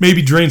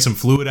 Maybe drain some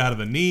fluid out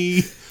of a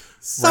knee.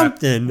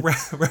 Something.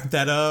 Wrap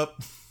that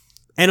up.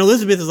 And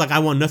Elizabeth is like, I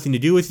want nothing to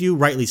do with you.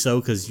 Rightly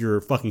so, because you're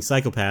a fucking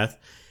psychopath.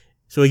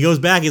 So he goes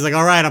back. He's like,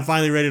 all right, I'm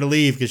finally ready to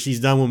leave because she's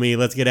done with me.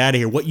 Let's get out of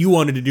here. What you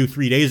wanted to do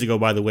 3 days ago,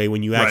 by the way,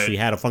 when you actually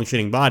had a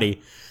functioning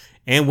body.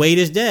 And Wade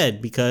is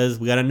dead because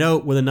we got a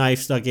note with a knife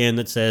stuck in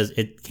that says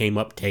it came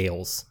up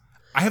tails.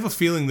 I have a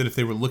feeling that if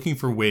they were looking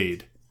for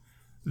Wade,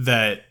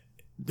 that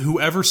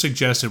whoever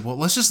suggested, well,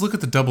 let's just look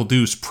at the Double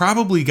Deuce,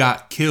 probably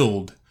got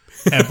killed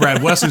at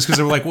Brad Wesley's because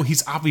they were like, well,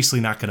 he's obviously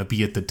not going to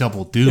be at the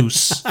Double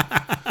Deuce.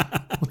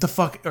 What the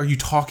fuck are you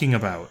talking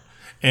about?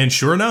 And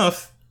sure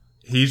enough,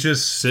 he's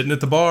just sitting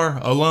at the bar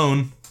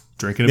alone,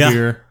 drinking a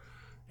beer,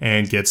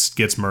 and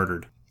gets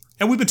murdered.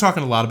 And we've been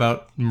talking a lot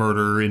about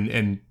murder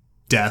and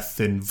death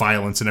and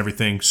violence and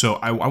everything. So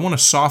I want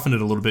to soften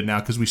it a little bit now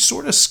because we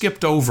sort of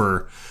skipped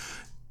over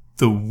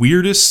the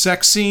weirdest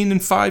sex scene in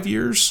 5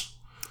 years.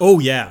 Oh,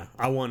 yeah.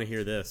 I want to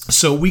hear this.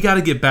 So we got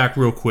to get back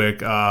real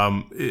quick.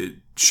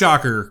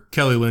 Shocker,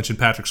 Kelly Lynch and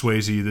Patrick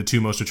Swayze, the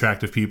two most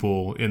attractive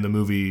people in the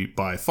movie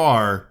by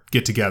far,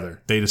 get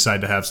together. They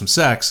decide to have some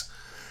sex.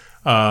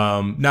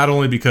 Not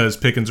only because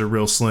pickings are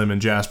real slim in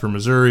Jasper,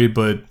 Missouri,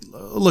 but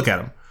look at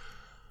them.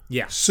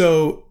 Yeah.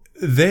 So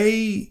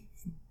they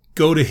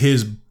go to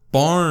his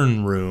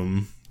barn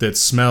room that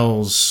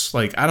smells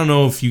like, I don't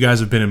know if you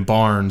guys have been in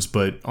barns,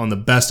 but on the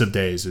best of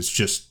days, it's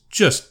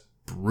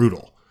just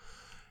brutal.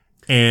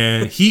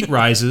 And heat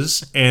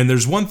rises, and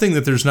there's one thing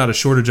that there's not a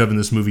shortage of in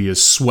this movie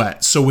is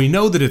sweat. So we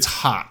know that it's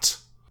hot.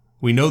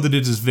 We know that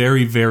it is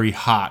very, very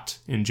hot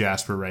in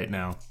Jasper right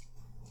now.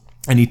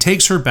 And he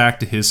takes her back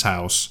to his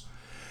house,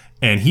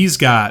 and he's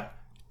got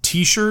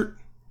t-shirt,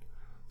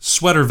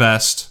 sweater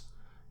vest,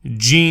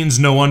 jeans,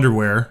 no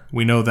underwear.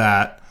 We know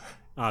that.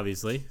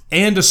 Obviously.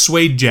 And a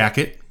suede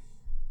jacket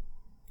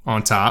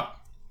on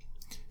top.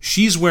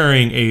 She's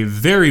wearing a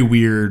very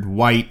weird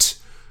white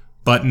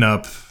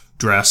button-up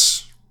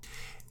dress.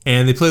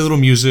 And they play a little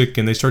music,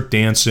 and they start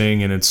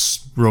dancing, and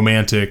it's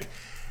romantic.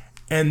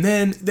 And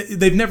then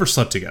they've never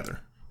slept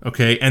together,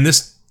 okay? And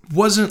this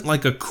wasn't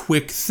like a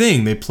quick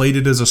thing. They played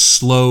it as a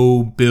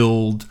slow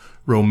build,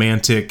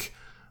 romantic,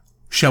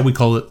 shall we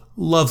call it,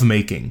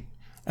 lovemaking,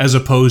 as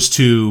opposed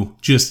to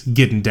just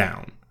getting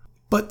down.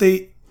 But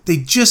they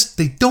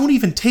don't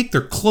even take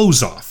their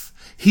clothes off.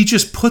 He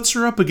just puts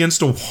her up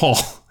against a wall,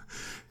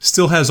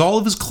 still has all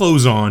of his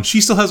clothes on.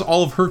 She still has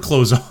all of her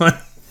clothes on.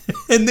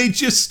 And they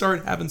just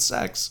start having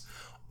sex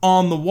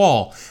on the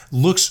wall.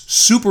 Looks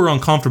super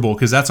uncomfortable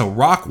because that's a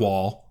rock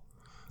wall.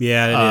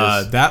 Yeah,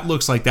 it is. That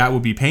looks like that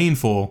would be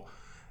painful.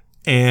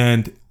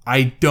 And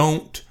I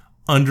don't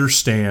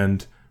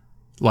understand,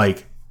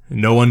 like,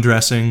 no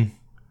undressing,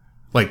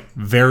 like,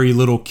 very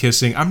little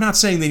kissing. I'm not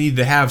saying they need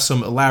to have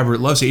some elaborate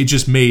love scene. It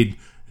just made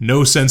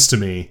no sense to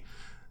me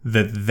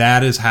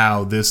that is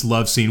how this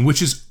love scene,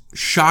 which is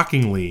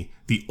shockingly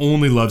the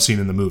only love scene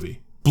in the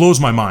movie, blows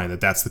my mind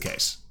that that's the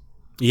case.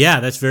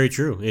 Yeah, that's very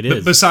true. It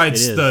is.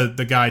 Besides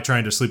the guy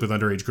trying to sleep with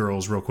underage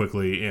girls real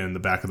quickly in the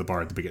back of the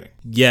bar at the beginning.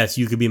 Yes,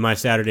 you could be my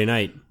Saturday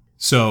night.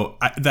 So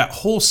that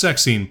whole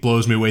sex scene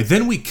blows me away.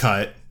 Then we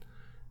cut,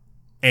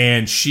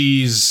 and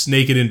she's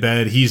naked in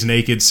bed. He's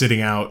naked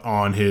sitting out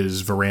on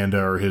his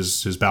veranda or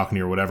his balcony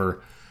or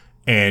whatever.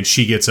 And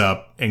she gets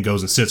up and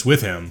goes and sits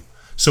with him.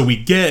 So we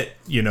get,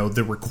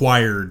 the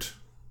required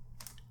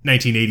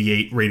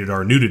 1988 rated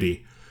R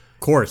nudity.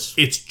 Of course.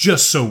 It's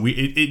just so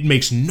it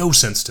makes no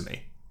sense to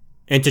me.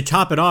 And to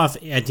top it off,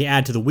 and to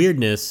add to the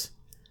weirdness,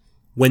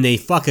 when they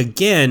fuck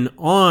again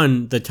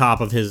on the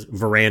top of his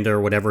veranda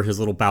or whatever, his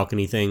little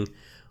balcony thing,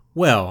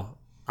 well,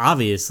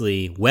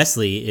 obviously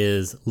Wesley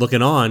is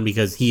looking on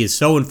because he is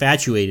so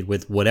infatuated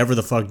with whatever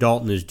the fuck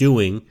Dalton is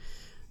doing.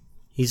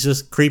 He's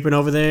just creeping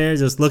over there,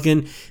 just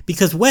looking,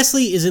 because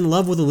Wesley is in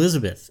love with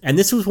Elizabeth. And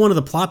this was one of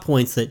the plot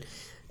points that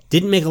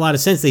didn't make a lot of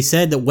sense. They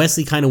said that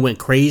Wesley kind of went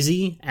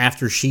crazy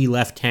after she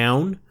left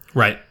town.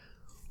 Right.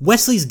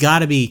 Wesley's got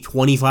to be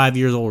 25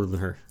 years older than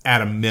her.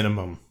 At a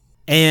minimum.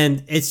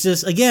 And it's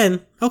just,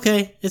 again,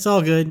 okay, it's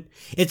all good.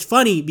 It's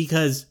funny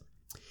because,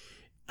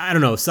 I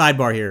don't know,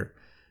 sidebar here.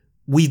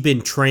 We've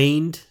been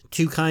trained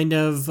to kind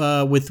of,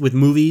 with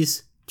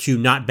movies, to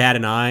not bat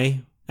an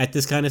eye at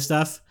this kind of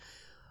stuff.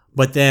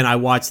 But then I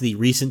watched the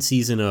recent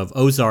season of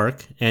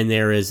Ozark, and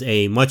there is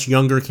a much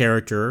younger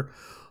character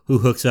who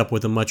hooks up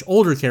with a much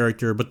older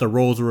character, but the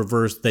roles are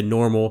reversed than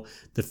normal.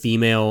 The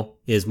female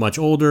is much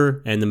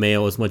older, and the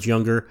male is much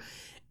younger.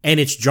 And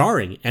it's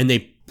jarring, and they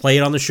play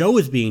it on the show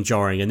as being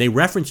jarring, and they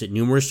reference it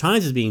numerous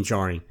times as being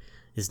jarring.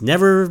 It's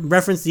never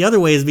referenced the other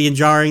way as being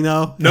jarring,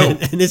 though. No.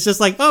 And it's just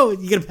like, oh,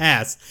 you get a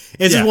pass.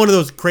 It's just one of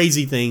those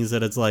crazy things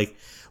that it's like,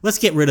 let's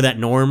get rid of that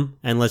norm,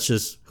 and let's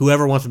just,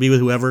 whoever wants to be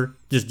with whoever,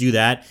 just do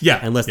that. Yeah.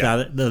 And let's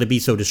not let it be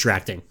so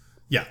distracting.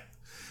 Yeah.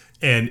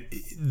 And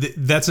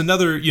that's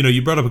another,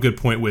 you brought up a good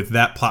point with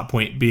that plot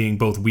point being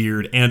both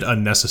weird and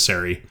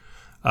unnecessary,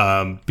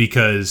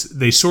 because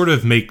they sort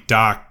of make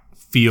Doc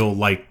feel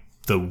like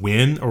the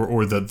win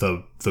or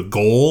the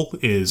goal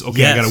is,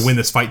 okay, yes, I got to win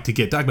this fight to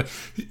get Doc, but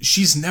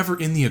she's never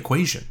in the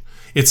equation.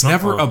 It's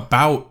never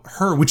about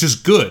her, which is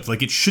good.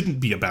 Like, it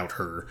shouldn't be about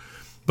her.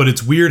 But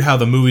it's weird how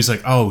the movie's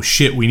like, oh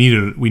shit, we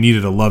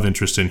needed a love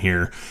interest in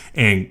here,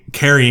 and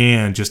Carrie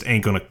Ann just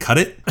ain't gonna cut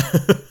it.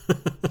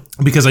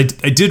 Because I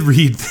did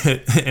read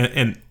that,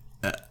 and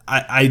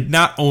I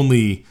not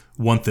only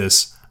want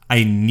this,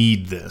 I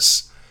need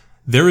this.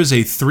 There is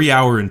a 3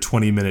 hour and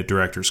 20 minute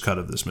director's cut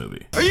of this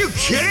movie. Are you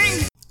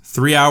kidding?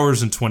 3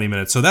 hours and 20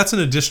 minutes. So that's an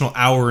additional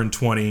hour and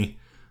 20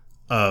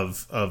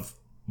 of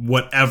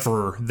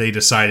whatever they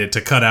decided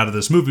to cut out of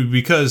this movie,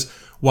 because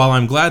while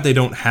I'm glad they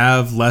don't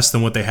have less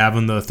than what they have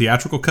in the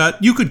theatrical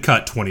cut, you could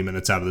cut 20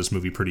 minutes out of this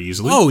movie pretty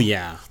easily. Oh,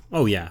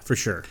 yeah, for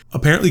sure.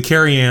 Apparently,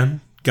 Carrie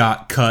Ann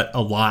got cut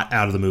a lot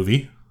out of the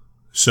movie.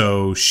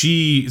 So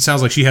it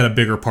sounds like she had a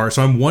bigger part.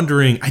 So I'm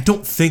wondering, I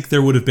don't think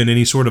there would have been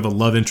any sort of a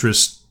love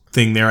interest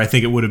thing there. I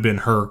think it would have been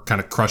her kind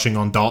of crushing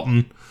on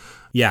Dalton.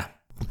 Yeah.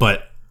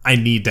 But I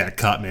need that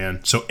cut,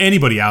 man. So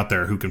anybody out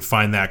there who can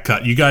find that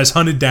cut, you guys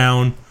hunted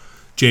down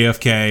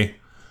JFK,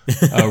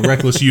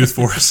 Reckless Youth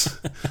Force.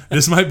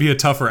 This might be a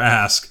tougher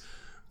ask,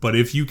 but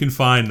if you can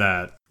find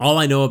that. All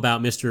I know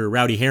about Mr.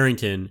 Rowdy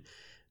Harrington,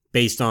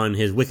 based on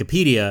his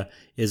Wikipedia,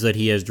 is that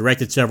he has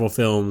directed several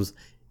films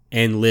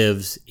and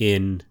lives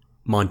in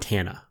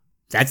Montana.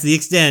 That's the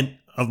extent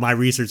of my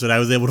research that I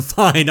was able to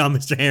find on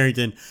Mr.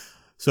 Harrington.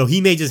 So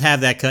he may just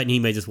have that cut and he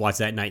may just watch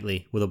that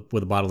nightly with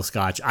a bottle of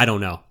scotch. I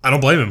don't know. I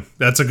don't blame him.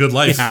 That's a good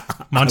life. Yeah,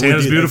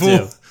 Montana's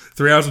beautiful.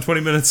 3 hours and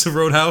 20 minutes of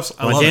Roadhouse.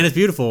 Montana's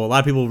beautiful. A lot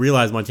of people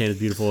realize Montana's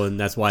beautiful, and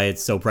that's why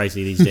it's so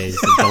pricey these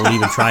days. So don't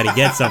even try to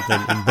get something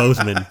in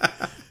Bozeman.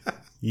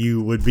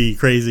 You would be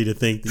crazy to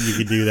think that you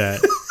could do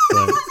that.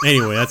 But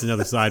anyway, that's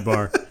another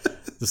sidebar.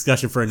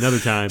 Discussion for another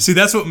time. See,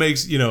 that's what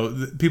makes,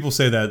 people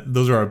say that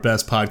those are our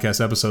best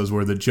podcast episodes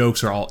where the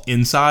jokes are all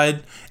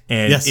inside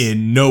and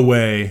in no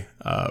way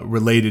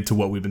related to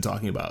what we've been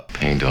talking about.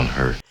 Pain don't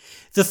hurt.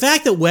 The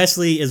fact that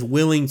Wesley is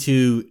willing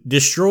to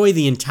destroy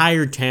the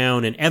entire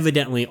town and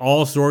evidently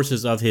all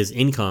sources of his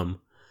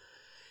income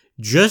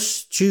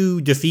just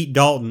to defeat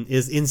Dalton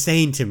is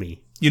insane to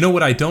me. You know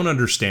what I don't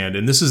understand,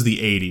 and this is the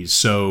 80s,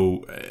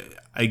 so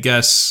I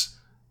guess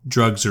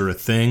drugs are a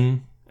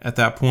thing at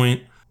that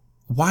point.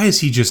 Why is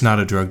he just not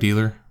a drug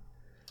dealer?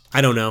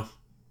 I don't know.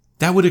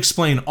 That would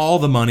explain all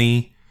the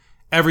money,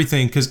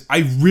 everything, because I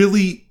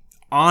really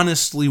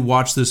honestly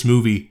watched this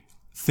movie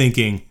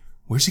thinking,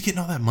 where's he getting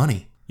all that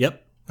money?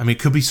 Yep. I mean, it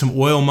could be some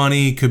oil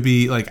money, could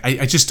be like,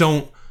 I just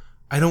don't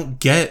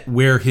get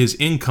where his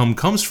income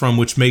comes from,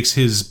 which makes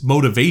his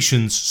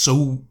motivations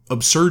so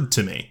absurd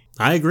to me.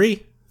 I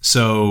agree.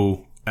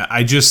 So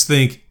I just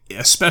think,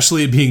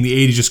 especially it being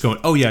the 80s, just going,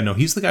 oh yeah, no,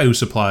 he's the guy who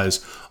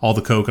supplies all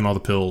the coke and all the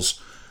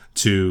pills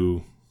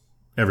to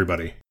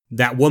everybody.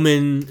 That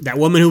woman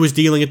who was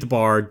dealing at the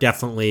bar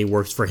definitely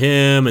works for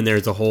him, and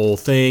there's a whole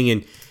thing.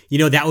 And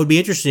that would be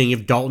interesting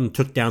if Dalton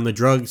took down the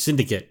drug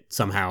syndicate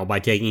somehow by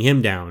taking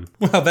him down.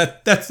 Well,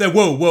 that's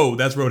whoa,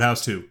 that's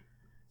Roadhouse 2.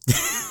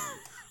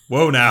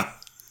 Whoa, now.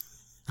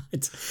 I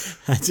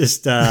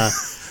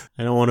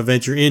don't want to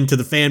venture into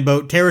the fan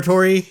boat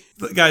territory.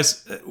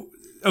 Guys,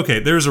 okay,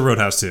 there's a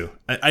Roadhouse 2.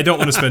 I don't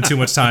want to spend too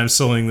much time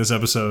sullying this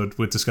episode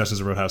with discussions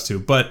of Roadhouse 2,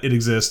 but it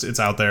exists. It's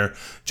out there.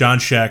 John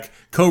Sheck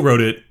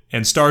co-wrote it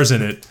and stars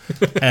in it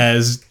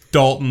as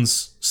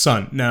Dalton's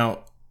son.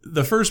 Now,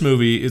 the first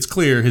movie, it's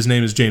clear his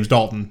name is James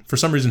Dalton. For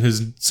some reason,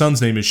 his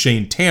son's name is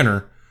Shane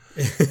Tanner.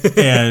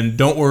 And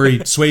don't worry,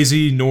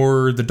 Swayze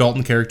nor the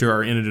Dalton character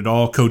are in it at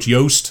all. Coach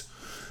Yost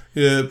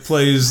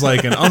plays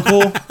like an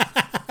uncle.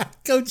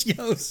 Coach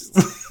Yost.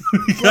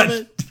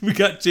 we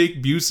got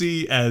Jake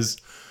Busey as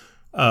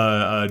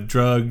a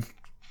drug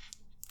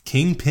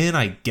kingpin,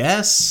 I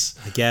guess.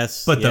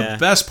 But the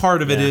best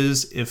part of it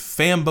is, if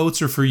fan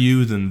boats are for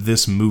you, then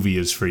this movie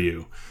is for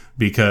you.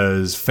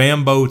 Because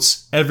fan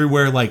boats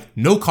everywhere, like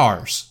no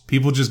cars.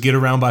 People just get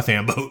around by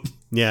fan boat.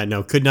 Yeah,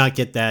 no, could not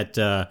get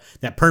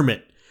that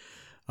permit.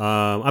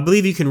 I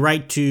believe you can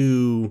write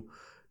to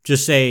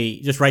just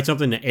write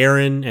something to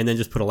Aaron and then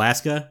just put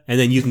Alaska, and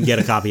then you can get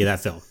a copy of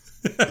that film.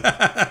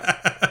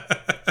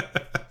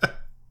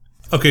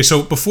 Okay,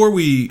 so before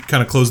we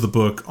kind of close the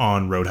book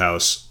on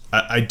Roadhouse,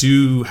 I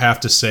do have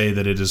to say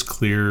that it is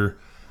clear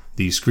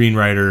the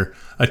screenwriter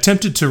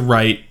attempted to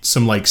write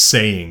some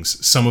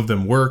sayings. Some of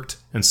them worked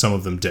and some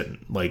of them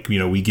didn't.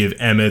 We give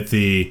Emmett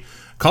the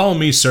 "call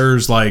me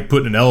sir's"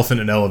 putting an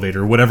elephant in an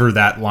elevator, whatever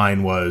that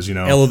line was,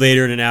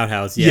 Elevator in an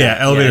outhouse. Yeah,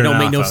 elevator in an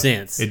outhouse. It don't make no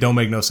sense. It don't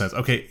make no sense.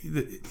 Okay,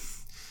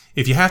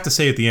 if you have to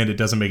say at the end it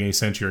doesn't make any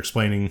sense, you're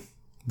explaining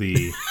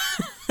the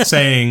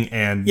saying,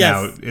 and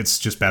now it's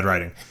just bad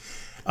writing.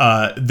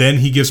 Then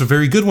he gives a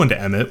very good one to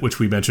Emmett, which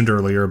we mentioned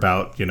earlier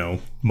about,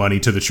 money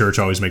to the church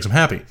always makes him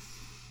happy.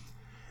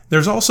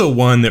 There's also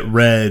one that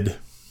Red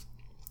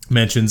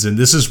mentions, and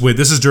this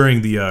is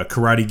during the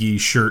Karate Gi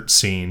shirt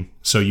scene,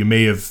 so you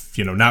may have,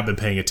 not been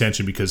paying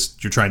attention because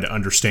you're trying to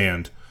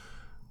understand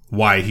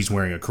why he's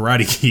wearing a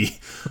Karate Gi.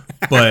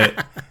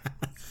 But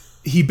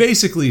he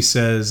basically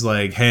says,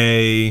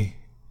 hey,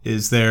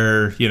 is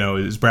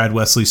Brad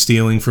Wesley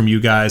stealing from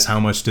you guys? How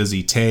much does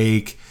he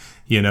take?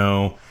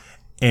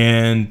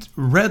 And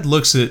Red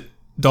looks at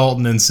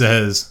Dalton and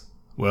says,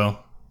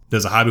 well,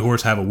 does a hobby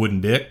horse have a wooden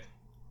dick?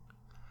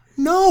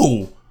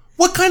 No.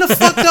 What kind of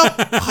fucked up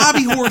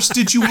hobby horse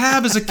did you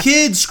have as a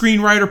kid,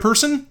 screenwriter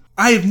person?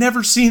 I have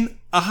never seen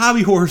a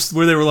hobby horse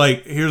where they were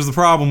like, here's the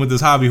problem with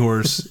this hobby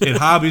horse. It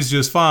hobbies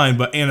just fine,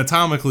 but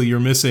anatomically you're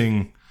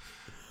missing.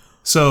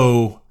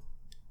 So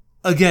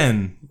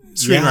again,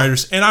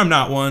 screenwriters, and I'm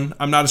not one.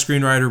 I'm not a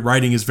screenwriter.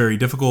 Writing is very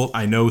difficult.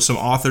 I know some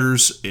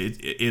authors.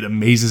 It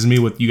amazes me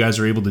what you guys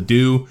are able to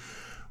do.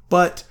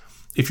 But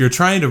if you're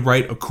trying to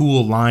write a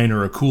cool line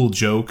or a cool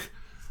joke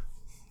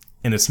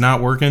and it's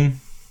not working,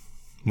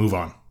 move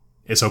on.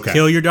 It's okay.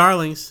 Kill your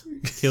darlings.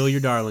 Kill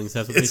your darlings.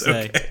 That's what they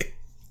say. Okay.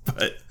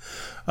 But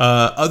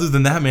other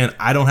than that, man,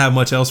 I don't have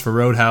much else for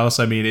Roadhouse.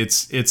 I mean,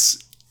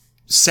 it's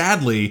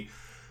sadly,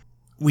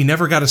 we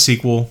never got a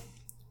sequel.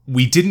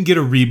 We didn't get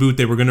a reboot.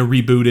 They were going to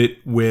reboot it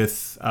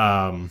with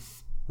Ronda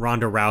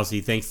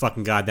Rousey. Thank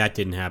fucking God that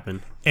didn't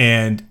happen.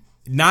 And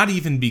not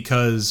even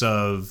because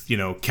of,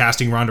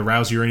 casting Ronda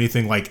Rousey or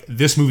anything. Like,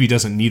 this movie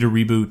doesn't need a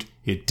reboot.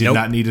 It did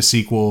not need a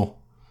sequel.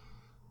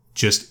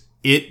 Just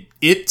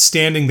it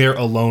standing there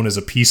alone as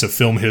a piece of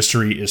film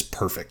history is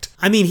perfect.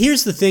 I mean,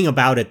 here's the thing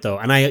about it, though,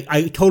 and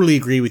I totally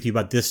agree with you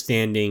about this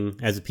standing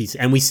as a piece.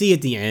 And we see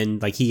at the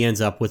end, like, he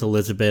ends up with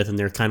Elizabeth, and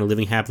they're kind of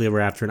living happily ever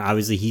after, and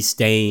obviously he's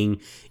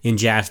staying in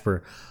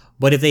Jasper.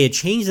 But if they had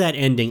changed that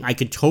ending, I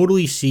could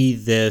totally see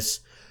this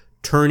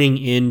turning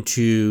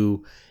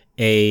into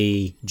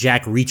a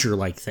Jack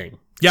Reacher-like thing.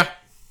 Yeah.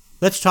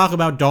 Let's talk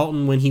about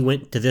Dalton when he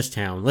went to this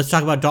town. Let's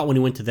talk about Dalton when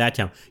he went to that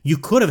town. You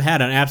could have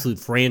had an absolute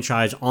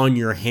franchise on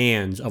your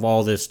hands of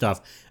all this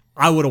stuff.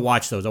 I would have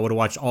watched those. I would have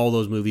watched all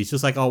those movies,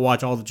 just like I'll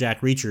watch all the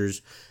Jack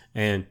Reachers.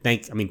 And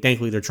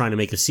thankfully they're trying to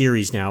make a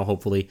series now,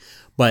 hopefully.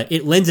 But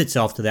it lends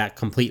itself to that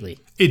completely.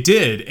 It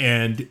did,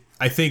 and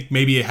I think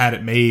maybe it had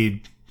it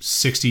made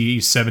 60,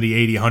 70,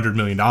 80, $100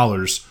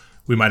 million,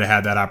 we might have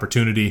had that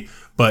opportunity.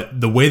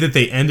 But the way that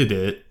they ended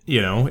it,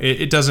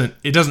 it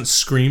doesn't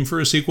scream for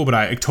a sequel, but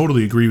I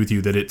totally agree with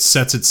you that it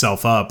sets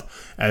itself up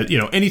as,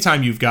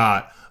 anytime you've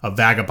got a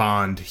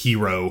vagabond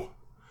hero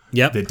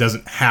that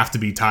doesn't have to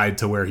be tied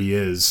to where he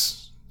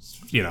is,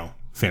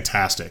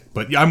 fantastic.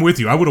 But I'm with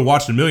you. I would have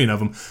watched a million of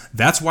them.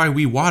 That's why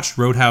we watched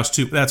Roadhouse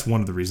 2. That's one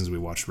of the reasons we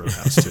watched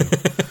Roadhouse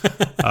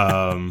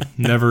 2.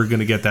 Never going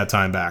to get that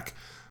time back.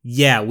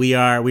 Yeah, we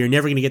are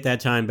never going to get that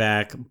time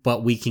back,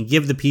 but we can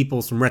give the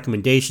people some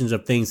recommendations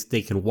of things that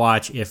they can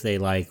watch if they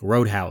like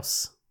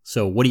Roadhouse.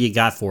 So what do you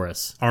got for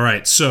us? All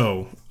right,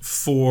 so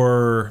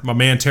for my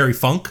man Terry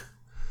Funk,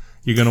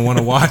 you're going to want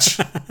to watch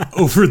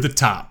Over the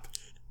Top.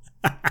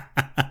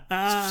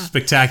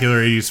 Spectacular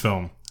 80s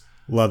film.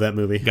 Love that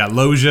movie. You got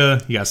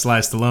Loja, you got Sly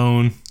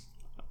Stallone,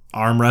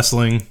 arm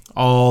wrestling,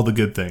 all the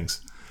good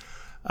things.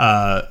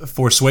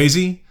 For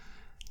Swayze,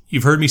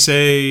 you've heard me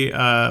say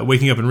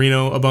Waking Up in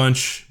Reno a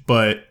bunch,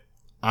 but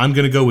I'm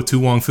going to go with Tu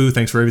Wong Fu,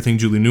 Thanks for Everything,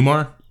 Julie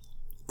Newmar.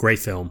 Great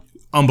film.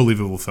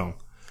 Unbelievable film.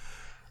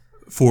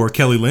 For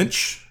Kelly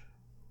Lynch,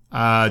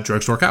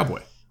 Drugstore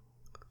Cowboy.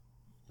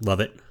 Love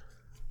it.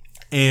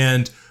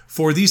 And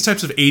for these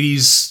types of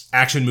 80s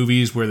action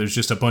movies where there's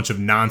just a bunch of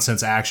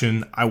nonsense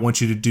action, I want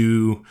you to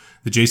do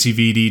the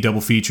JCVD double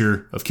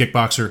feature of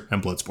Kickboxer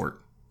and Bloodsport.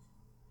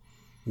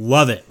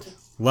 Love it.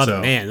 Love it,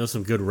 man. Those are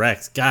some good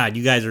wrecks. God,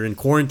 you guys are in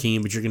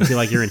quarantine, but you're going to feel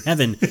like you're in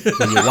heaven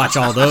when you watch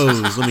all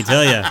those. Let me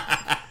tell you.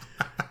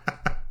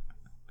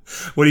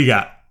 What do you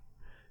got?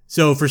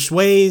 So for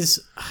Swayze,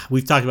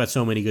 we've talked about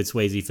so many good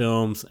Swayze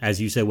films.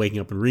 As you said, Waking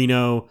Up in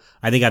Reno.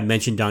 I think I've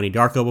mentioned Donnie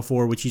Darko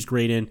before, which he's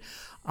great in.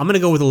 I'm going to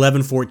go with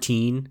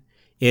 11-14.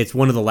 It's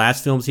one of the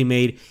last films he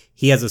made.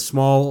 He has a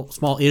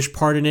small-ish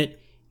part in it.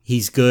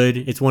 He's good.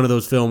 It's one of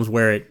those films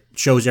where it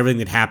shows everything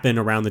that happened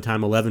around the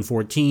time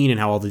 11-14 and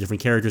how all the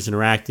different characters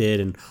interacted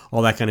and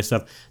all that kind of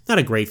stuff. Not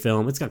a great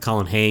film. It's got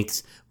Colin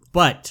Hanks,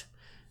 but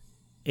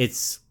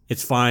it's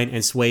fine, and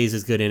Swayze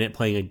is good in it,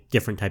 playing a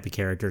different type of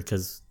character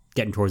because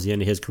getting towards the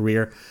end of his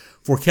career.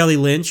 For Kelly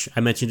Lynch, I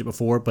mentioned it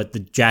before, but The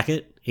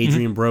Jacket,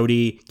 Adrian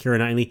Brody, Keira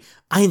Knightley.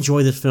 I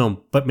enjoy this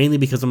film, but mainly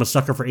because I'm a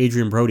sucker for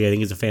Adrian Brody. I think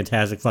he's a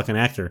fantastic fucking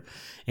actor.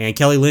 And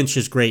Kelly Lynch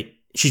is great.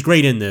 She's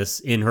great in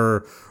this, in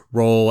her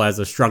role as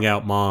a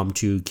strung-out mom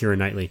to Keira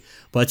Knightley.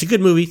 But it's a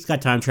good movie. It's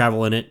got time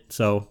travel in it,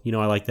 so,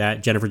 I like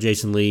that. Jennifer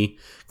Jason Leigh,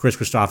 Chris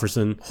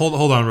Christopherson.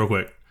 Hold on real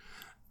quick.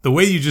 The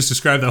way you just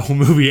described that whole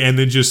movie and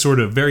then just sort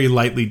of very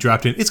lightly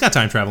dropped in, it's got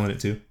time travel in it,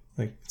 too.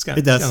 Like,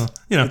 It does.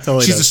 It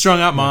totally she's does. A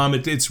strung-out mom.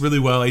 It's really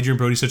well. Adrian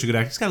Brody's such a good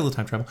actor. It's got a little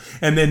time travel.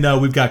 And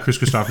then we've got Chris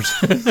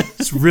Christopherson.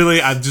 It's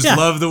really, I just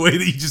love the way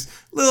that you just...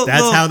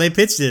 That's how they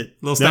pitched it.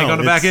 Little snake on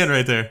the back end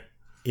right there.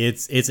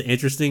 It's an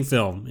interesting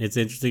film. It's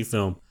an interesting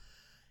film.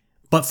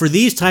 But for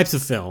these types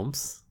of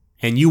films,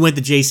 and you went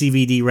the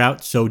JCVD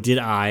route, so did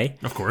I.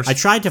 Of course. I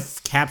tried to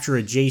find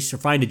a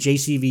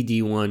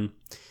JCVD one.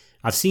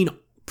 I've seen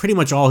pretty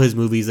much all his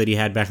movies that he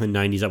had back in the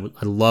 90s.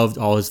 I loved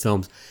all his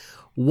films.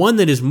 One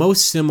that is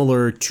most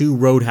similar to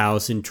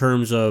Roadhouse in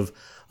terms of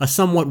a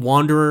somewhat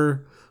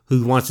wanderer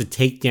who wants to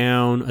take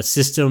down a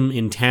system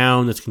in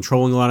town that's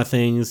controlling a lot of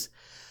things.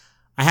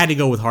 I had to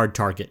go with Hard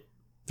Target.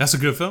 That's a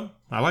good film.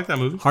 I like that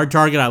movie. Hard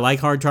Target. I like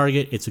Hard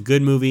Target. It's a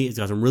good movie. It's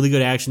got some really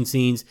good action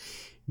scenes.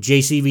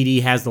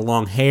 JCVD has the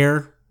long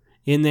hair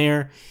in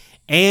there.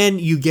 And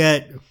you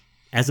get,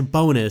 as a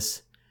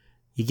bonus,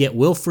 you get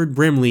Wilford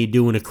Brimley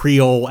doing a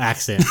Creole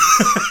accent.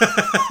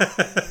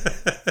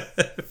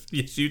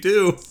 Yes, you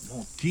do.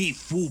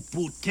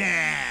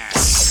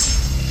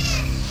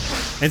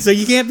 And so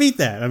you can't beat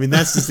that. I mean,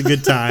 that's just a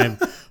good time.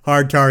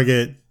 Hard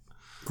target.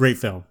 Great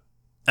film.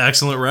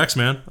 Excellent Rex,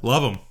 man.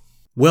 Love them.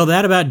 Well,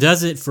 that about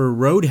does it for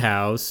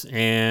Roadhouse.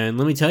 And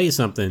let me tell you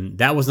something.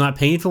 That was not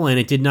painful and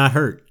it did not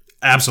hurt.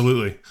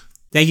 Absolutely.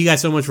 Thank you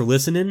guys so much for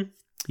listening.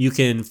 You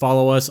can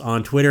follow us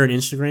on Twitter and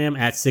Instagram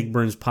at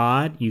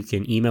SigBurnsPod. You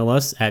can email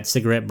us at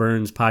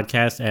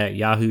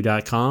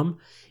cigaretteburnspodcast@yahoo.com.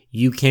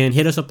 You can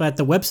hit us up at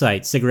the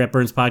website,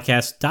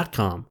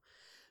 cigaretteburnspodcast.com.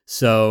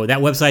 So that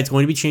website's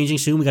going to be changing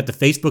soon. We got the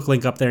Facebook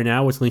link up there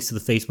now, which links to the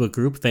Facebook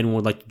group. If anyone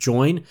would like to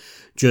join,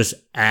 just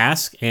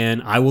ask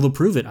and I will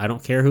approve it. I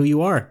don't care who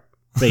you are,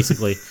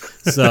 basically.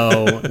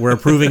 So we're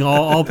approving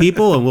all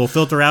people, and we'll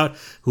filter out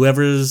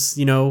whoever's,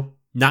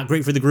 not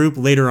great for the group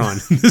later on.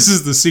 This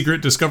is the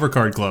secret Discover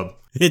Card Club.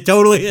 It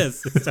totally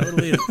is. It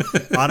totally is.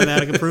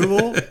 Automatic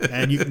approval,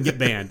 and you can get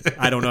banned.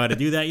 I don't know how to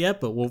do that yet,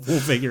 but we'll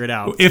figure it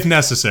out. If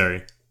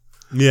necessary.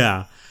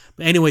 Yeah.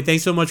 But anyway,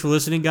 thanks so much for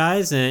listening,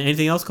 guys. And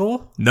anything else,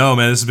 Cole? No,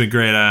 man, this has been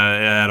great.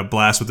 I had a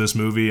blast with this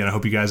movie, and I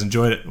hope you guys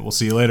enjoyed it. We'll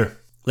see you later.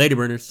 Later,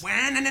 burners. So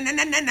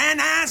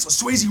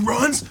Swayze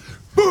runs,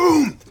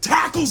 boom,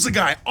 tackles the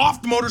guy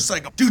off the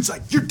motorcycle. Dude's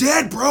like, "You're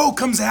dead, bro."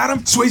 Comes at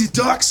him. Swayze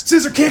ducks,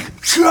 scissor kick.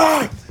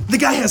 The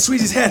guy has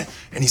Swayze's head,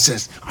 and he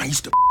says, "I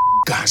used to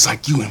guys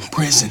like you in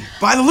prison."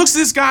 By the looks of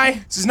this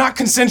guy, this is not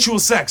consensual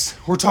sex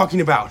we're talking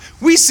about.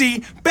 We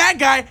see bad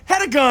guy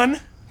had a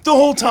gun the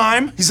whole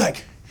time. He's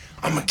like,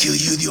 "I'm gonna kill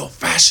you the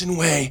old-fashioned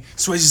way."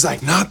 Swayze's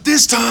like, "Not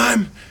this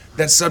time."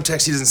 That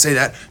subtext, he doesn't say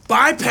that.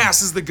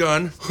 Bypasses the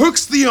gun,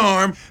 hooks the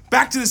arm,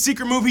 back to the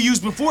secret move he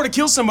used before to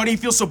kill somebody. He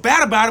feels so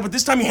bad about it, but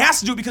this time he has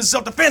to do it because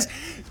of self-defense.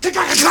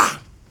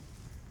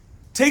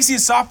 Takes the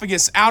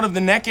esophagus out of the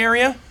neck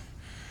area.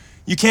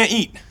 You can't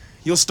eat.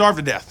 You'll starve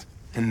to death.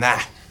 And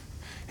that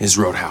is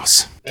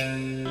Roadhouse.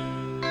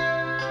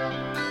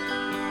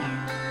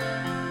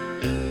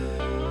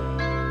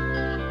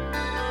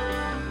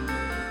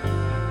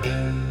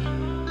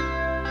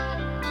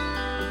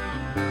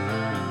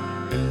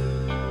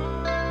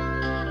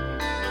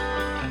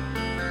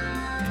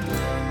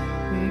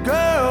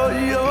 Girl,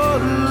 you're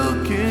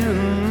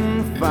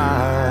looking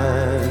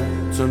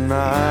fine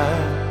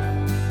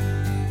tonight,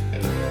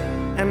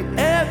 and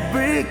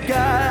every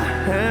guy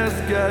has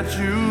got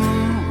you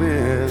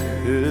in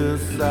his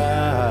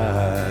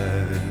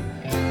side.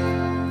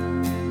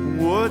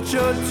 What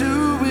you're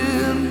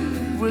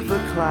doing with a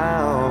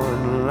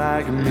clown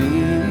like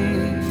me,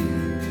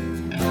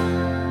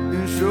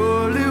 you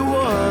surely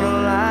want a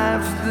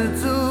life's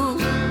little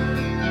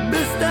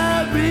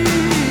mystery.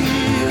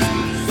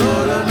 So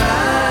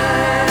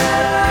tonight,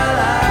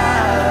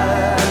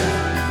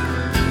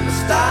 the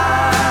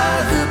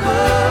stars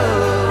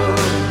above,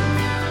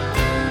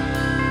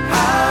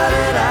 how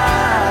did I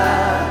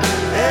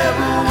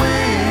ever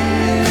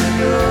win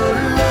your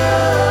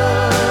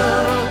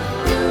love?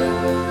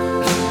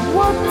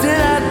 What did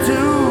I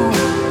do?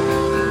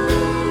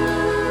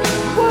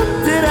 What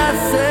did I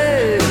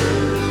say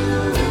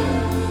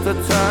to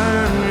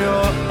turn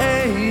your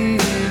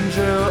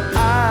angel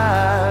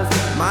eyes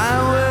my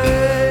way?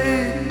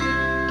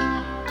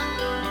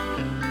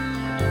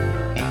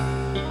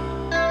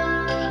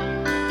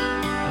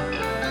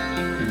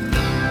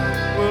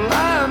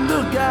 I'm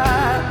the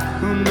guy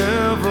who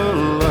never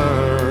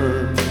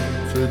learned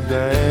to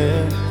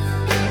dance,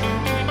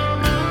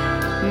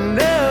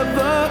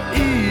 never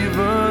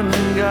even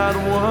got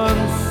 1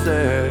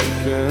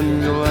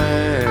 second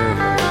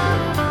glance.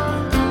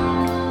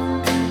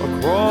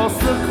 Across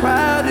the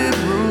crowded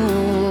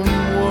room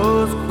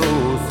was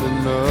close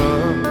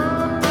enough.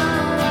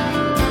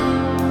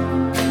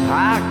 I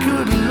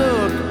could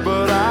look,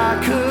 but I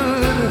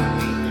could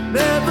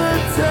never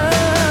touch.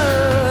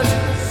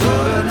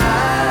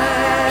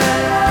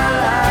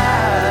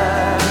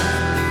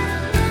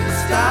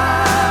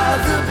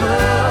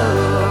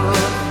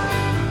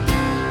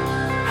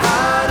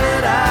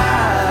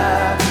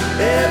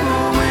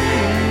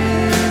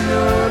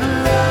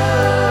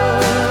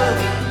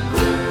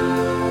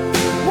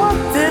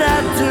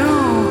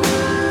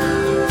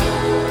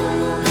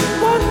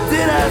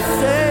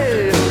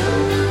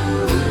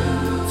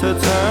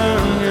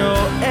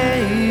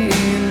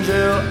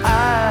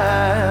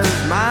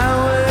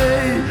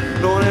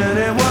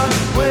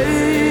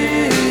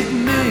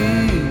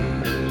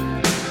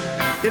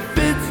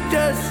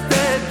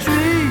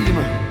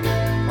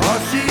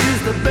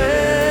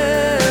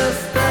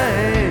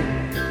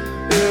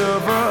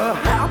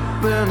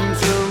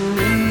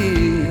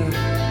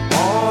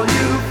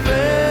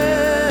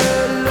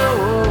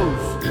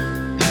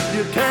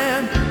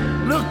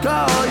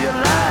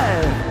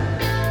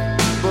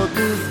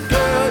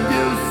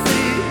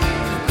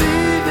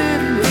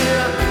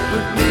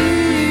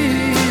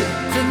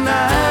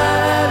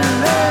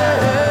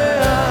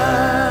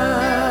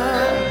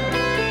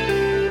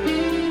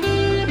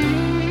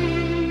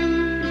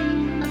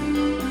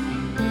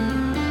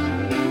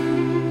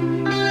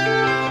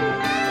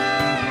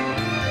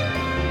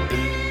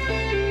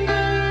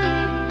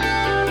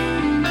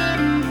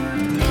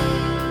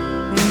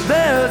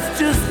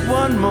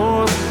 One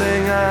more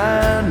thing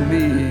I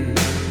need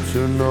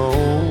to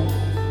know.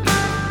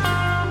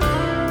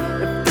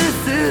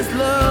 this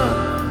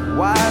love?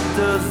 Why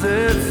does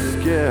it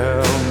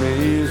scare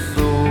me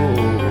so?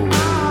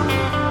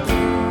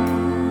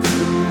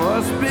 It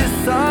must be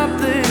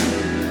something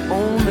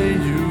only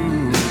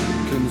you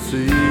can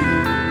see.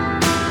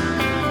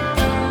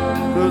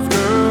 'Cause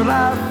girl,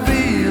 I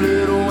feel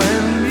it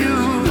when you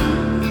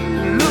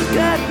look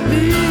at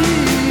me.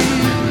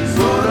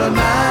 So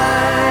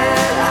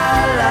tonight I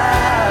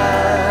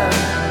lie,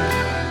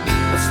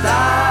 the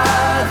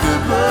stars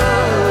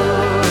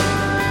above.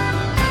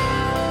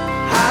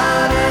 How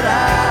did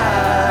I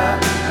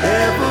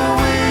ever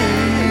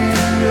win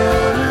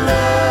your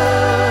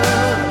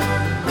love?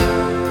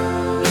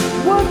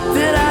 What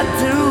did I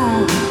do?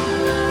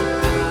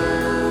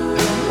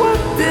 What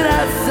did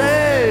I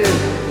say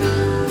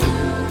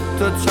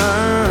to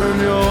turn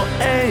your